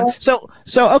 So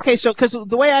because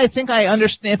the way I think I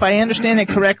understand, if I understand it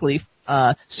correctly,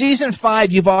 season 5,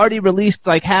 you've already released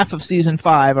half of season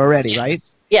 5 already, right?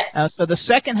 Yes. So the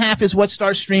second half is what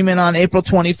starts streaming on April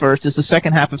 21st. Is the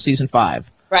second half of season 5?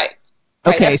 Right.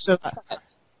 Okay, so.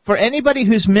 For anybody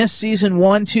who's missed season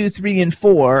 1, 2, 3, and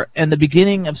 4, and the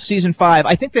beginning of season 5,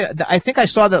 I think I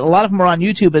saw that a lot of them are on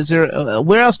YouTube. Is there?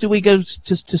 Where else do we go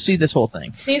to see this whole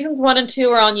thing? Seasons 1 and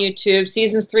 2 are on YouTube.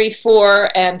 Seasons 3,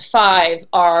 4, and 5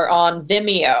 are on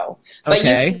Vimeo. But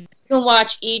you can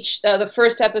watch the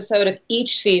first episode of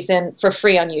each season for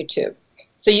free on YouTube.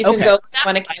 So you can go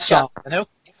when it gets up.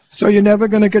 So you're never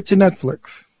going to get to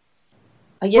Netflix.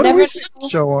 You never know.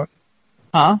 Show on.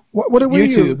 Huh? What do we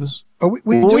use?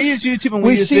 We use YouTube and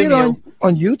we use see Vimeo. It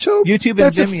on YouTube? YouTube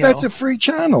and Vimeo. That's a free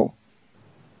channel.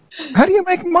 How do you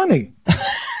make money?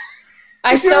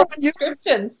 I sell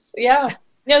subscriptions. Yeah.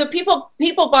 The people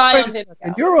buy on Vimeo.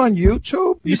 And you're on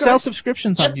YouTube? You sell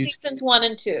subscriptions on YouTube. Seasons 1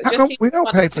 and 2. We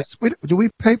don't pay for. Do we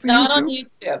pay for Not YouTube? on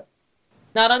YouTube.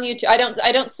 Not on YouTube.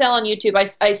 I don't sell on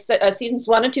YouTube. Seasons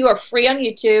 1 and 2 are free on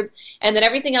YouTube, and then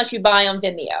everything else you buy on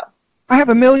Vimeo. I have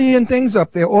a million things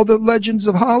up there. All the legends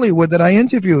of Hollywood that I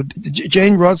interviewed.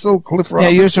 Jane Russell, Cliff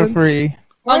Robinson. Yeah, yours are free.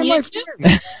 On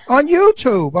YouTube? On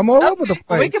YouTube. I'm all over the place.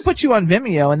 Well, we can put you on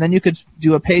Vimeo, and then you could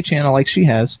do a pay channel like she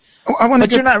has.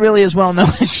 But you're not really as well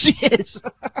known as she is.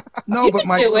 No, but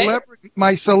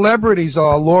my celebrities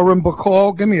are Lauren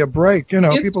Bacall. Give me a break.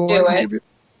 People like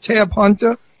Tab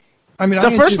Hunter. I mean,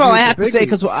 so first of all, I have to say,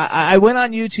 because I went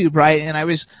on YouTube, right, and I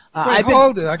was...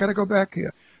 hold it. I got to go back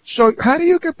here. So how do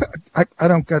you get paid? I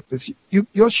don't get this.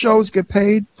 Your shows get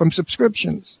paid from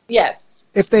subscriptions. Yes.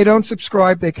 If they don't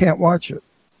subscribe, they can't watch it.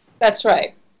 That's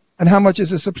right. And how much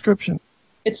is a subscription?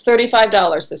 It's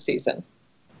 $35 this season.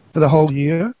 For the whole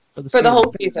year? For the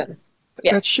whole season.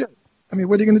 Yes. That's shit. I mean,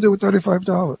 what are you going to do with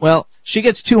 $35? Well, she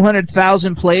gets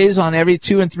 200,000 plays on every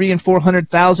 2 and 3 and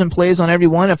 400,000 plays on every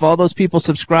one. If all those people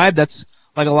subscribe, that's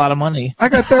like a lot of money. I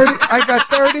got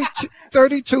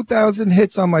 32,000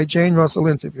 hits on my Jane Russell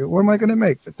interview. What am I going to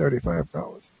make for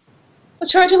 $35? We'll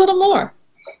charge a little more.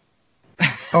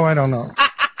 Oh, I don't know.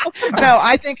 No,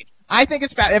 I think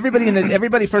it's about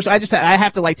everybody first. I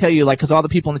have to tell you because all the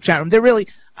people in the chat room, they're really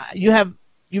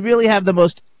you really have the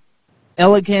most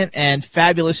elegant and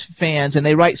fabulous fans, and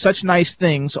they write such nice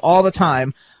things all the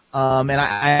time. And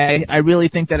I really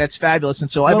think that it's fabulous, and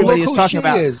so everybody is talking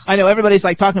about. I know everybody's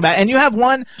talking about, and you have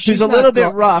one who's a little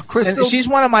bit rough. Crystal, she's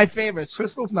one of my favorites.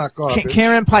 Crystal's not garbage.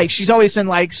 Karen Pike. She's always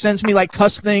sends me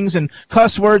cuss things and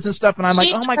cuss words and stuff, and I'm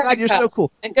oh my God, you're so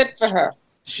cool. And good for her.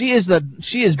 She is cursing,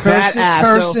 badass.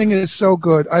 Cursing is so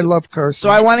good. I love cursing. So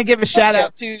I want to give a shout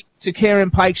out to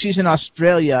Karen Pike. She's in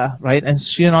Australia, right? And is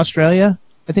she in Australia?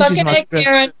 I think she's in Australia.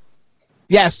 Karen.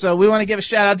 Yes, so we want to give a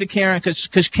shout out to Karen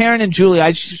because Karen and Julie,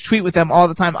 I tweet with them all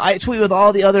the time. I tweet with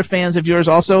all the other fans of yours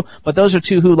also, but those are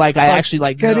two who I actually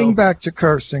like. Getting back to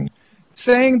cursing,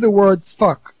 saying the word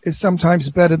fuck is sometimes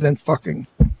better than fucking.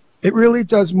 It really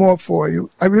does more for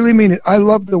you. I really mean it. I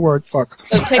love the word fuck.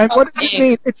 And what does it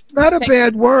mean? It's not a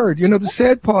bad word. The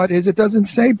sad part is it doesn't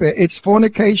say bad. It's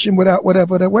fornication without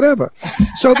whatever.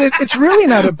 So it's really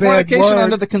not a bad word. Fornication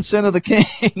under the consent of the king.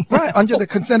 Right, under the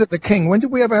consent of the king. When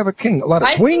did we ever have a king? A lot of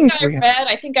queens.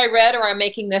 I think I read, or I'm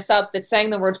making this up, that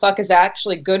saying the word fuck is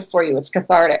actually good for you. It's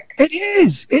cathartic. It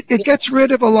is. It gets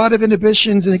rid of a lot of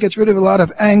inhibitions, and it gets rid of a lot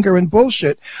of anger and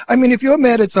bullshit. I mean, if you're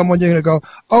mad at someone, you're going to go,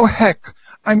 oh, heck.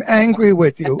 I'm angry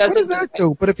with you. What does that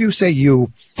do? But if you say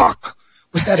you fuck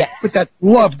with that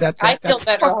love, that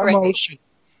fuck emotion,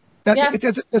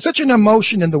 there's such an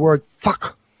emotion in the word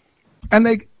fuck, and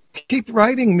they keep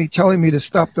writing me, telling me to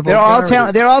stop the. They're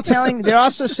telling. They're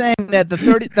also saying that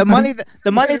the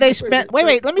money they spent.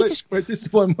 Wait. Let me just. Wait, this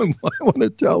is one I want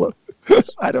to tell her.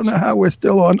 I don't know how we're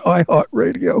still on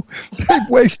iHeartRadio. They've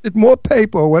wasted more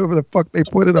paper or whatever the fuck they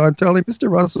put it on. Telling Mr.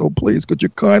 Russell, please, could you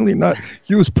kindly not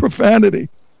use profanity?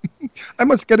 I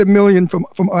must get $1 million from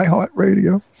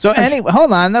iHeartRadio. So anyway,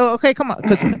 hold on. No, okay, come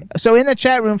on. So in the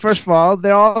chat room, first of all,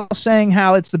 they're all saying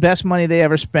how it's the best money they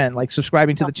ever spent.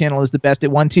 Subscribing to the channel is the best.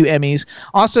 It won 2 Emmys.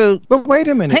 Also, but wait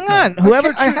a minute. Hang on.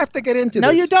 I have to get into this.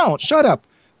 No, you don't. Shut up.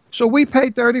 So we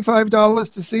paid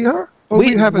 $35 to see her.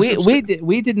 We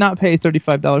did not pay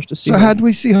 $35 to see her. So how'd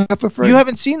we see her for free? You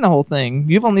haven't seen the whole thing.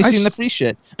 You've only seen the free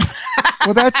shit.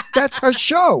 Well, that's her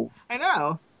show. I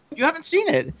know. You haven't seen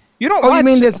it. You don't. Oh, you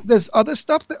mean there's other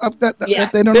stuff that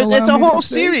they don't allow It's a me whole to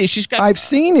see? series. I've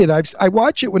seen it. I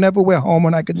watch it whenever we're home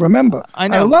and I can remember. I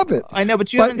know. I love it. I know,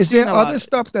 but you haven't seen is there other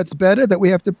stuff that's better that we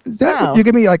have to? Is that you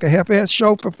give me a half-ass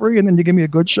show for free and then you give me a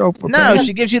good show for free? No,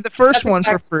 she gives you the first one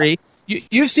for free.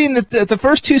 You've seen the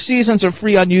first 2 seasons are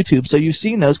free on YouTube, so you've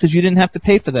seen those because you didn't have to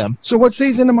pay for them. So what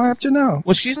season am I up to now?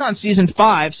 Well, she's on season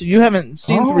 5, so you haven't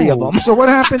seen 3 of them. So what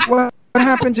happened? What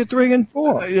happened to 3 and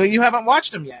 4? You haven't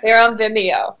watched them yet. They're on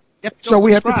Vimeo. Yep, so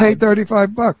we have to pay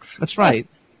 $35. That's right.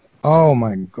 Oh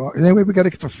my God! Anyway, we got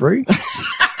it for free.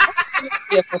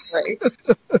 Yeah, for free.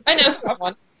 I know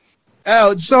someone.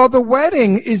 Oh, so the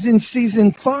wedding is in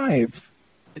season 5.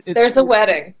 There's a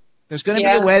wedding. There's going to be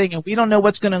a wedding, and we don't know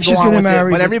what's going to go on with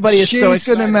it, but everybody is so excited. She's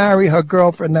going to marry her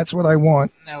girlfriend. That's what I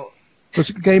want. No. Because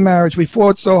gay marriage, we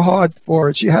fought so hard for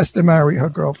it. She has to marry her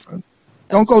girlfriend.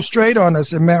 Don't go straight on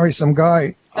us and marry some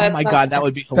guy. Oh my God, that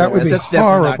would be hilarious. That would be That's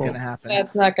horrible. Definitely not going to happen.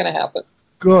 That's not going to happen.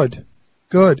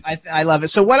 Good. I love it.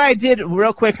 So what I did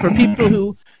real quick for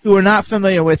people who are not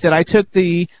familiar with it, I took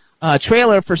the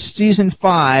trailer for season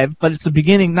 5, but it's the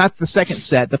beginning, not the second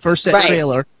set, the first set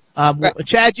trailer.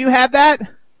 Chad, you have that?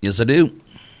 Yes, I do.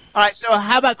 All right, so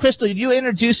how about Crystal? You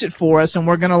introduce it for us, and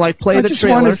we're going to play the trailer. I just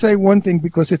want to say one thing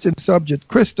because it's in subject.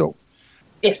 Crystal.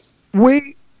 Yes.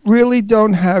 We really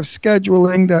don't have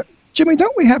scheduling that. Jimmy,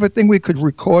 don't we have a thing we could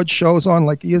record shows on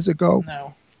years ago?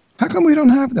 No. How come we don't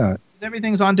have that?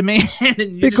 Everything's on demand.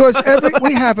 Because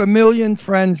we have 1 million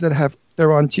friends they're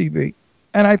on TV,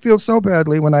 and I feel so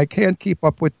badly when I can't keep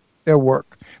up with their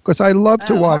work because I love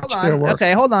to watch their work.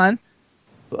 Okay, hold on.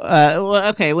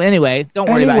 Anyway, don't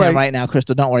worry about him right now,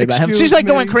 Crystal. Don't worry about him. She's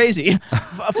going crazy.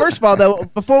 First of all, though,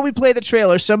 before we play the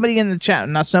trailer, somebody in the chat,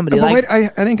 not somebody. Wait, I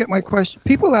didn't get my question.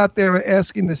 People out there are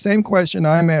asking the same question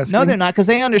I'm asking. No, they're not, because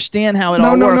they understand how it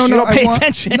all works. You don't pay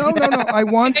attention. No. I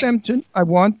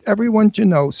want everyone to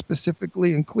know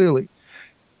specifically and clearly.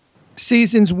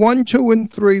 Seasons 1, 2, and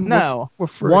 3 were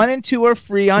free. 1 and 2 are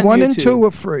free on YouTube. 1 and 2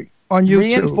 are free on YouTube.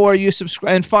 3 and 4 you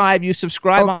subscribe, and 5 you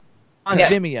subscribe on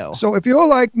Vimeo. So if you're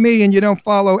like me and you don't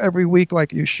follow every week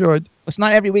like you should. It's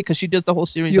not every week because she does the whole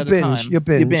series at a time. You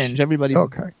binge. Everybody.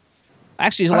 Okay.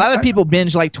 Actually, a lot of people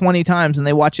binge 20 times and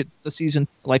they watch it the season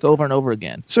over and over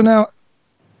again. So now,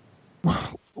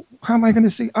 how am I going to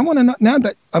see? I want to know now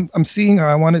that I'm seeing her.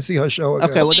 I want to see her show again.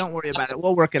 Okay, well, don't worry about it.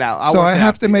 We'll work it out. So I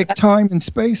have to make time and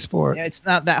space for it. Yeah, it's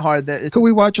not that hard. Could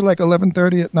we watch it like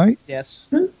 11:30 at night? Yes.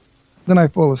 Then I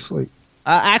fall asleep.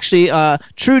 Actually,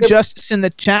 True Justice in the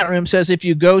chat room says if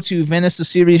you go to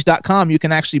VeniceTheSeries.com, you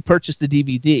can actually purchase the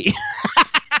DVD.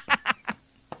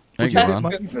 Thank you, Ron.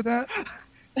 Money for that?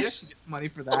 Yes, you get money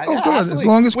for that. Oh, Yeah, good. absolutely. As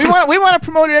long as we want to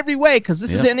promote it every way because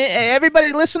this is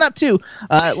everybody listen up too.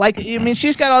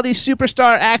 She's got all these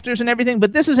superstar actors and everything,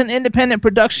 but this is an independent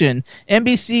production.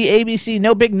 NBC, ABC,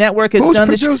 no big network has done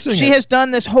this. She has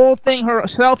done this whole thing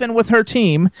herself and with her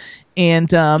team.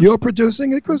 And you're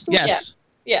producing it, Crystal? Yes.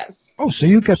 Yes. Oh, so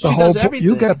you get the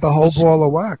whole ball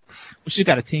of wax. Well, she's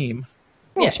got a team.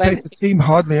 Well, yes, the team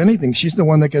hardly anything. She's the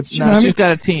one that gets. No, she's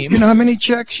got a team. You know how many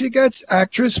checks she gets?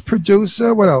 Actress,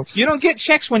 producer, what else? You don't get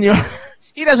checks when you're.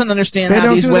 He doesn't understand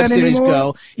how these web series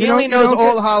go. He only knows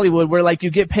old Hollywood, where like you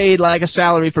get paid like a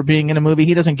salary for being in a movie.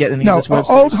 He doesn't get any of this web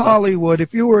series old Hollywood.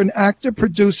 If you were an actor,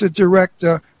 producer,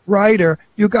 director, writer,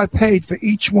 you got paid for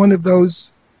each one of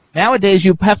those. Nowadays,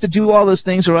 you have to do all those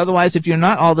things, or otherwise, if you're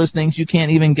not all those things, you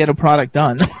can't even get a product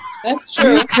done. That's true.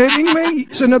 Are you kidding me?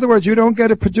 So, in other words, you don't get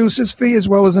a producer's fee as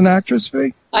well as an actress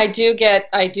fee? I do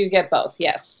get both.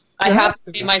 Yes, I have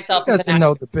to pay myself. He doesn't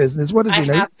know the business. What does he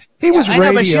know? He was radio. I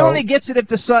know, but she only gets it if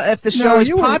the show is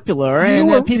popular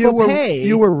and people pay.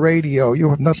 You were radio.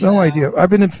 You have no idea. I've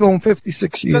been in film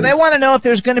 56 years. So they want to know if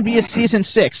there's going to be a season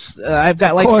 6. I've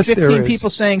got like 15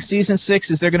 people saying season 6.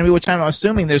 Is there going to be? Which I'm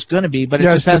assuming there's going to be, but it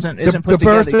just isn't put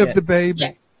together the birth of the baby.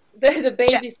 Yes. The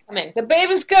baby's coming. The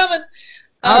baby's coming.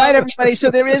 All right, everybody. So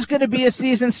there is going to be a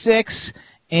season 6.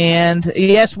 And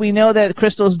yes, we know that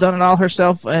Crystal's done it all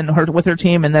herself and with her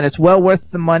team, and that it's well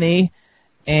worth the money.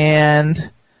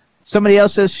 And somebody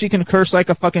else says she can curse like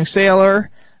a fucking sailor.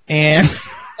 And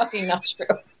fucking not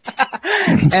true.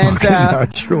 And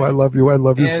not true. I love you. I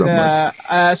love you so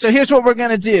much. So here's what we're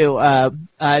gonna do.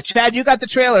 Chad, you got the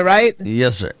trailer, right?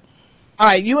 Yes, sir. All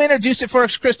right, you introduce it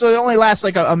first, Crystal. It only lasts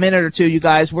like a minute or two, you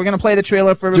guys. We're going to play the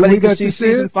trailer for everybody to see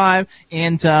season 5,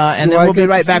 and then we'll be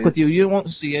right back with you. You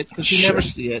won't see it because you never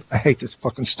see it. I hate this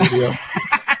fucking studio.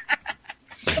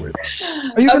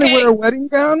 Are you going to wear a wedding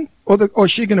gown, or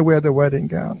is she going to wear the wedding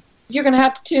gown? You're going to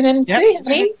have to tune in and see,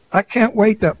 honey. I can't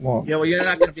wait that long. Yeah, well, you're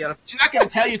not going to be able to. She's not going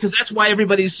to tell you because that's why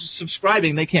everybody's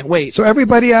subscribing. They can't wait. So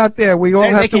everybody out there, we all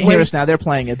have to wait. They can hear us now. They're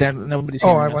playing it. Nobody's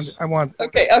hearing us. I want.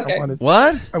 Okay.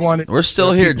 What? We're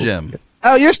still here, Jim.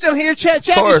 Oh, you're still here, Chad?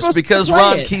 Of course, because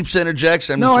Ron keeps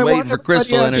interjecting. I'm just waiting for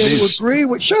Crystal to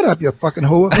introduce. Shut up, you fucking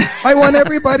whore. I want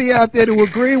everybody out there to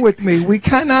agree with me. We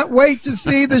cannot wait to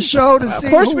see the show to see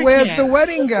who wears the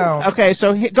wedding gown. Okay,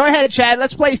 so go ahead, Chad.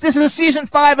 Let's play. This is season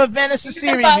 5 of Venice, the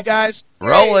series, you guys.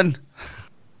 Rolling.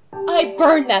 I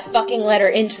burned that fucking letter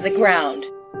into the ground.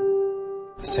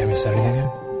 Sammy said anything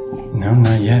yet? No,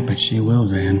 not yet, but she will,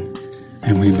 Van.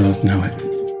 And we both know it.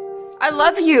 I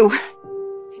love you.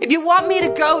 If you want me to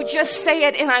go, just say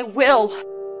it and I will.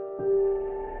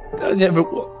 I never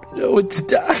want no one to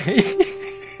die.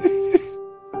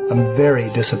 I'm very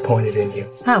disappointed in you.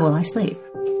 How will I sleep?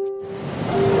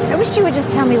 I wish you would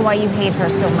just tell me why you hate her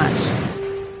so much.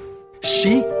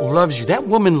 She loves you. That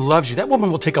woman loves you. That woman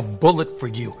will take a bullet for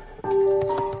you.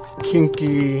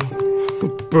 Kinky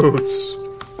boots.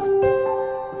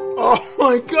 Oh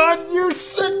my God, you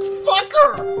sick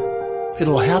fucker!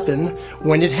 It'll happen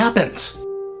when it happens.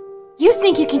 You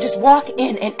think you can just walk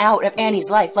in and out of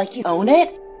Annie's life like you own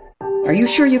it? Are you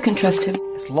sure you can trust him?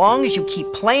 As long as you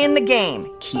keep playing the game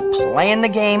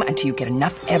until you get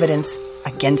enough evidence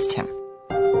against him.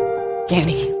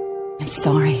 Annie, I'm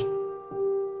sorry.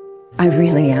 I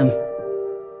really am.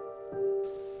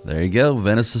 There you go,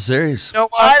 Venice the series. So,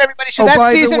 all right, everybody. So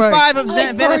that's season 5 of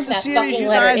Venice the series, you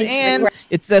guys, and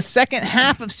it's the second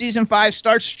half of season 5.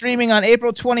 Starts streaming on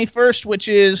April 21st, which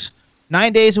is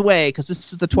 9 days away, because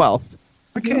this is the 12th.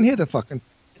 I can't hear the fucking.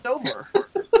 It's over.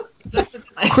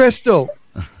 Crystal,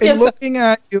 in looking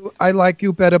at you, I like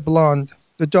you better blonde.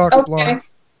 The darker blonde.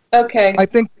 Okay. I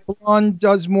think blonde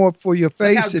does more for your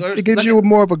face. It gives you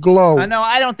more of a glow. No,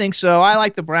 I don't think so. I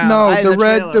like the brown. No,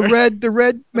 the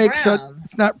red makes it.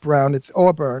 It's not brown. It's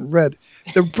auburn red.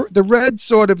 The red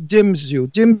sort of dims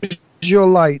your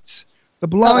lights. The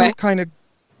blonde kind of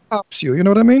pops you. You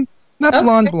know what I mean? Not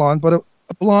blonde, but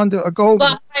a blonde, a golden.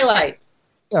 Blonde highlights.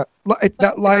 Yeah, it's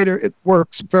that lighter. It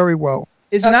works very well.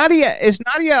 Is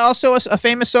Nadia also a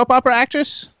famous soap opera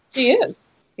actress? She is.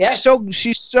 Yes.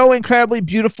 She's so incredibly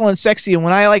beautiful and sexy, and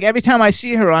when every time I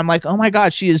see her, I'm like, oh my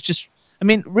God, she is just. I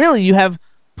mean, really, you have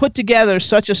put together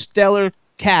such a stellar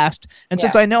cast. And Yeah.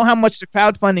 since I know how much the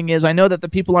crowdfunding is, I know that the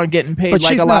people aren't getting paid But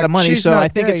like she's a lot not- of money. she's So not I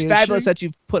think gay, it's is fabulous she? that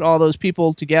you've put all those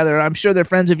people together. I'm sure they're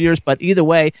friends of yours, but either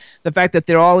way, the fact that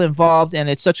they're all involved and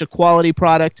it's such a quality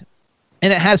product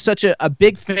and it has such a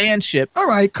big fanship. All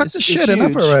right, cut the It's shit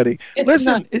enough huge. already. It's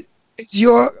Listen, not- is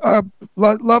your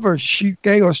lover, she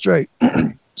gay or straight?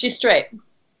 She's straight.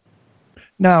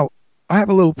 Now, I have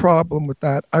a little problem with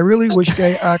that. I really wish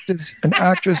gay actors and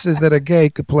actresses that are gay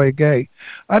could play gay.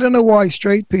 I don't know why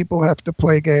straight people have to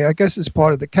play gay. I guess it's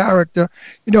part of the character.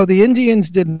 You know, the Indians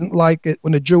didn't like it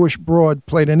when a Jewish broad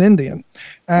played an Indian.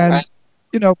 And, Right.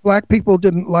 you know, black people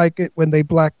didn't like it when they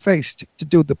black-faced to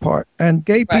do the part. And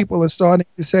gay people are starting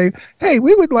to say, hey,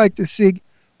 we would like to see,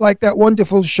 like that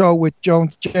wonderful show with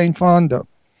Jane Fonda.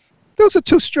 Those are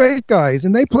two straight guys,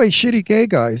 and they play shitty gay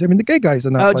guys. I mean, the gay guys are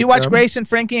not. Oh, like do you watch them. Grace and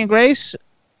Frankie and Grace?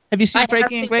 Have you seen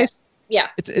Frankie and Grace? Yeah.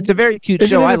 It's a very cute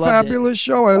Isn't show. it I a love it. fabulous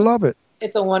show? I love it.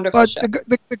 It's a wonderful But show.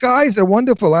 the guys are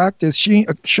wonderful actors. Sheen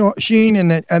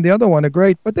and the other one are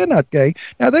great, but they're not gay.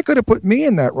 Now, they could have put me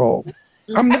in that role.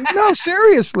 No,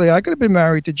 seriously, I could have been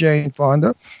married to Jane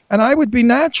Fonda, and I would be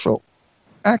natural.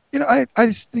 I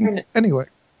just think, anyway,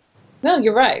 No,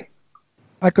 you're right.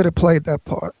 I could have played that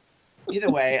part. Either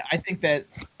way, I think that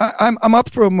I'm up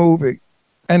for a movie,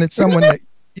 and it's someone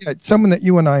that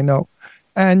you and I know,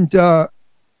 and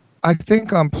I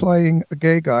think I'm playing a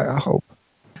gay guy. I hope,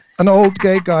 an old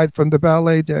gay guy from the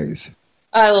ballet days.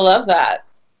 I love that.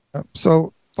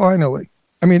 So finally,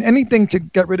 I mean, anything to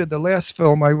get rid of the last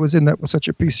film I was in that was such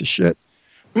a piece of shit.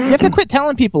 you have to quit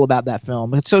telling people about that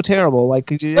film. It's so terrible.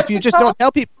 Like if What's you it just called? don't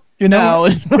tell people, You know,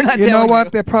 no, we're not you know telling what?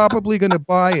 you. They're probably going to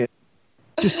buy it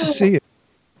just to see it.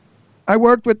 I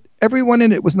worked with everyone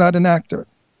in it was not an actor.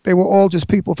 They were all just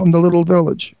people from the little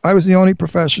village. I was the only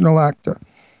professional actor,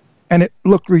 and it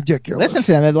looked ridiculous. Listen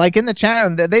to them. Like in the chat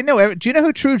room, they know. Do you know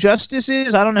who True Justice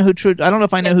is? I don't know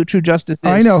if I know who True Justice is.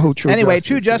 I know who True Anyway, Justice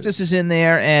True Justice is in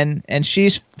there, and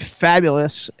she's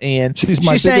fabulous, and She's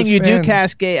my saying biggest you fan. do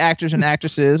cast gay actors and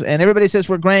actresses, and everybody says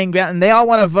we're graying out, and they all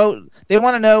want to vote. They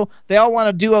want to know. They all want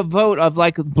to do a vote of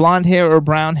like blonde hair or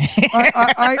brown hair.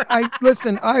 I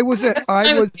listen. I was a.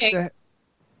 I was.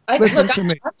 Listen to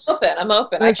me. I'm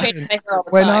open. I change my hair all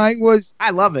the When time. I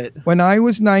love it. When I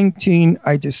was 19,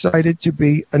 I decided to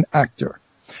be an actor.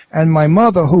 And my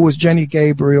mother, who was Jenny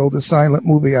Gabriel, the silent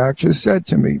movie actress, said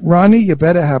to me, Ronnie, you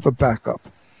better have a backup.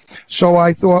 So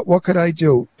I thought, what could I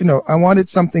do? You know, I wanted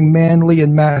something manly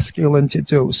and masculine to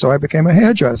do. So I became a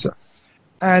hairdresser.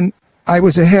 And I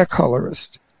was a hair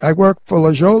colorist. I worked for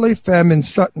La Jolie Femme in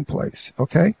Sutton Place,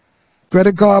 okay?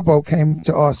 Greta Garbo came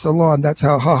to our salon. That's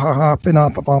how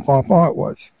it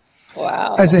was.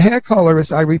 Wow. As a hair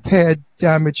colorist, I repaired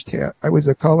damaged hair. I was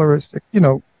a colorist. You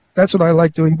know, that's what I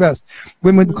like doing best.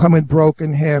 Women come in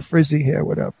broken hair, frizzy hair,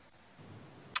 whatever.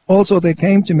 Also, they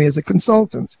came to me as a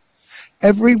consultant.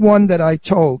 Everyone that I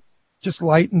told, just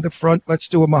lighten the front, let's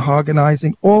do a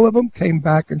mahoganizing. All of them came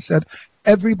back and said,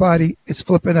 everybody is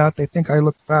flipping out. They think I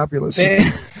look fabulous.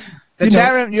 The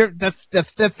chat room,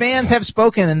 the fans have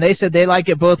spoken, and they said they like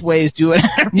it both ways. Do it.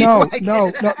 No.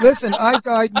 Listen, I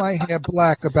dyed my hair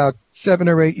black about 7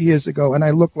 or 8 years ago, and I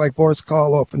looked like Boris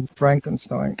Karloff and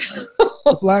Frankenstein.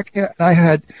 The black hair I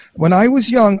had when I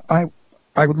was young, I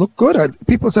would look good.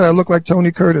 People said I looked like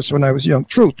Tony Curtis when I was young.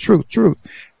 Truth.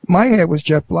 My hair was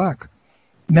jet black.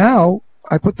 Now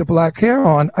I put the black hair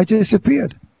on, I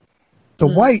disappeared. The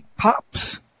white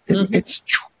pops. It's.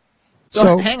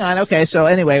 So hang on. Okay. So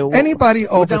anyway, anybody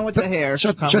we're over done with the hair.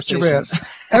 Shut your ass.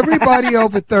 Everybody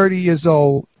over 30 years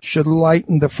old should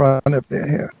lighten the front of their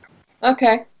hair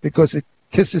Okay. because it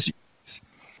kisses you.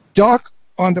 Dark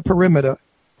on the perimeter,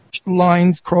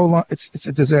 lines, crow line. It's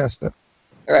a disaster.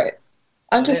 All right.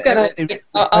 I'm just gonna.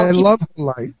 I love the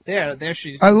light. There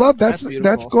she. I love that's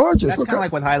beautiful. gorgeous. That's kind of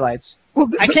like with highlights. Well,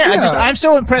 I can't. I'm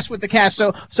so impressed with the cast.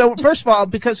 So first of all,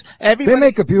 because everybody. They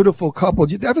make a beautiful couple.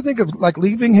 You ever think of like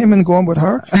leaving him and going with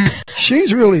her?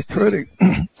 She's really pretty.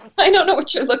 I don't know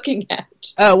what you're looking at.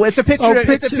 Oh, it's a picture. Oh, it's a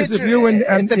pictures picture of you and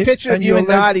it's a picture of you and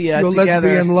Nadia your together.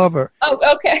 lesbian lover.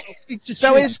 Oh, okay.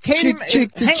 So is Katie?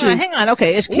 Hang on.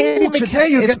 Okay, is Katie McClain?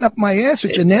 You're getting up my ass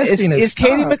with your nastiness. Is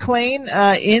Katie McClain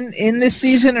in this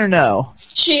season or no?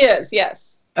 She is. Yes.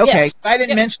 Okay, Yes. I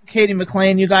didn't mention Katie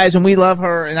McClain, you guys, and we love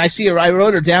her. And I see her. I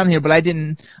wrote her down here, but I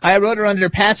didn't. I wrote her under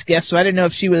past guests, so I didn't know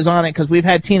if she was on it because we've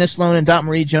had Tina Sloan and Dot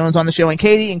Marie Jones on the show, and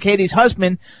Katie's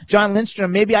husband, John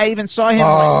Lindstrom. Maybe I even saw him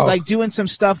like doing some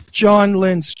stuff. John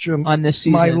Lindstrom on this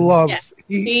season. My love. Yes.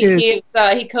 He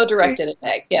co-directed it,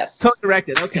 Meg. Yes.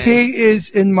 Co-directed. Okay. He is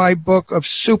in my book of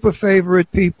super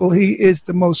favorite people. He is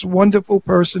the most wonderful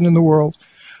person in the world.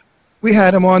 We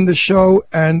had him on the show,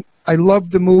 and I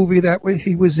loved the movie that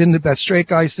he was in, that straight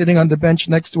guy sitting on the bench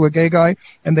next to a gay guy,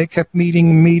 and they kept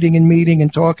meeting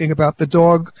and talking about the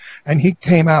dog, and he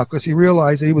came out because he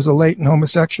realized that he was a latent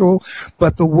homosexual,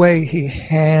 but the way he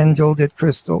handled it,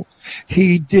 Crystal,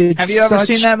 he did. Have you ever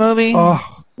seen that movie?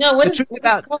 Oh, no, what is it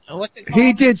about? What's it called?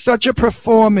 He did such a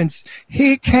performance.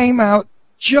 He came out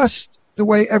just the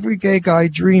way every gay guy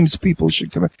dreams people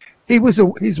should come out.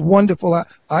 He's wonderful.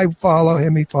 I follow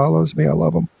him. He follows me. I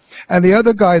love him. And the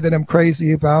other guy that I'm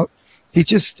crazy about,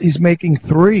 he's making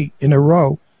 3 in a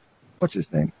row. What's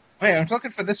his name? Wait, I'm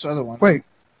looking for this other one. Wait,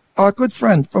 our good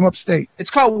friend from upstate.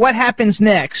 It's called What Happens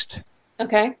Next.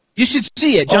 Okay. You should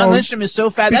see it. John Lindstrom is so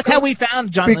fat. That's how we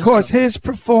found John Lindstrom. Because his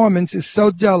performance is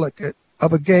so delicate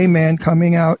of a gay man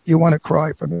coming out, you want to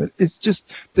cry from it. It's just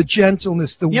the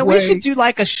gentleness, the way. We should do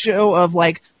like a show of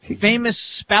like famous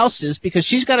spouses, because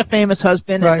she's got a famous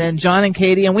husband, Right. and then John and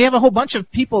Katie, and we have a whole bunch of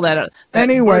people that are.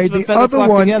 Anyway, the other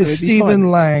one is Stephen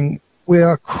Lang. We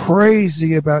are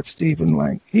crazy about Stephen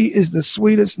Lang. He is the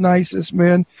sweetest, nicest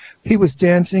man. He was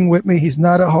dancing with me. He's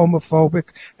not a homophobic,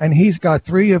 and he's got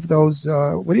 3 of those.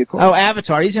 What do you call? Oh,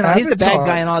 Avatar. He's the bad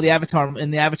guy in all the Avatar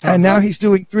And now he's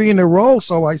doing 3 in a row.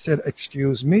 So I said,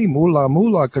 "Excuse me, moolah,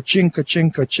 moolah, ka-ching, ka-ching,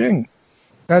 ka-ching."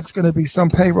 That's going to be some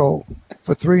payroll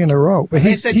for 3 in a row. But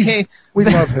we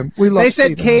love him. We love. They said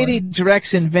Stephen Katie Lang.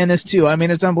 directs in Venice too. I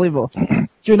mean, it's unbelievable. Do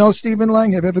you know Stephen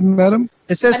Lang? Have you ever met him?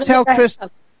 It says tell Chris.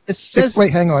 It says.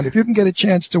 Wait, hang on. If you can get a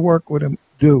chance to work with him,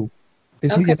 do.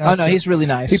 Is he an actor? Oh no, he's really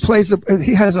nice.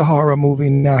 He has a horror movie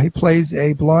now. He plays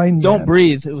a blind. Don't man.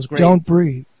 Breathe. It was great. Don't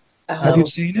Breathe. Oh. Have you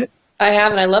seen it? I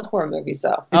haven't. I love horror movies,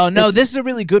 though. Oh no, this is a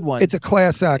really good one. It's a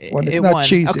class act one. It's It not won.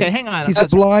 cheesy. Okay, hang on. He's a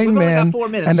blind we've only got man, 4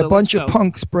 minutes, and so a bunch let's of go.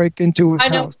 punks break into his I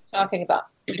know house. what you're talking about.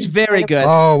 It's very good.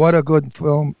 Oh, what a good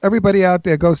film! Everybody out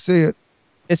there, go see it.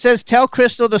 It says, "Tell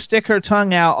Crystal to stick her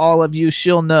tongue out. All of you,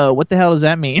 she'll know." What the hell does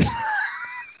that mean?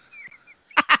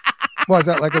 Was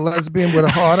that like a lesbian with a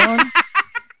heart on?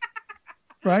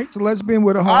 Right? It's a lesbian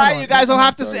with a All heart on. right, you guys will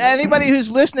have to see. Anybody who's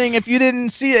listening, if you didn't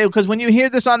see it, because when you hear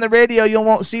this on the radio, you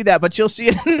won't see that, but you'll see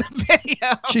it in the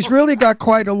video. She's really got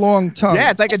quite a long tongue.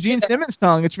 Yeah, it's like a Gene Simmons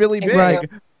tongue. It's really big. Right.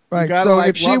 Right. gotta, So like,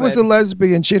 if she love was it. a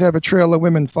lesbian, she'd have a trail of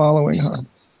women following her.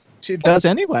 She does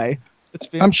anyway.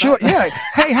 I'm sure. Yeah.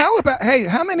 Hey,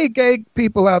 how many gay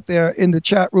people out there in the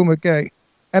chat room are gay,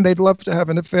 and they'd love to have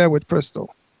an affair with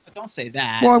Crystal? Don't say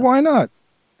that. Why not?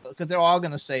 Because they're all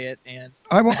going to say it. And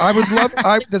I would love.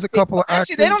 There's a couple of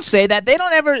actually, they don't say that. They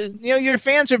don't ever. You know, your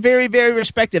fans are very, very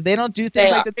respective. They don't do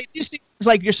things like that. They do things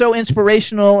like you're so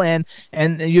inspirational and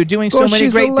you're doing so many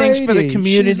great things for the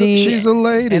community. She's a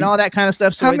lady, and all that kind of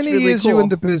stuff. So how it's many really years cool. you in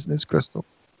the business, Crystal?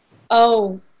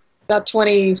 Oh, about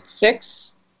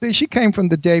 26. See, she came from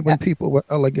the day when people were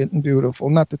elegant and beautiful,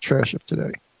 not the trash of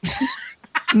today.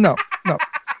 No.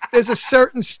 There's a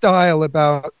certain style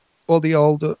about all the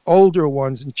older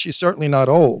ones, and she's certainly not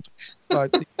old, but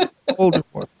the older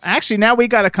ones. Actually, now we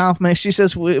got a compliment. She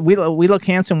says we look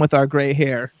handsome with our gray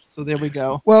hair. So there we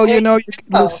go. Well, you know,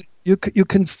 listen, you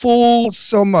can fool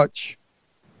so much,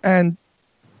 and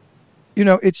you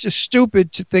know, it's just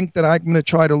stupid to think that I'm going to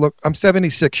try to look. I'm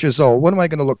 76 years old. What am I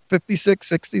going to look? 56,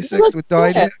 66 with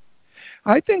dyed hair?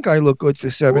 I think I look good for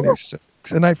 76,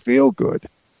 and I feel good.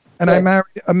 And I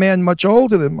married a man much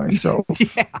older than myself.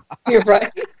 Yeah, you're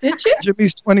right. Did you?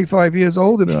 Jimmy's 25 years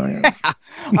older than I am. Yeah.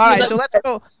 All right, so let's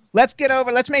go. Let's get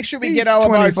over. Let's make sure we get all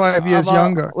 25 years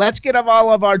younger. Let's get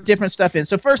all of our different stuff in.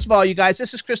 So first of all, you guys,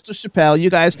 this is Crystal Chappell. You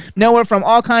guys know her from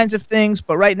all kinds of things,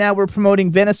 but right now we're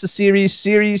promoting Venice the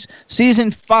series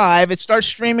season 5. It starts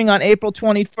streaming on April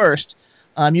 21st.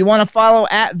 You want to follow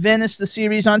at Venice the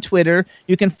series on Twitter.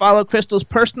 You can follow Crystal's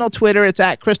personal Twitter. It's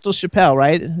at Crystal Chappell,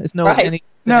 right? It's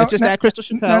it's just at Crystal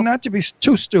Chappell. No, not to be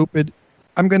too stupid.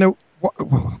 I'm going to.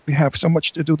 We have so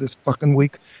much to do this fucking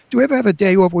week. Do we ever have a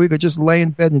day off where we could just lay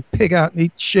in bed and pig out and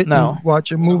eat shit and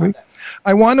watch a movie?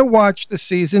 I want to watch the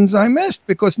seasons I missed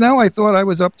because now I thought I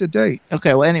was up to date.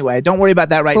 Okay, well, anyway, don't worry about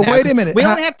that right now. But wait a minute. We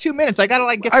only have 2 minutes. I got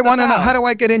to get I want to know, out. how do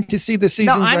I get in to see the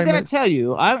seasons No, I'm I going to missed? tell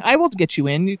you. I will get you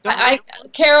in.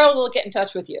 Carol will get in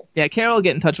touch with you. Yeah, Carol will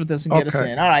get in touch with us and get us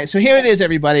in. All right, so here it is,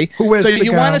 everybody. Who wears the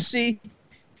you want to see?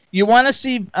 You want to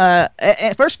see?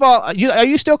 First of all, are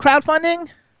you still crowdfunding?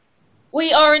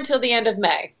 We are until the end of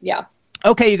May. Yeah.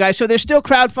 Okay, you guys. So there's still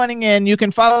crowdfunding in. You can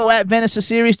follow at Venice the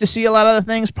series to see a lot of other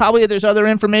things. Probably there's other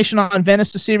information on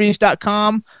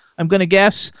VeniceTheSeries.com. I'm going to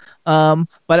guess.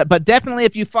 But definitely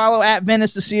if you follow at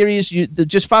Venice the series,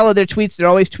 just follow their tweets. They're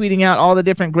always tweeting out all the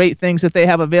different great things that they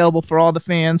have available for all the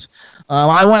fans.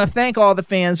 I want to thank all the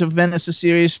fans of Venice the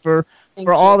series for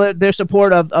for all their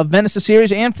support of Venice the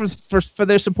series and for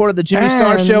their support of the Jimmy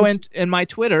Star Show and my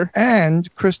Twitter.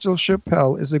 And Crystal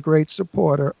Chappell is a great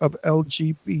supporter of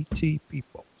LGBT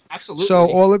people. Absolutely. So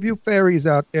all of you fairies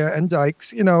out there and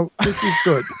dykes, this is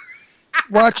good.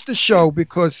 Watch the show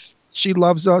because she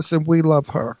loves us and we love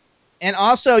her. And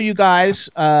also, you guys,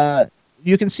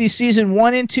 you can see season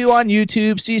 1 and 2 on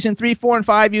YouTube. Season 3, 4, and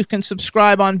 5, you can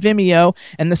subscribe on Vimeo.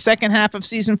 And the second half of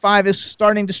season 5 is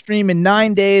starting to stream in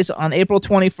 9 days on April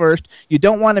 21st. You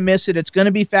don't want to miss it. It's going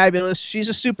to be fabulous. She's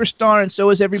a superstar, and so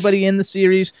is everybody in the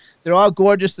series. They're all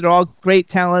gorgeous. They're all great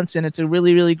talents, and it's a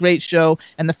really, really great show.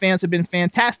 And the fans have been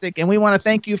fantastic. And we want to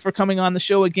thank you for coming on the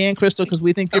show again, Crystal, because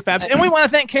we think you're fabulous. And we want to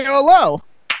thank Carol Lowe.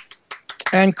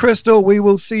 And Crystal, we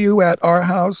will see you at our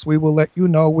house. We will let you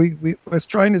know. We're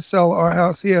trying to sell our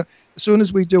house here. As soon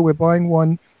as we do, we're buying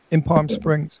one in Palm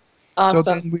Springs. Awesome. So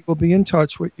then we will be in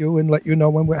touch with you and let you know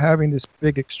when we're having this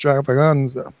big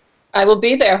extravaganza. I will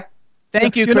be there.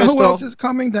 Thank you, Crystal. Crystal. Who else is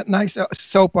coming? That nice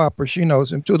soap opera. She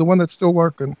knows him, too. The one that's still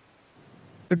working.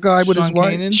 The guy with his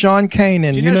wife, Sean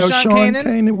Kanan. You know Sean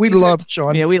Kanan? We love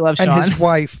Sean. Yeah, we love Sean. And his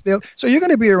wife. So you're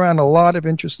going to be around a lot of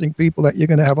interesting people that you're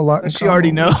going to have a lot in common. She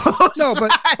already knows. No, but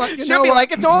you know be what?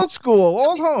 like, it's old school,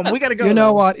 old home. We got to go. You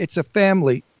know what? It's a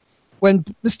family. When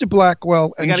Mr.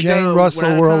 Blackwell and Jane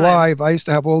Russell were alive, I used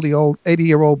to have all the old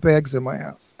 80-year-old bags in my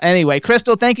house. Anyway,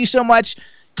 Crystal, thank you so much.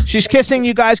 She's kissing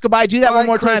you guys goodbye. Do that one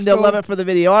more time. They'll love it for the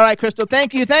video. All right, Crystal.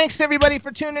 Thank you. Thanks, everybody,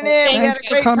 for tuning in. Thanks we had a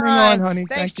great for coming time. on, honey.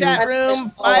 Thanks, Thank chat you.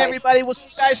 room. Bye, everybody. We'll see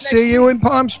you guys next See you in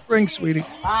Palm Springs, sweetie.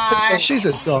 Bye. She's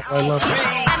a doll. I love her.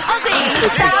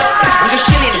 I'm just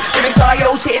chilling, Jimmy Star,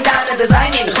 yo, sitting down and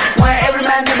designing. Why every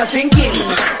man never thinking?